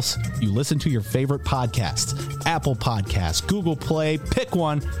wherever else you listen to your favorite podcasts. Apple Podcasts, Google Play, pick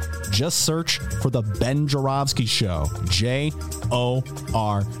one. Just search for the Ben Joravsky Show. J-O-R-A.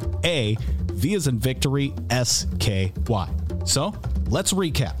 V as in victory, S-K-Y. So, let's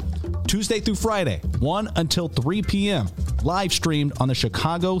recap. Tuesday through Friday, 1 until 3 p.m. Live streamed on the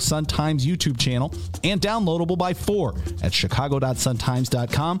Chicago Sun-Times YouTube channel and downloadable by 4 at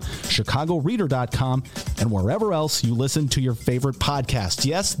chicago.suntimes.com, chicagoreader.com, and wherever else you listen to your favorite podcast.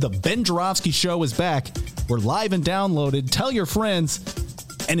 Yes, the Ben Joravsky Show is back. We're live and downloaded. Tell your friends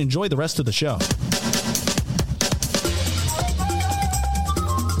and enjoy the rest of the show.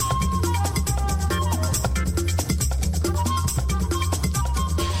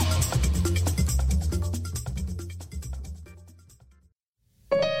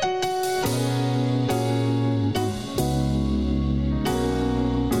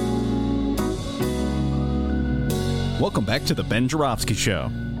 Welcome back to the Ben Joravsky Show.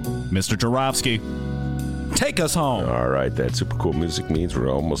 Mr. Joravsky, take us home. All right, that super cool music means we're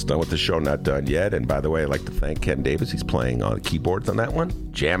almost done with the show. Not done yet. And by the way, I'd like to thank Ken Davis. He's playing on the keyboards on that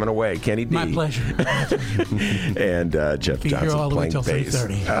one. Jamming away, Kenny D. My pleasure. And Jeff Johnson playing bass.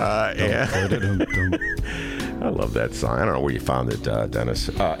 I love that song. I don't know where you found it, Dennis.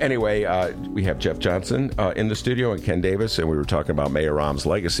 Anyway, we have Jeff Johnson in the studio and Ken Davis, and we were talking about Mayor Rahm's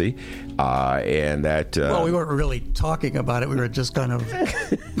legacy. And that. Well, we weren't really talking about it. We were just kind of.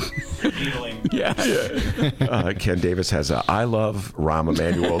 Ken Davis has a I Love Rahm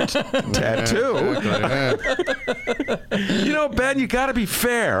Emanuel tattoo. You know, Ben, you got to be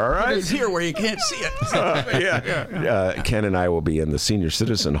fair, all right? It's here where you can't see it. Ken and I will be in the senior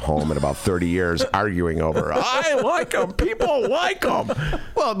citizen home in about 30 years arguing over, I like him. People like him.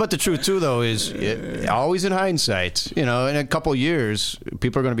 Well, but the truth, too, though, is always in hindsight. You know, in a couple years,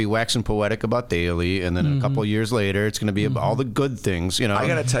 people are going to be waxing poetic about Daley, and then a couple years later, it's going to be about all the good things. You know, I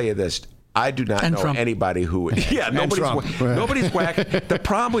got to tell you this. I do not know anybody who. Yeah, nobody's whack. The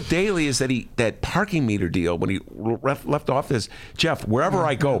problem with Daley is that that parking meter deal when he left office. Jeff, wherever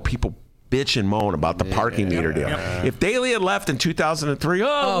I go, people bitch and moan about the parking meter deal. If Daley had left in 2003,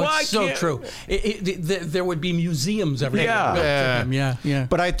 it's so true. There would be museums everywhere. Yeah.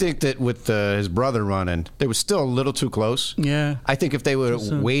 But I think that with his brother running, they were still a little too close. Yeah. I think if they would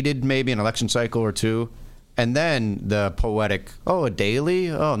have waited maybe an election cycle or two. And then the poetic, a Daley?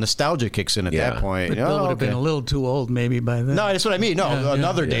 Nostalgia kicks in at that point. But Bill would have been a little too old maybe by then. No, that's what I mean. No,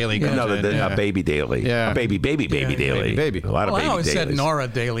 another Daley comes in. A baby Daley. Yeah. A baby Daley. Baby. A lot of baby I always Daleys. said Nora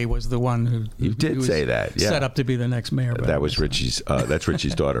Daley was the one who You did say that, yeah. set up to be the next mayor. That was Richie's. That's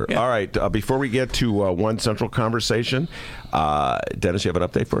Richie's daughter. All right. Before we get to One Central Conversation, Dennis, you have an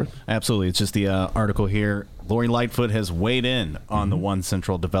update for us? Absolutely. It's just the article here. Lori Lightfoot has weighed in on the One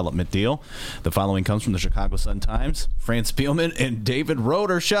Central development deal. The following comes from the Chicago Sun-Times. Fran Spielman and David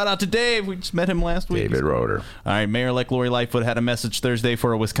Roeder. Shout out to Dave. We just met him last week. David Roeder. All right. Mayor-elect Lori Lightfoot had a message Thursday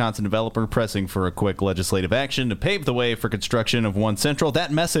for a Wisconsin developer pressing for a quick legislative action to pave the way for construction of One Central.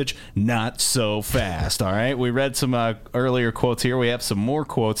 That message, not so fast. All right. We read some earlier quotes here. We have some more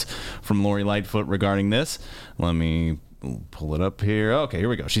quotes from Lori Lightfoot regarding this. Let me We'll pull it up here. Okay, here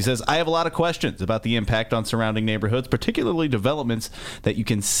we go. She says, I have a lot of questions about the impact on surrounding neighborhoods, particularly developments that you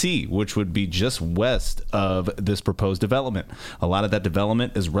can see, which would be just west of this proposed development. A lot of that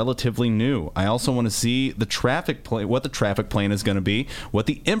development is relatively new. I also want to see the traffic plan, what the traffic plan is going to be, what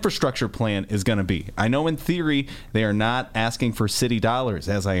the infrastructure plan is going to be. I know in theory they are not asking for city dollars,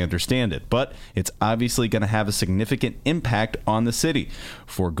 as I understand it, but it's obviously going to have a significant impact on the city,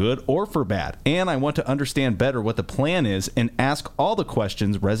 for good or for bad. And I want to understand better what the plan is and ask all the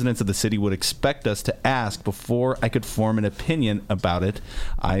questions residents of the city would expect us to ask before I could form an opinion about it,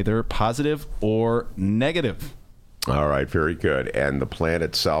 either positive or negative. All right, very good. And the plan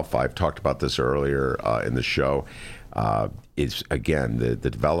itself, I've talked about this earlier in the show, is, again, the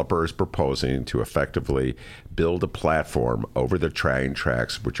developer is proposing to effectively build a platform over the train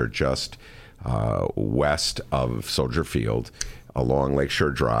tracks, which are just west of Soldier Field, along Lakeshore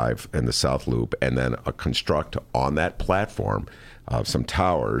Drive and the South Loop, and then construct on that platform some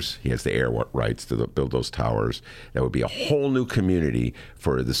towers. He has the air rights to build those towers. That would be a whole new community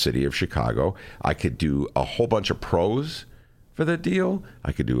for the city of Chicago. I could do a whole bunch of pros for the deal.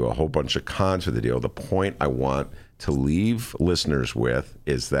 I could do a whole bunch of cons for the deal. The point I want to leave listeners with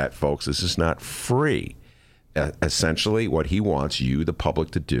is that, folks, this is not free. Essentially, what he wants you, the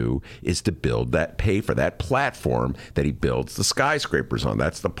public, to do is to pay for that platform that he builds the skyscrapers on.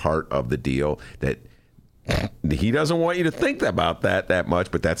 That's the part of the deal that he doesn't want you to think about that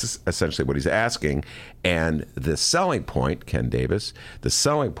much, but that's essentially what he's asking. And the selling point, Ken Davis, the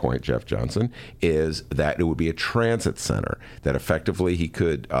selling point, Jeff Johnson, is that it would be a transit center, that effectively he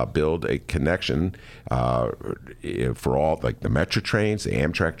could build a connection for all, like the Metro trains, the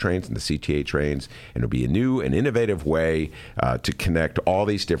Amtrak trains, and the CTA trains, and it would be a new and innovative way to connect all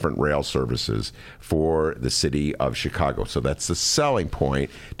these different rail services for the city of Chicago. So that's the selling point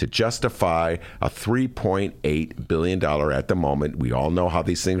to justify a $3.8 billion at the moment. We all know how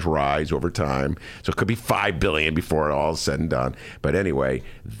these things rise over time, so it could be $5 billion before it all is said and done. But anyway,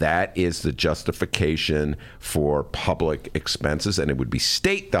 that is the justification for public expenses, and it would be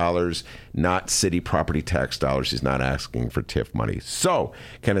state dollars, not city property tax dollars. He's not asking for TIF money. So,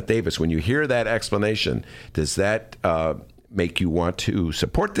 Kenneth Davis, when you hear that explanation, does that make you want to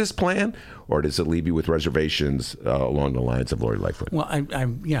support this plan, or does it leave you with reservations along the lines of Lori Lightfoot? Well,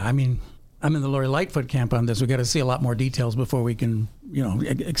 I'm in the Lori Lightfoot camp on this. We've got to see a lot more details before we can,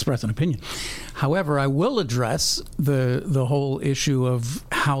 express an opinion. However, I will address the whole issue of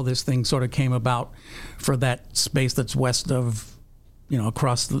how this thing sort of came about for that space that's west of,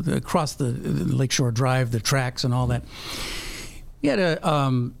 across the Lakeshore Drive, the tracks and all that. We had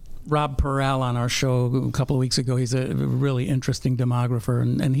Rob Perel on our show a couple of weeks ago. He's a really interesting demographer,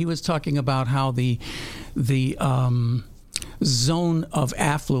 and he was talking about how the zone of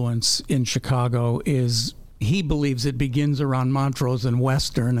affluence in Chicago is, he believes it begins around Montrose and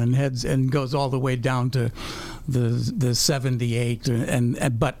Western and heads and goes all the way down to the 78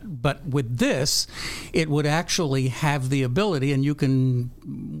 but with this, it would actually have the ability, and you can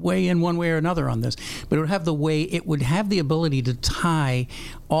weigh in one way or another on this, but it would have the ability to tie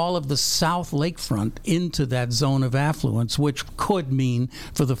all of the South Lakefront into that zone of affluence, which could mean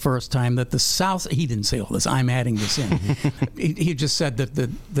for the first time that the South, he didn't say all this, I'm adding this in. he just said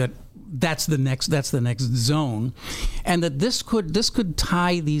that that's the next zone, and that this could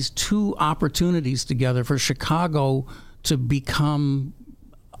tie these two opportunities together for Chicago to become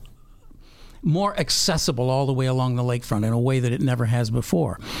more accessible all the way along the lakefront in a way that it never has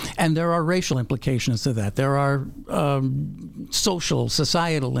before. And there are racial implications to that. There are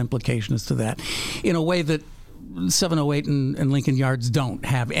societal implications to that in a way that 708 and Lincoln Yards don't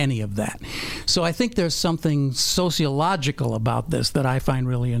have any of that. So I think there's something sociological about this that I find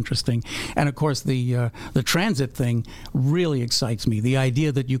really interesting. And of course, the transit thing really excites me. The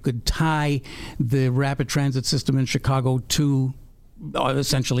idea that you could tie the rapid transit system in Chicago to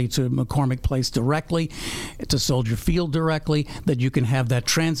essentially to McCormick Place directly, to Soldier Field directly, that you can have that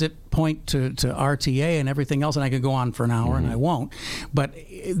transit point to RTA and everything else. And I could go on for an hour, and I won't. But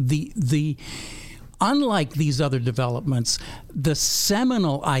unlike these other developments, the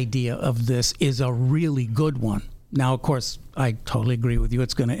seminal idea of this is a really good one. Now, of course, I totally agree with you.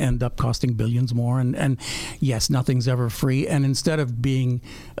 It's going to end up costing billions more. And yes, nothing's ever free. And instead of being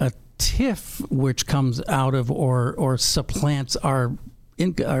a TIF, which comes out of or supplants our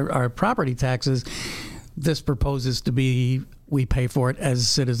property taxes, this proposes to be, we pay for it as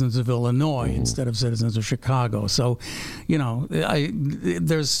citizens of Illinois instead of citizens of Chicago. So,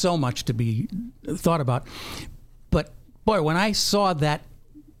 there's so much to be thought about. But boy, when I saw the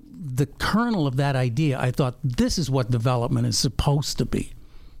kernel of that idea, I thought this is what development is supposed to be.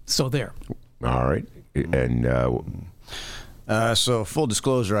 So there. All right. And So full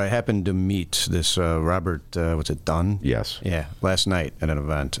disclosure, I happened to meet this Robert, what's it, Dunn? Yes. Yeah, last night at an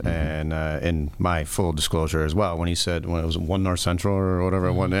event. And in my full disclosure as well, when he said, when it was One North Central or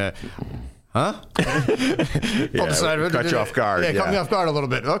whatever, huh? Cut you off guard. Yeah, caught me off guard a little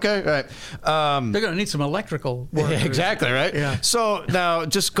bit. Okay, all right. They're going to need some electrical work. Yeah, exactly, right? Yeah. So now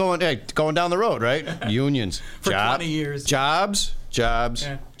just going down the road, right? Unions. For 20 years. Jobs.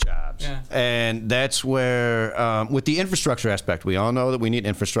 Yeah. And that's where, with the infrastructure aspect, we all know that we need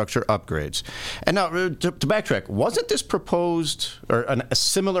infrastructure upgrades. And now, to backtrack, wasn't this proposed or a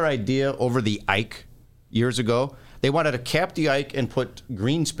similar idea over the Ike years ago? They wanted to cap the Ike and put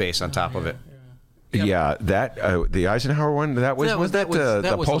green space on top of it. Yeah, that the Eisenhower one. That was the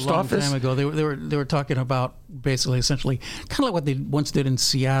post a long office time ago. They were talking about basically, essentially, kind of like what they once did in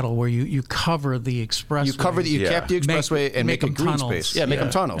Seattle, where you cover the expressway. You cap the expressway and make a green tunnels. space. Yeah, make them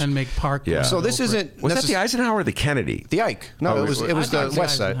tunnels and make parking. Yeah. So this isn't. Was that the Eisenhower or the Kennedy? The Ike. No, it was the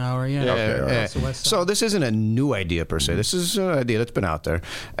west side. Eisenhower, yeah. Yeah. The west side. So this isn't a new idea per se. This is an idea that's been out there,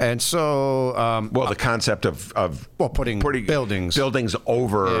 and so the concept of putting buildings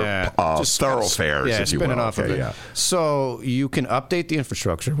over thoroughfares, if you will. Off of it. Yeah. So you can update the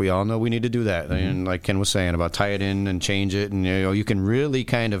infrastructure. We all know we need to do that. And like Ken was saying about tie it in and change it, and you can really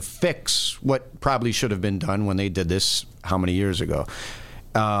kind of fix what probably should have been done when they did this how many years ago.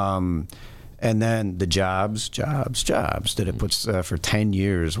 And then the jobs that it puts for 10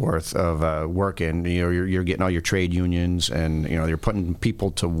 years worth of work in. You're getting all your trade unions, and you're putting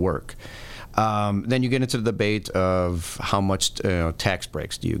people to work. Then you get into the debate of how much tax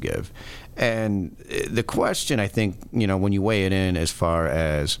breaks do you give. And the question, I think, when you weigh it in as far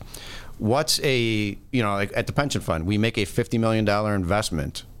as what's like at the pension fund, we make a $50 million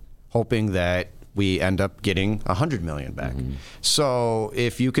investment hoping that we end up getting $100 million back. Mm-hmm. So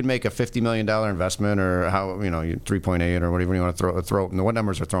if you could make a $50 million investment, or 3.8 or whatever you want to throw, what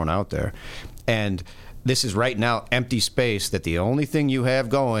numbers are thrown out there, and this is right now empty space that the only thing you have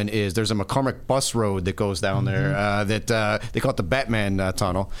going is there's a McCormick bus road that goes down there that they call it the Batman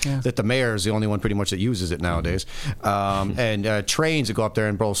tunnel, that the mayor is the only one pretty much that uses it nowadays, and trains that go up there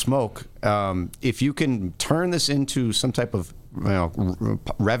and blow smoke. If you can turn this into some type of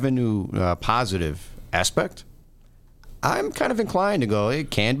revenue positive aspect, I'm kind of inclined to go, it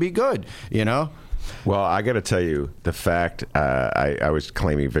can be good, Well, I got to tell you, the fact I was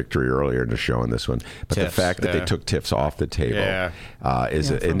claiming victory earlier in the show on this one, but TIFs, the fact that they took TIFs off the table is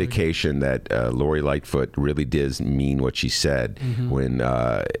an indication that Lori Lightfoot really does mean what she said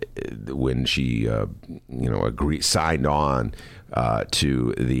when she signed on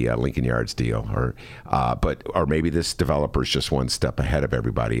to the Lincoln Yards deal, or maybe this developer is just one step ahead of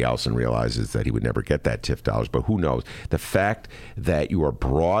everybody else and realizes that he would never get that TIF dollars. But who knows? The fact that you are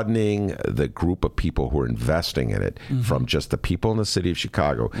broadening the group of people who are investing in it from just the people in the city of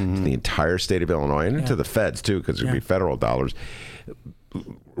Chicago to the entire state of Illinois and to the feds too, because there'd be federal dollars,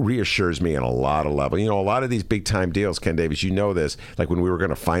 reassures me on a lot of levels. A lot of these big time deals, Ken Davis, this, like when we were going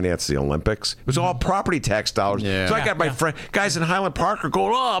to finance the Olympics, it was all property tax dollars. Yeah. So I got my friend guys in Highland Park are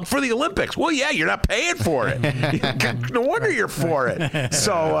going, I'm for the Olympics. Well, yeah, you're not paying for it. No wonder you're for it.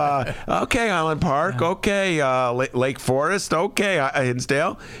 So, okay, Highland Park, okay, Lake Forest, okay,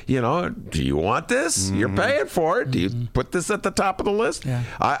 Hinsdale, do you want this? You're paying for it. Do you put this at the top of the list? Yeah.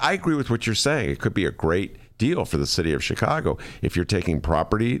 I agree with what you're saying. It could be a great deal for the city of Chicago if you're taking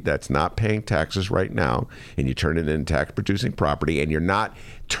property that's not paying taxes right now and you turn it into tax producing property, and you're not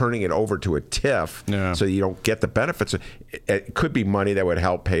turning it over to a TIF so you don't get the benefits. It could be money that would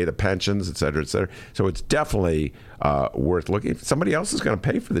help pay the pensions, et cetera, et cetera. So it's definitely worth looking. Somebody else is going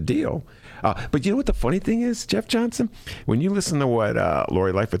to pay for the deal. But you know what the funny thing is, Jeff Johnson? When you listen to what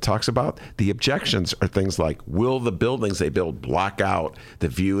Lori Lightfoot talks about, the objections are things like, will the buildings they build block out the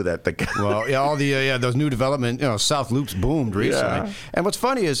view that the... all the those new development, South Loop's boomed recently. Yeah. And what's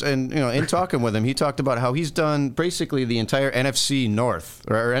funny is, and in talking with him, he talked about how he's done basically the entire NFC North,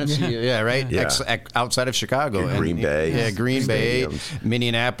 or NFC, right? Yeah. Outside of Chicago. And Green Bay. Yeah, Green Bay,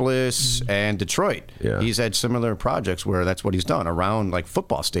 Minneapolis, and Detroit. Yeah. He's had similar projects where that's what he's done around like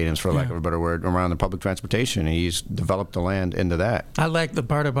football stadiums, for lack of a better word, around the public transportation. He's developed the land into that. I like the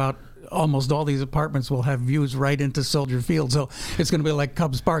part about almost all these apartments will have views right into Soldier Field, so it's going to be like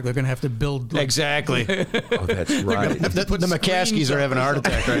Cubs Park. They're going to have to build exactly. Oh, that's right. The McCaskies are having a heart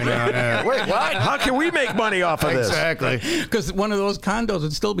attack right now. Wait, what? How can we make money off of this? Exactly, because one of those condos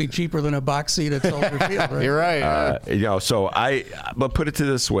would still be cheaper than a box seat at Soldier Field. Right? You're right. But put it to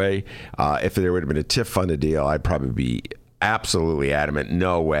this way: if there would have been a TIF funded deal, I'd probably be absolutely adamant,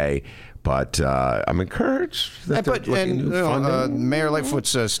 no way. But I'm encouraged that they're looking to funding. Mayor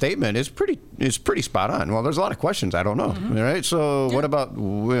Lightfoot's statement is pretty spot on. Well, there's a lot of questions I don't know. All right, so what about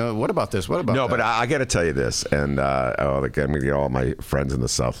this? What about no? that? But I got to tell you this, and I'm going to get all my friends in the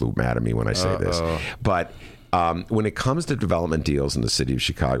South Loop mad at me when I say this, but. When it comes to development deals in the city of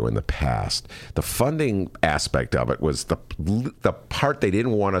Chicago in the past, the funding aspect of it was the part they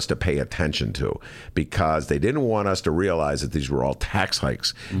didn't want us to pay attention to, because they didn't want us to realize that these were all tax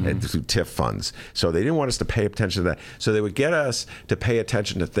hikes and through TIF funds. So they didn't want us to pay attention to that. So they would get us to pay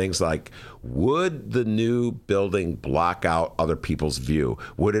attention to things like, would the new building block out other people's view?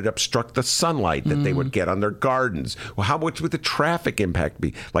 Would it obstruct the sunlight that they would get on their gardens? Well, how much would the traffic impact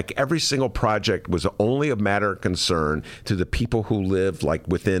be? Like, every single project was only a matter of concern to the people who lived like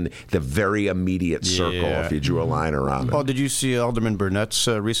within the very immediate circle, if you drew a line around it. Oh, did you see Alderman Burnett's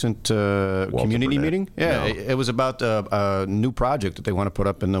recent community meeting? Yeah, No. it was about a new project that they want to put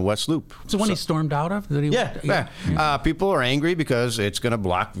up in the West Loop. So when he stormed out of? People are angry because it's going to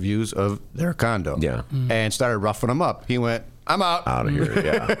block views of their condo. Yeah. And started roughing them up. He went, I'm out of here.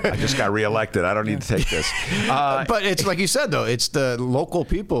 Yeah, I just got reelected. I don't need to take this. But it's like you said, though. It's the local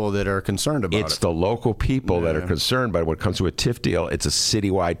people that are concerned about it. It's the local people that are concerned. But when it comes to a TIF deal, it's a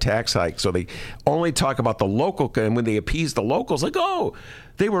citywide tax hike. So they only talk about the local, and when they appease the locals, like, oh,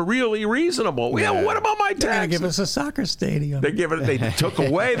 they were really reasonable. Yeah, well, what about my They're going taxes? to give us a soccer stadium. They took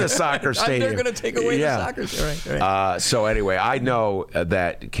away the soccer stadium. They're going to take away the soccer stadium. Right. So anyway, I know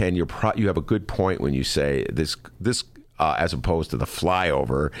that, Ken, you have a good point when you say this. As opposed to the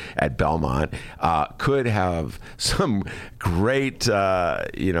flyover at Belmont, could have some great,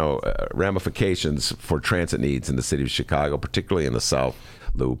 ramifications for transit needs in the city of Chicago, particularly in the South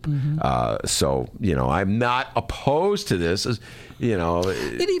Loop. So, I'm not opposed to this.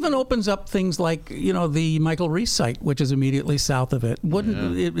 It even opens up things like, the Michael Reese site, which is immediately south of it.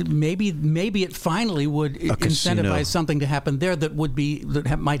 Wouldn't it, maybe it finally would incentivize something to happen there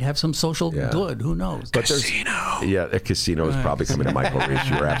that might have some social good. Who knows? But a casino is probably coming to Michael Reese.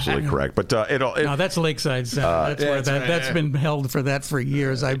 You're absolutely correct. But no, that's Lakeside Center. That's been held for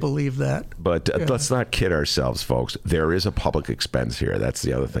years. I believe that. But let's not kid ourselves, folks. There is a public expense here. That's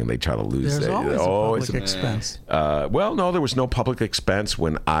the other thing they try to lose. There's always a public expense. Well, no, there was no public expense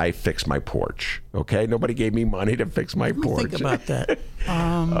when I fixed my porch. Okay, nobody gave me money to fix my porch. Think about that.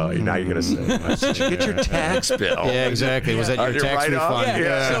 Now you're going to say, did you get your tax bill? Yeah, exactly. Was that your tax refund?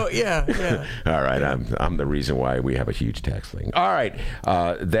 Yeah. All right, I'm the reason why we have a huge tax thing. All right,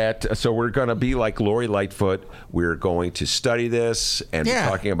 so we're going to be like Lori Lightfoot. We're going to study this and be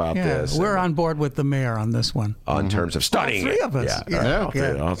talking about this. We're on board with the mayor on this one. In terms of studying All three of us.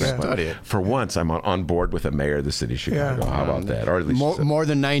 I'll study it. For once, I'm on board with the mayor of the city of Chicago. How about that? Or at least more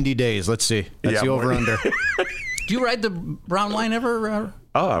than 90 days. Let's see. That's the over-under. Do you ride the Brown line ever?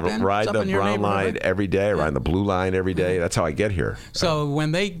 I Ben? ride Up the in your Brown line neighborhood? every day. I ride the Blue line every day. That's how I get here. So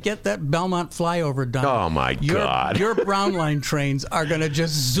when they get that Belmont flyover done, oh my God, your Brown line trains are going to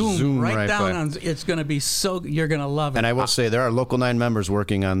just zoom right down on. It's going to be you're going to love it. And I will say there are Local 9 members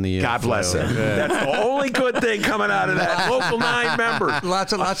working on the. God bless them. That's the only good thing coming out of that. Local 9 members.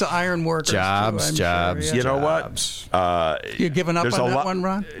 Lots of iron workers. Jobs. You know what? You're giving up on that one,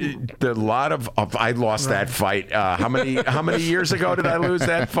 Ron? A lot of I lost that fight. How many years ago did I lose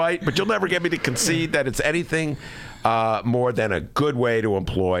that fight? But you'll never get me to concede that it's anything more than a good way to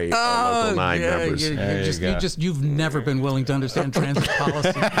employ Local 9 members. You've never been willing to understand transit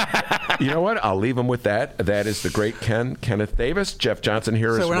policy. You know what? I'll leave him with that. That is the great Kenneth Davis. Jeff Johnson here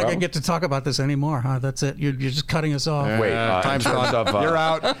as well. So we're not going to get to talk about this anymore, huh? That's it. You're just cutting us off. Wait, in terms of you're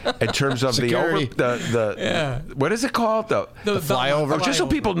out. In terms of the what is it called? The flyover. Just so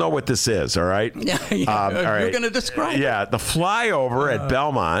people know what this is. All right. All right. You're going to describe. Yeah, the flyover at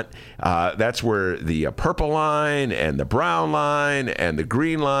Belmont. That's where the purple line and the brown line and the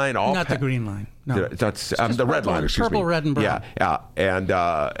green line all. Not the green line. No, that's the red line. Excuse me. Purple, red, and brown. Yeah,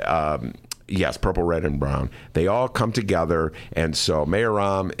 and yes, purple, red, and brown. They all come together, and so Mayor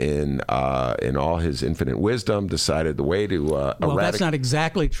Rahm, in all his infinite wisdom, decided the way to well, that's not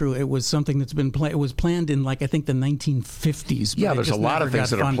exactly true. It was something that's been it was planned in I think the 1950s. Yeah, there's a lot of things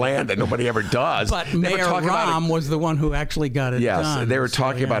that are planned that nobody ever does. But Mayor Rahm was the one who actually got it done. Yes, they were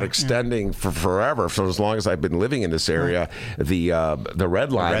talking about extending for forever, for as long as I've been living in this area, the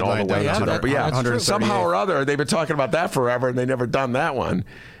red line all the way to the. But yeah, somehow or other, they've been talking about that forever, and they never done that one.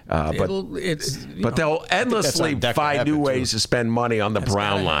 But they'll endlessly find new ways to spend money on the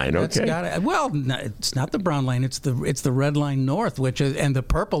brown line. Okay. Well, it's not the brown line. It's the red line north, and the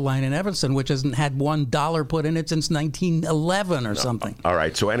purple line in Evanston, which hasn't had $1 put in it since 1911 or something. All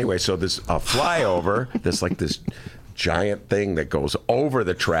right. So anyway, this flyover, this giant thing that goes over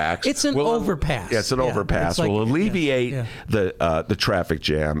the tracks. It's an overpass. Yeah, it's an overpass. It's Will alleviate the traffic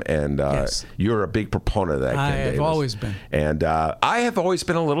jam, and you're a big proponent of that, Ken Davis. I've always been. And I have always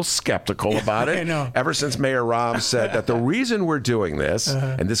been a little skeptical about it. I know. Ever since Mayor Rahm said that the reason we're doing this,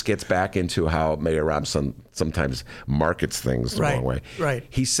 and this gets back into how Mayor Rahm sometimes markets things the wrong way. Right.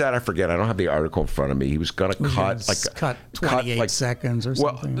 He said, I forget, I don't have the article in front of me. He was going to cut 28 seconds or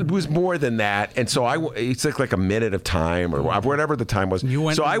something. Well, it was more than that. And so it took like a minute of time or whatever the time was.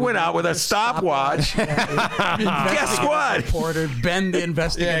 So I went out with a stopwatch. Guess what? Reporter, Ben, the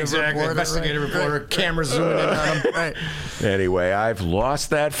investigative reporter. Investigative reporter, camera zooming in on him. Right. Anyway, I've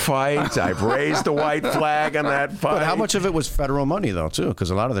lost that fight. I've raised the white flag on that fight. But how much of it was federal money, though, too?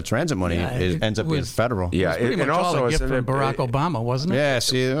 Because a lot of the transit money ends up being federal. Yeah, pretty much all a gift from Barack Obama, wasn't it? Yeah,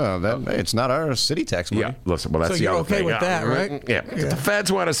 see, it's not our city tax money. Yeah, listen, well, that's So the you're other okay thing. with that, right? Yeah. The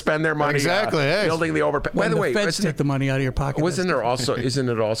feds want to spend their money building the overpass. By the way, the feds take the money out of your pocket. Isn't it also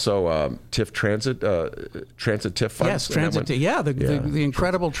TIF transit TIF funds? Yes, transit TIF. Yeah, the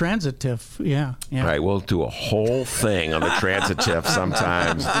incredible transit TIF. Yeah. All right, we'll do a whole thing on the transit TIF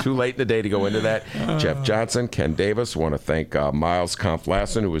sometimes. Too late in the day to go into that. Jeff Johnson, Ken Davis. Want to thank Miles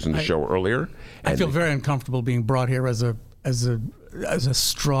Kampf-Lassin, who was in the show earlier. I feel very uncomfortable being brought here as a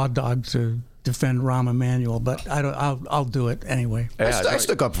straw dog to defend Rahm Emanuel, but I'll do it anyway. I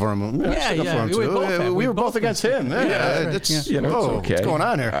stuck up for him. We were both against him. It's okay. What's going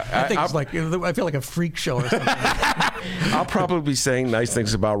on here? I think I feel like a freak show or something. I'll probably be saying nice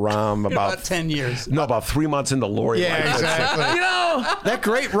things about Rahm about 10 years. No, about 3 months into Lori. Yeah, exactly. That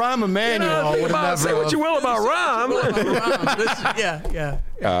great Rahm Emanuel. Say what you will about Rahm. Yeah.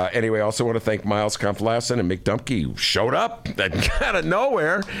 Anyway, I also want to thank Miles Kampf-Lassin and Mick Dumke, who showed up out of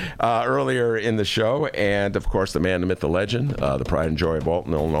nowhere earlier in the show. And, of course, the man, the myth, the legend, the pride and joy of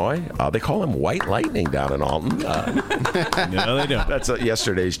Alton, Illinois. They call him White Lightning down in Alton. No, they don't. That's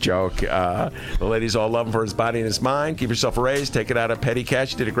yesterday's joke. The ladies all love him for his body and his mind. Give yourself a raise. Take it out of petty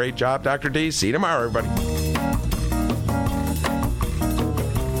cash. You did a great job, Dr. D. See you tomorrow, everybody.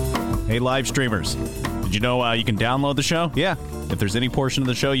 Hey, live streamers. Did you know you can download the show? Yeah. If there's any portion of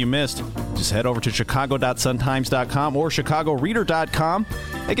the show you missed, just head over to chicago.suntimes.com or chicagoreader.com.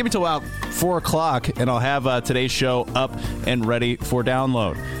 Hey, give me till about 4 o'clock, and I'll have today's show up and ready for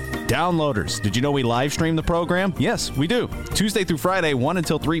download. Downloaders, did you know we live stream the program? Yes, we do. Tuesday through Friday, 1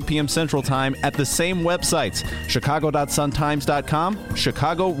 until 3 p.m. Central Time at the same websites, chicago.suntimes.com,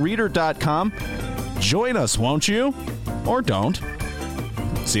 chicagoreader.com. Join us, won't you? Or don't.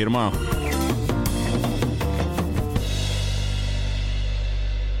 See you tomorrow.